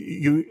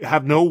you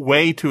have no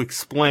way to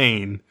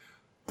explain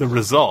the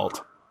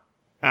result.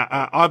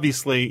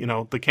 Obviously,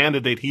 the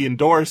candidate he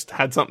endorsed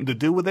had something to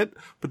do with it,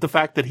 but the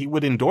fact that he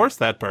would endorse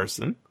that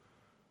person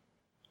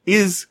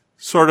is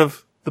sort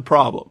of the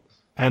problem.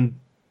 And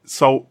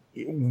so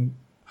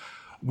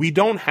we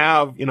don't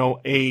have,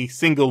 a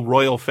single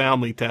royal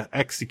family to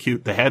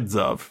execute the heads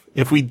of.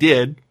 If we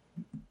did,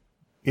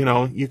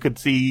 you could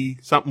see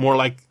something more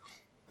like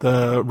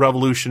the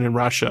revolution in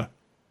Russia.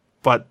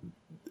 But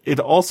it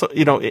also,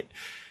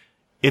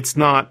 it's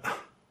not,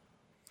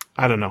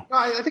 I don't know.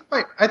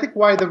 I think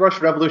why the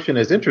Russian Revolution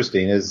is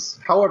interesting is,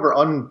 however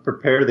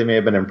unprepared they may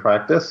have been in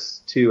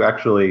practice to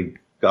actually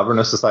govern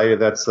a society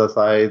that's the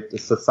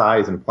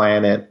size and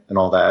planet and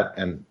all that.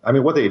 And I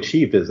mean, what they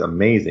achieved is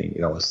amazing.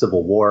 You know, a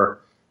civil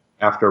war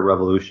after a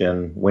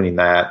revolution, winning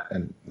that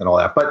and all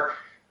that. But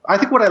I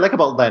think what I like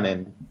about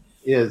Lenin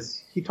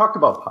is he talked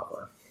about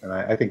power, and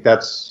I think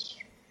that's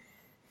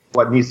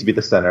what needs to be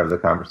the center of the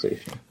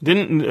conversation.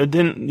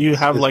 Didn't you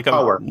have like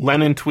power. A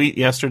Lenin tweet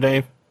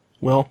yesterday,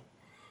 Will?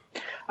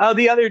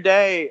 The other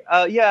day,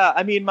 yeah.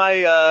 I mean,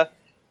 my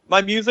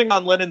musing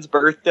on Lenin's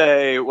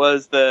birthday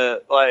was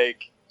that,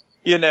 like,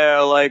 you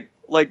know,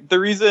 like the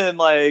reason,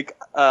 like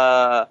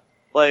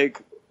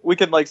we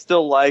can like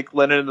still like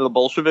Lenin and the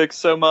Bolsheviks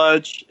so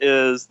much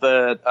is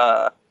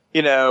that,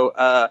 you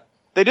know,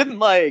 they didn't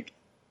like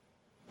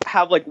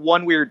have like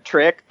one weird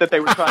trick that they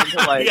were trying to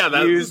like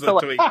use to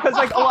like, because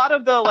like a lot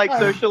of the like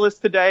socialists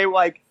today,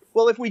 like,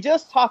 well, if we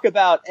just talk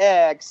about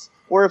X,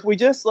 or if we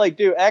just like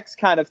do X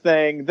kind of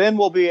thing, then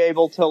we'll be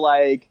able to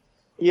like,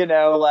 you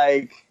know,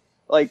 like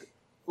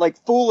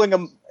fooling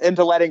them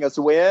into letting us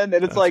win. And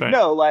it's That's like, right.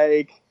 No,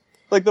 like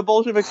the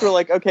Bolsheviks were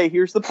like, okay,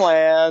 here's the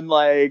plan.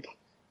 Like,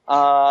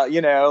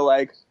 you know,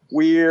 like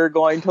we're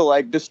going to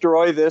like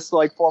destroy this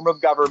like form of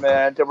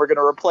government, and we're going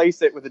to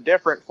replace it with a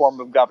different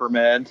form of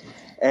government.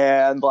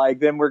 And like,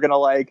 then we're going to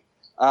like,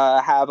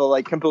 have a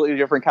like completely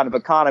different kind of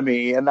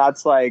economy. And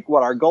that's like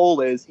what our goal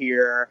is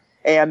here.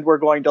 And we're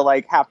going to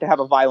like have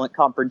a violent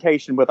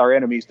confrontation with our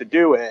enemies to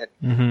do it.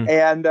 Mm-hmm.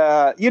 And,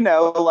 you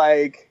know,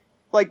 like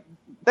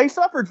they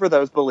suffered for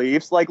those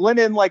beliefs. Like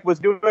Lenin, like was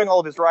doing all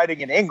of his writing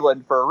in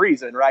England for a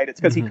reason, right? It's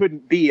because he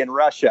couldn't be in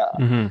Russia.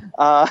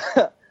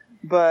 Mm-hmm.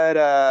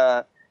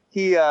 But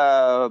he,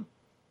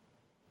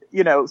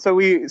 you know, so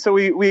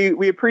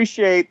we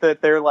appreciate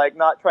that they're like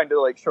not trying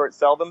to like short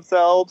sell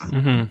themselves.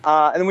 Mm-hmm.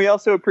 And we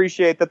also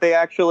appreciate that they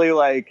actually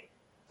like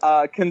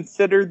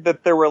considered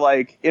that there were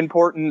like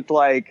important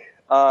like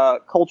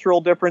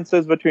cultural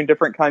differences between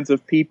different kinds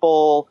of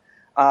people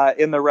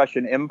in the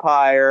Russian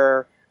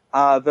Empire.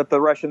 That the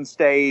Russian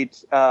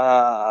state,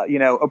 you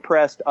know,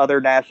 oppressed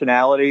other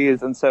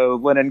nationalities, and so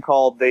Lenin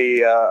called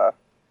the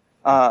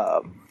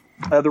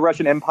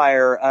Russian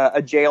Empire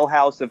a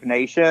jailhouse of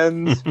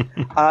nations,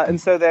 and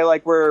so they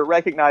like were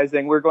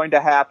recognizing we're going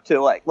to have to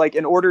like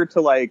in order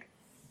to like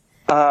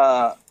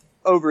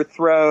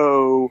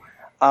overthrow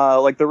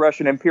like the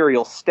Russian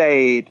imperial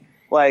state.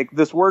 Like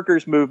this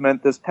workers'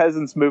 movement, this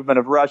peasants' movement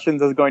of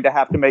Russians is going to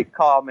have to make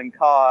common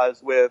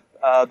cause with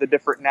the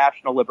different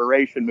national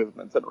liberation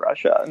movements in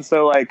Russia. And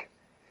so, like,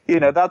 you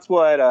know, that's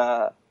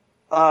what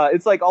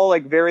it's like all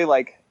like very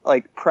like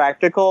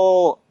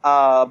practical,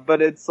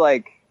 but it's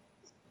like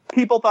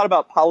people thought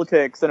about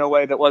politics in a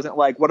way that wasn't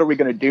like, what are we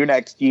going to do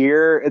next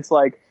year? It's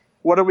like,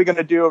 what are we going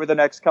to do over the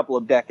next couple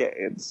of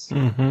decades?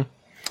 Mm-hmm.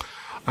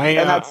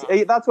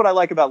 And that's what I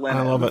like about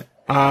Lenin. I love it.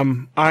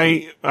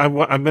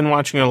 I've been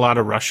watching a lot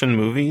of Russian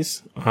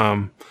movies,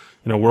 you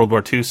know, World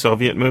War II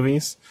Soviet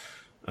movies.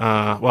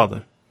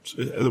 Well,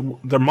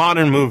 they're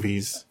modern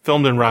movies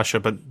filmed in Russia,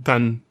 but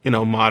done, you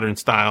know, modern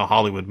style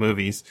Hollywood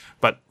movies,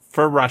 but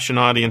for Russian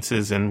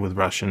audiences and with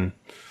Russian,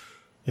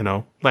 you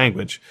know,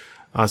 language.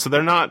 So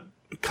they're not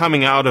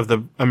coming out of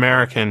the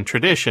American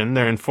tradition.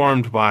 They're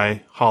informed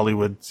by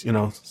Hollywood's, you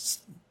know,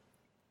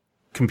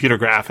 computer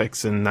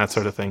graphics and that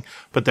sort of thing,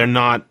 but they're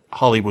not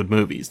Hollywood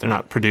movies. They're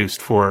not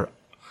produced for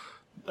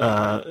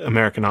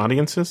American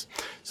audiences.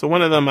 So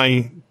one of them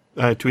I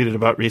tweeted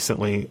about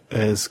recently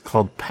is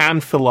called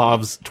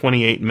Panfilov's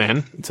 28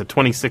 Men. It's a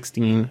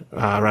 2016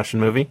 Russian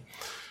movie.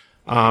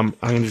 I'm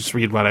going to just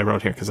read what I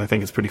wrote here because I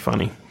think it's pretty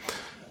funny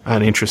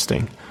and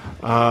interesting.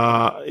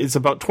 It's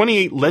about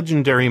 28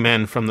 legendary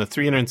men from the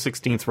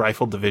 316th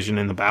Rifle Division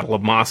in the Battle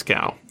of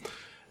Moscow.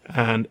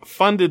 And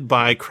funded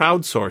by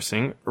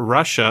crowdsourcing,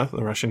 Russia,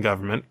 the Russian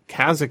government,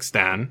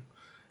 Kazakhstan,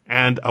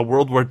 and a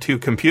World War II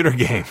computer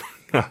game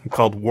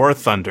called War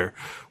Thunder,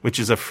 which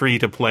is a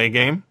free-to-play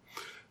game.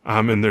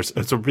 And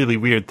it's a really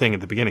weird thing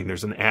at the beginning.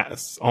 There's an ad,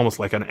 it's almost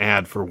like an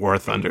ad for War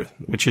Thunder,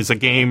 which is a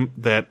game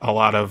that a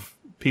lot of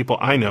people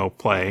I know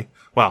play.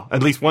 Well,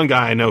 at least one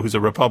guy I know who's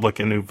a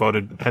Republican who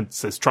voted and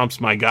says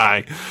Trump's my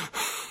guy,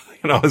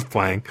 you know, is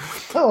playing.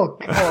 Oh,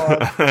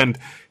 God. And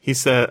he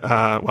said,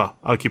 well,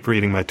 I'll keep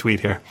reading my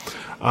tweet here.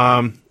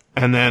 And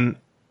then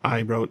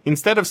I wrote,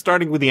 instead of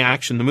starting with the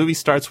action, the movie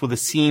starts with a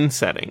scene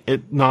setting.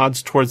 It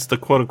nods towards the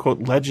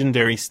quote-unquote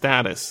legendary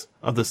status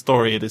of the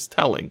story it is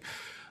telling.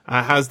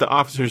 Has the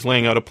officers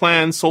laying out a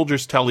plan,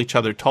 soldiers tell each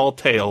other tall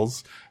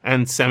tales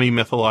and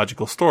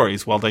semi-mythological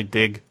stories while they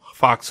dig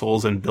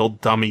foxholes and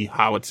build dummy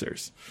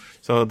howitzers.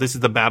 So this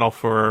is the battle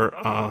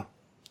for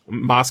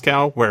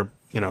Moscow, where,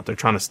 you know, they're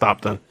trying to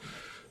stop the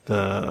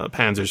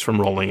panzers from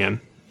rolling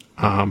in.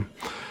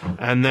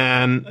 And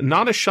then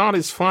not a shot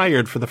is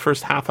fired for the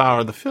first half hour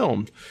of the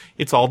film.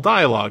 It's all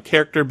dialogue,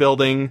 character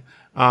building.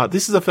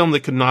 This is a film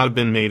that could not have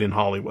been made in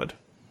Hollywood.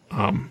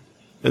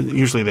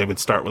 Usually they would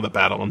start with a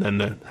battle and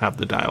then have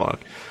the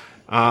dialogue.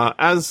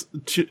 As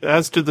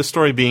to the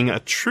story being a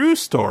true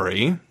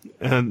story,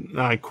 and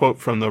I quote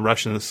from the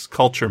Russian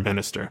culture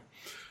minister,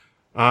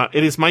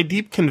 It is my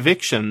deep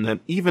conviction that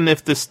even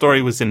if this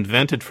story was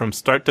invented from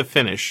start to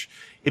finish,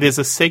 it is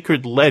a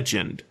sacred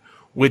legend,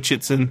 which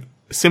it's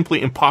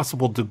simply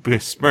impossible to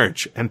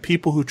besmirch, and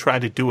people who try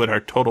to do it are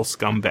total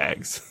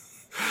scumbags.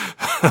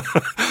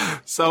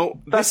 So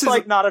that's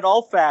like not at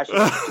all fashion.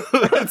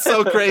 It's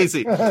so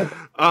crazy.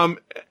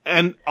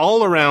 And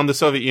all around the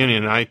Soviet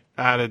Union, I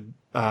added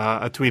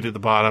a tweet at the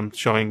bottom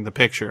showing the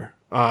picture,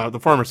 the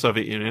former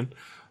Soviet Union.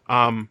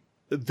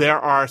 There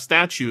are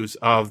statues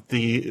of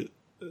the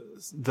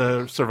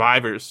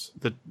survivors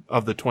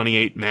of the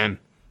 28 men.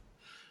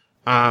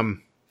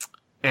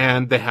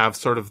 And they have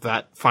sort of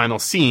that final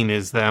scene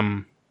is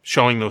them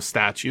showing those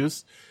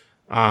statues.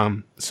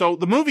 So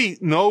the movie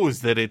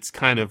knows that it's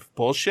kind of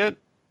bullshit.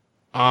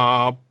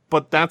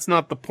 But that's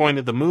not the point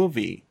of the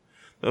movie.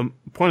 The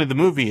point of the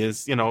movie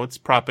is, it's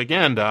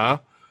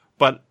propaganda.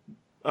 But,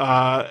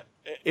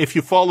 if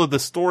you follow the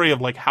story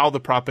of like how the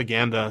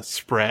propaganda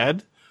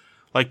spread,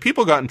 like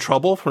people got in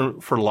trouble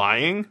for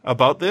lying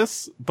about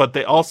this, but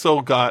they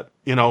also got,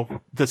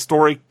 the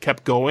story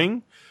kept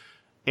going.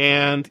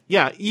 And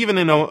yeah, even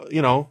in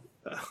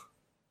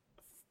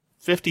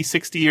 50,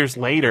 60 years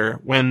later,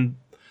 when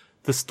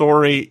the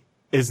story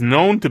is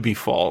known to be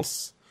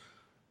false,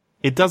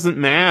 it doesn't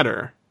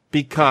matter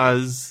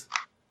because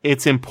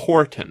it's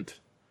important.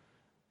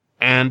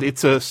 And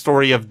it's a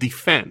story of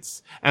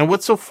defense. And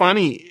what's so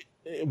funny,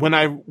 when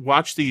I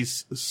watch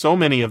so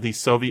many of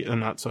these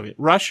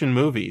Russian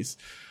movies,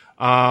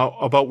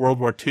 about World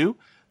War II,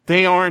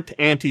 they aren't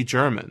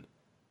anti-German.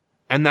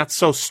 And that's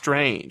so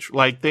strange.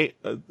 Like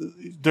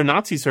their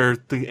Nazis are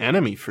the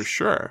enemy for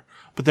sure,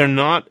 but they're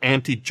not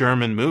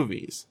anti-German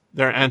movies.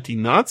 They're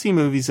anti-Nazi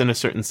movies in a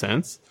certain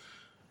sense,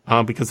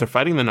 because they're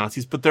fighting the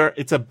Nazis, but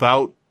it's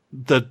about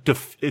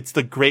it's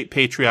the Great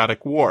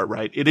Patriotic War,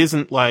 right? It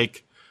isn't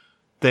like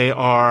these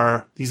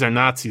are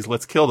Nazis,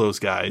 let's kill those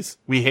guys.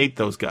 We hate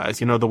those guys.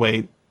 The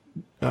way,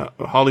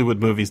 Hollywood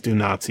movies do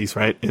Nazis,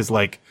 right? Is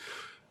like,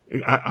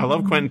 I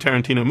love Quentin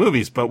Tarantino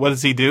movies, but what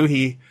does he do?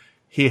 He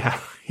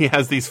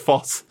has these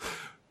false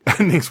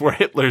endings where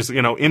Hitler's,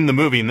 in the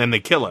movie and then they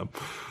kill him.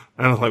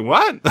 And I was like,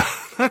 what?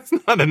 That's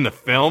not in the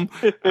film.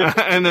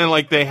 And then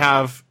like they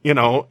have,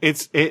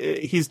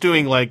 he's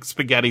doing like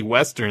spaghetti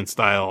Western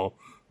style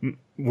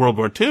World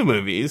War II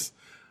movies.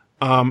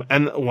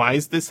 And why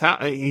is this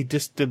he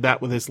just did that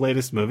with his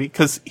latest movie?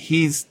 Cause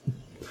he's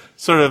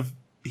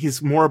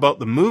more about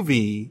the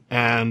movie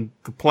and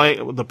the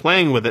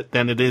playing with it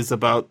than it is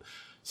about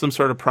some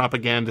sort of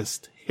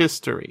propagandist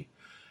history.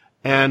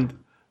 And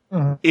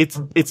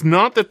it's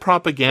not that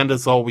propaganda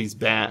is always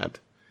bad.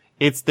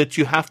 It's that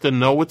you have to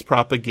know it's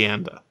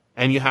propaganda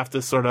and you have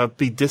to sort of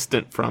be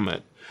distant from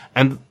it.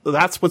 And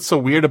that's what's so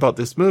weird about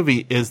this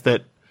movie is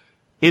that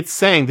it's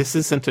saying this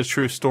isn't a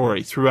true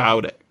story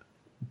throughout it.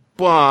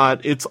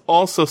 But it's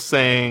also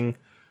saying,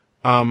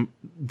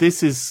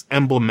 this is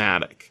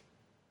emblematic.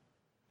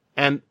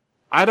 And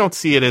I don't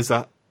see it as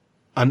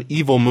an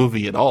evil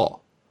movie at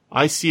all.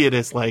 I see it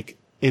as like,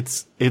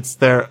 it's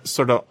they're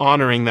sort of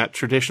honoring that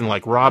tradition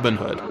like Robin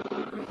Hood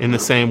in the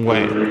same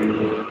way.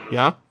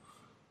 Yeah?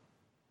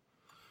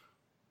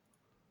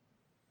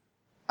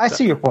 I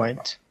see your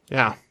point.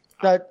 Yeah.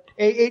 That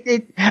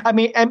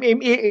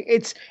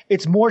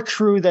it's more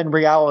true than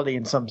reality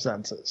in some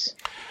senses.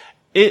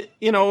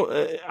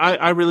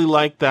 I really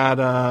like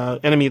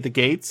that, Enemy at the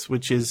Gates,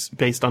 which is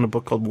based on a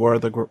book called War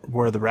of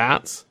the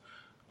Rats.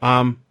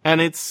 And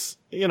it's,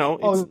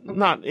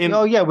 not in.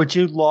 Oh yeah, with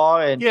Jude Law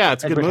and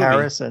it's a Edward good movie.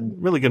 Harris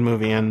and really good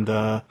movie. And,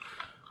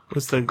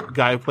 what's the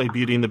guy who played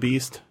Beauty and the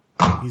Beast?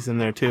 He's in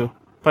there too.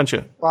 Bunch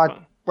of.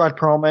 Rod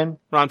Perlman.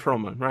 Ron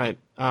Perlman, right.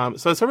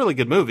 So it's a really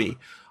good movie.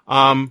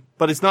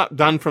 But it's not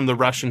done from the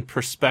Russian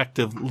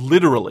perspective,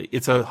 literally.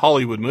 It's a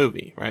Hollywood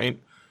movie, right?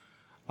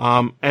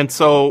 And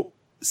so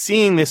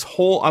seeing this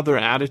whole other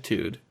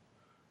attitude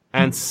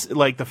and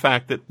like the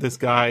fact that this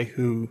guy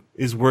who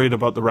is worried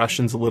about the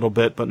Russians a little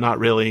bit, but not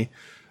really,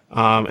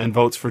 and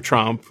votes for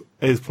Trump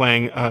is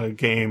playing a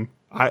game.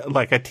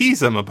 I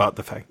tease him about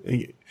the fact,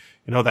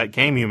 that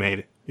game you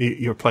made,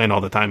 you're playing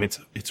all the time.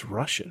 It's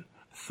Russian.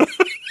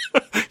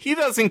 He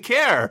doesn't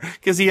care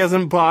because he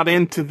hasn't bought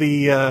into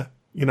the,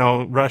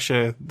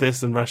 Russia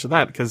this and Russia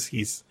that because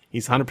he's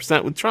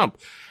 100% with Trump.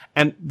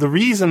 And the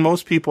reason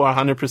most people are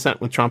 100%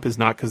 with Trump is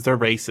not because they're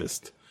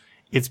racist.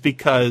 It's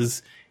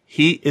because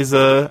he is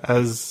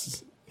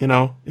is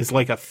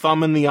like a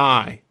thumb in the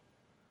eye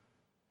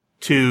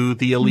to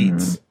the elites.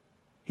 Mm-hmm.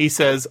 He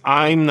says,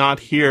 I'm not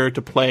here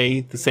to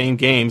play the same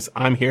games.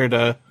 I'm here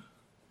to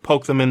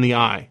poke them in the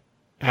eye.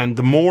 And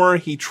the more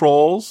he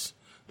trolls,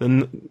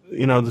 the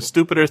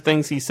stupider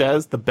things he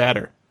says, the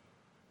better.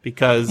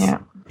 Because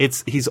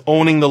he's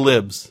owning the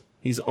libs.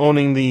 He's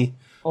owning the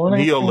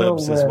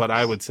neo-libs is what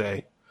I would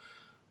say.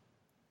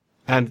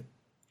 And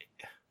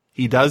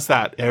he does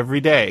that every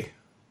day.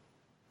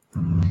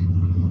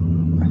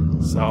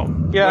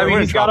 So yeah,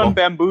 he's got him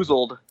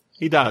bamboozled.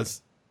 He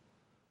does.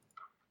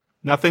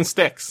 Nothing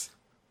sticks.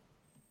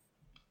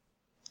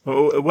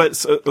 It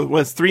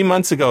was 3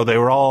 months ago. They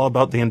were all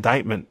about the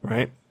indictment,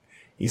 right?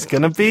 He's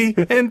gonna be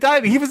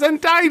indicted. He was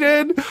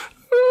indicted.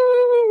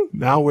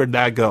 Now where'd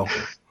that go?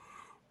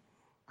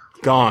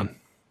 Gone.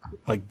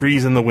 Like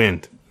breeze in the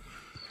wind.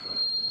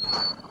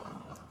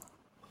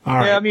 All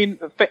right. Yeah, I mean,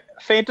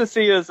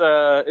 fantasy is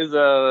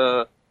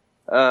a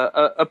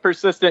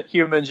persistent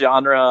human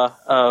genre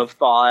of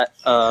thought.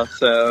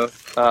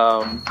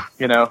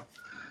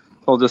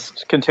 We'll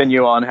just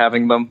continue on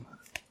having them.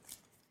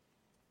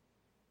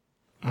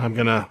 I'm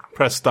gonna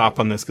press stop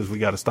on this because we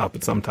got to stop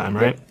at some time,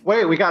 right?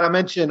 Wait, we got to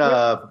mention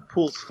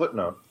Poole's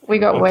footnote. We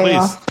got way please.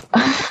 off.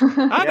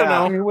 I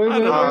don't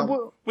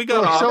know. We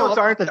got off. Shows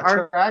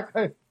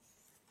aren't.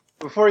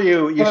 Before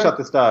you shut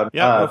this down,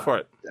 Yeah, go for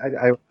it.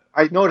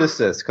 I noticed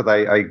this because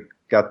I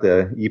got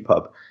the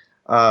EPUB.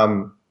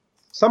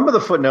 Some of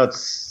the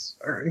footnotes,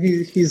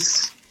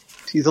 he's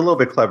a little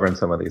bit clever in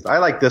some of these. I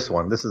like this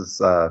one. This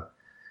is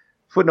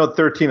footnote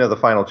 13 of the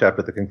final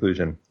chapter at the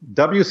conclusion.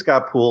 W.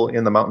 Scott Poole,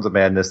 In the Mountains of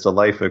Madness, The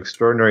Life,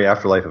 Extraordinary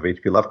Afterlife of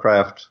H.P.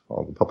 Lovecraft,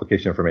 all the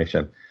publication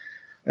information.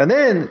 And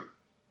then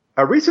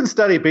a recent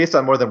study based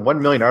on more than 1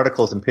 million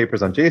articles and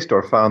papers on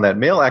JSTOR found that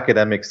male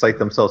academics cite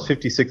themselves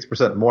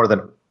 56% more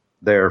than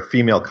their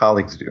female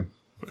colleagues do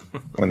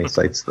when he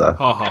cites the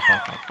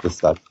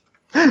stuff.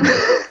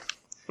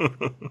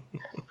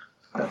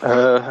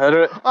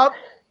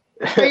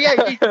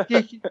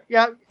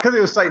 Yeah. Because he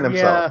was citing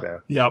himself. Yeah.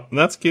 Yep,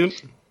 that's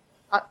cute.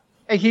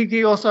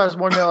 He also has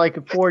one that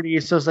like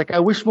 40. So it's like, I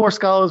wish more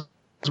scholars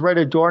read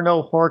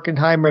Adorno,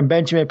 Horkheimer, and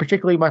Benjamin,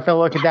 particularly my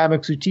fellow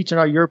academics who teach in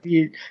our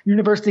European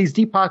universities,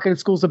 deep-pocketed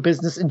schools of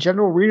business. In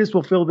general, readers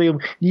will feel they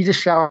need a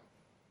shower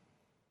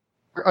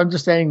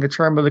understanding the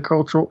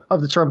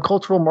term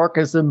cultural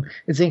Marxism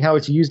and seeing how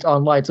it's used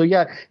online. So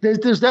yeah,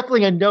 there's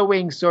definitely a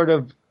knowing sort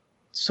of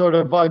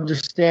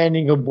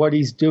understanding of what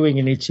he's doing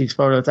in each of these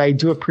photos. I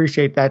do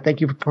appreciate that.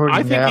 Thank you for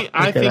pointing that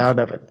out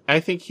of it.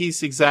 I think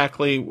he's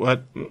exactly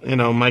what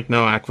Mike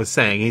Nowak was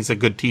saying. He's a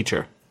good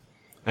teacher,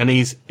 and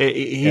he's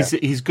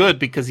good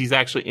because he's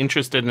actually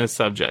interested in his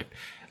subject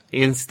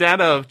instead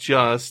of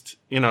just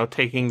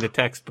taking the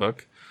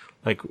textbook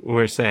like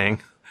we're saying.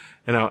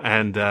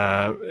 And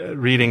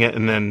reading it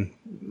and then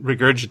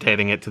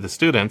regurgitating it to the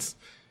students.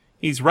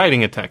 He's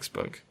writing a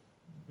textbook,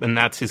 and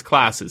that's his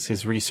classes,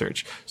 his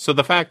research. So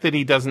the fact that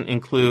he doesn't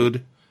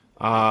include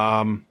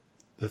the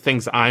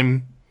things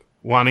I'm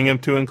wanting him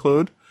to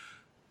include,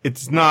 it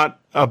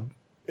doesn't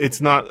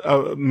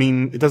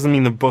mean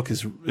the book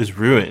is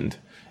ruined.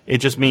 It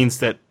just means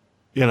that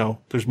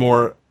there's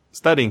more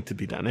studying to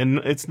be done, and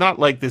it's not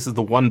like this is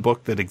the one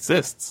book that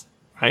exists,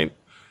 right?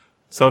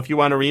 So if you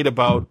want to read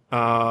about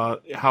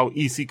how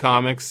EC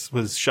Comics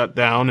was shut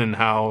down and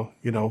how,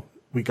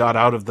 we got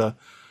out of the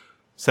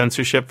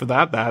censorship for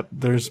that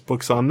there's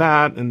books on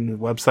that and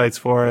websites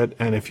for it.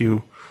 And if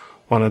you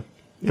want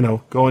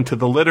to, go into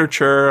the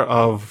literature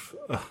of,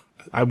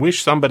 I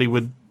wish somebody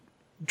would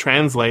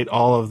translate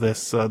all of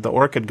this, the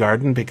Orchid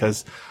Garden,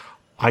 because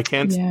I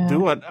can't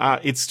do it.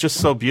 It's just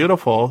so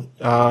beautiful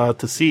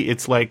to see.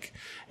 It's like,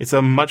 it's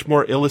a much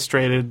more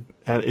illustrated,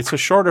 it's a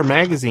shorter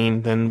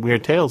magazine than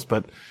Weird Tales,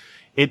 but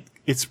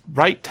it's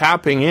right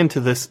tapping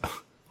into this.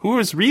 Who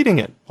is reading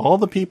it? All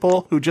the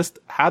people who just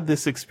had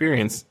this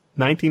experience,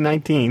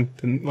 1919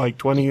 and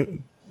like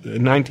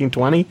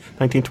 1920,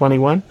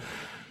 1921.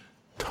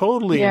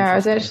 Totally. Yeah, I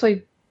was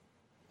actually.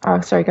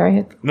 Oh, sorry. Go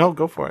ahead. No,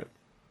 go for it.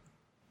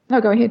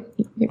 No, go ahead.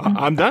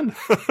 I'm done.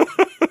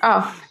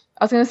 I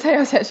was going to say I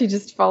was actually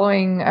just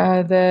following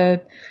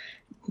the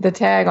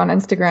tag on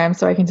Instagram,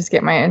 so I can just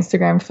get my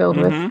Instagram filled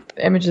with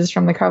images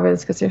from the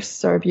covers because they're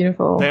so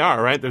beautiful. They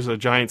are, right? There's a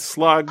giant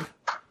slug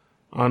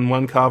on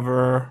one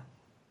cover.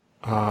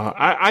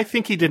 I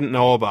think he didn't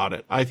know about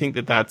it. I think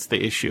that's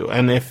the issue.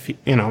 And if,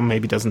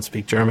 maybe doesn't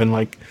speak German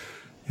like,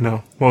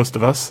 most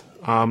of us.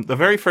 The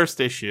very first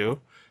issue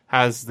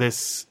has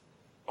this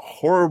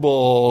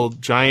horrible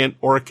giant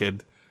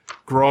orchid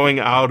growing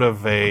out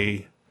of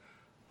a,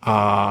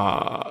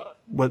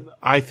 what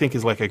I think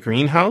is like a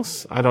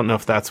greenhouse. I don't know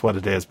if that's what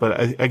it is,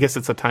 but I guess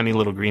it's a tiny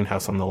little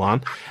greenhouse on the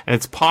lawn, and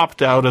it's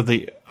popped out of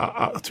the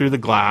through the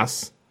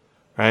glass,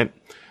 right?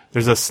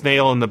 There's a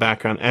snail in the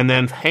background, and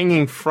then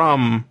hanging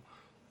from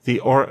the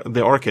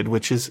orchid,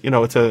 which is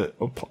it's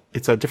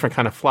a different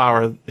kind of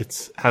flower.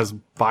 It has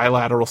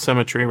bilateral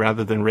symmetry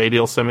rather than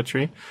radial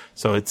symmetry,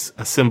 so it's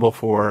a symbol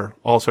for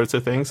all sorts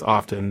of things,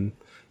 often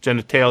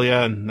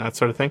genitalia and that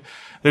sort of thing.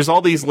 There's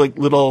all these like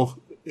little,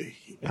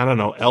 I don't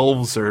know,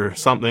 elves or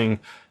something.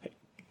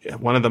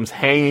 One of them's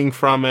hanging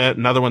from it.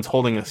 Another one's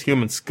holding a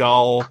human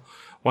skull.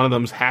 One of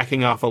them's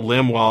hacking off a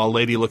limb while a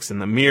lady looks in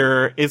the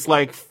mirror. It's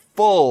like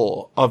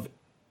full of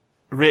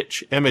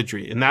rich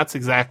imagery. And that's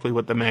exactly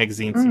what the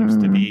magazine seems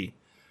to be.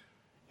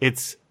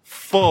 It's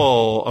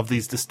full of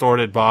these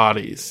distorted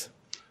bodies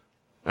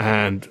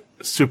and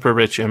super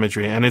rich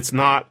imagery. And it's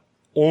not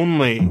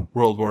only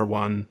World War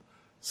I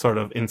sort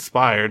of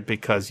inspired,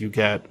 because you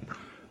get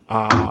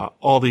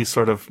all these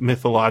sort of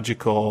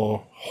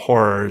mythological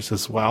horrors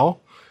as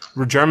well.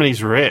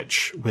 Germany's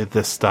rich with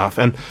this stuff.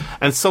 And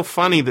it's so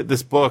funny that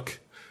this book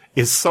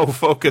is so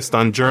focused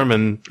on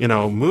German,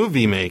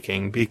 movie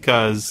making,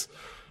 because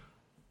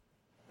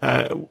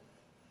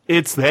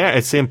it's there.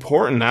 It's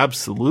important,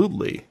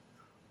 absolutely.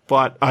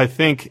 But I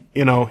think,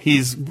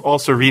 he's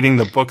also reading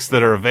the books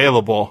that are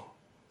available,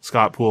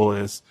 Scott Poole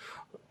is,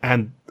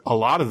 and a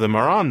lot of them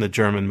are on the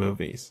German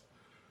movies.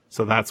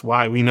 So that's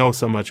why we know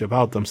so much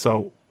about them.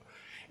 So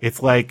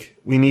it's like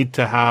we need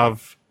to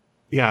have,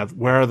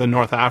 where are the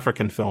North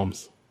African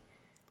films?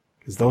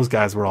 Because those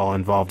guys were all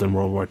involved in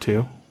World War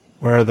II.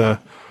 Where are the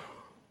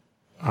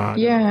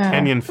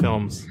Kenyan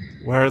films?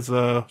 Where's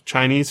the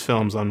Chinese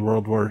films on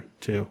World War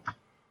II?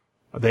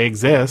 They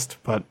exist,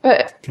 but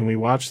can we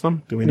watch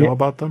them? Do we know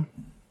about them?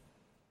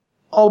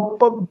 Oh,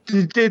 but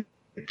did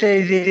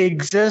they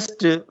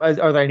exist? Are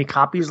there any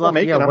copies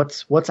left? Yeah,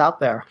 what's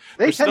out there?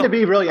 They tend to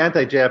be really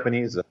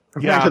anti-Japanese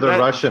compared to the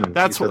Russian.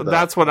 That's what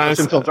I was.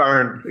 Russian films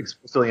aren't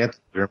explicitly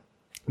anti-German.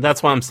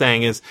 That's what I'm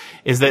saying is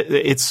that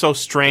it's so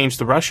strange.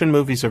 The Russian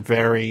movies are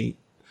very,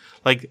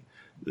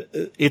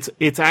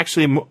 it's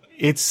actually,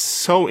 it's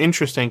so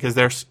interesting because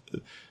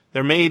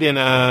they're made in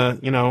a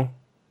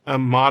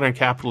modern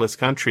capitalist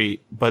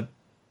country, but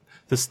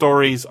the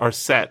stories are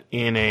set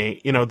in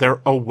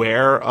they're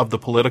aware of the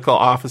political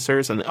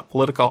officers, and the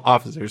political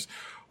officers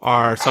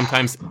are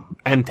sometimes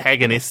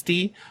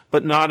antagonistic,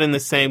 but not in the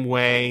same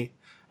way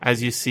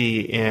as you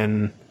see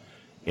in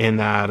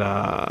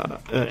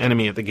that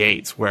Enemy at the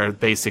Gates, where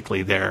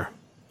basically they're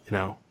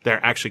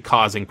actually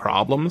causing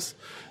problems.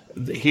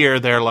 Here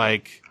they're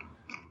like,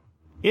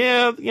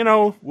 there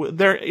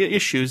are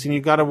issues and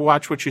you got to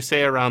watch what you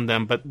say around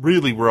them, but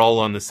really we're all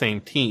on the same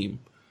team.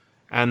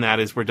 And that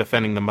is, we're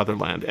defending the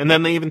motherland. And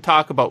then they even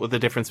talk about what the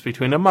difference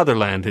between a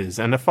motherland is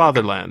and a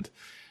fatherland.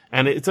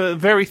 And it's a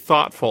very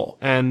thoughtful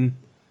and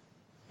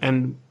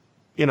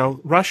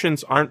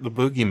Russians aren't the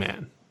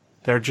boogeyman.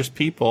 They're just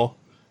people,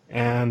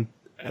 and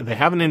they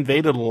haven't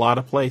invaded a lot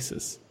of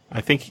places.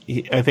 I think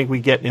we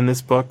get in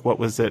this book, what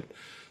was it?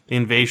 The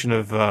invasion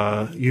of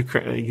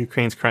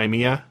Ukraine's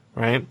Crimea,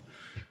 right?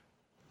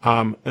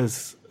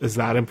 Is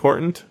that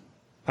important?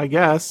 I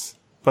guess.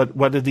 But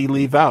what did he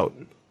leave out?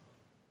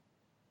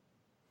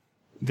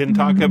 Didn't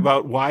talk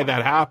about why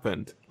that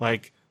happened.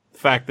 Like the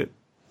fact that,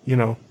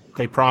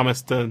 they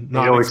promised to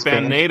not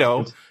expand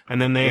NATO,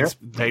 and then they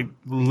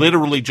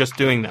literally just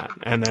doing that.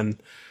 And then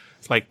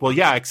it's like, well,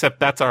 yeah, except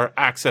that's our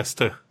access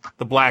to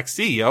the Black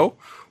Sea, yo.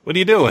 What are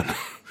you doing?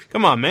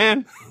 Come on,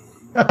 man.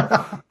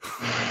 But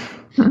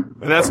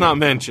that's not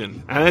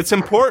mentioned. And it's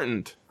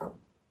important.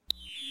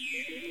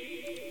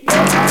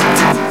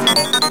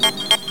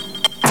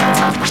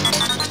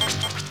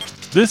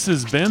 This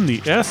has been the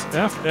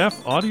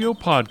SFF Audio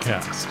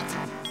Podcast.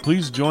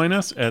 Please join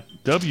us at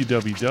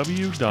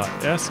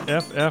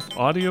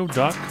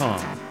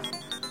www.sffaudio.com.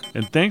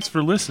 And thanks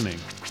for listening.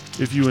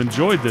 If you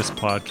enjoyed this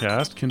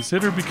podcast,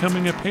 consider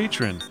becoming a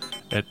patron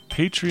at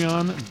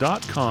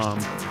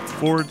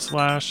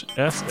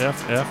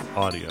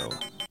patreon.com/SFFaudio.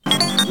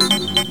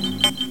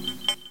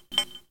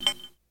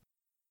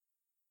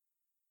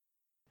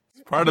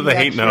 Part of the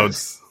hate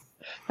notes.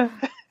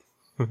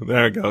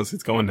 There it goes.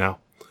 It's going now.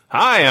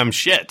 Hi, I'm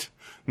shit.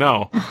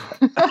 No.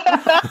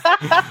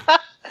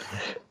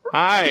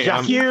 Hi.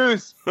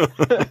 J'accuse.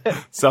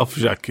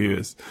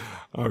 Self-j'accuse.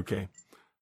 Okay.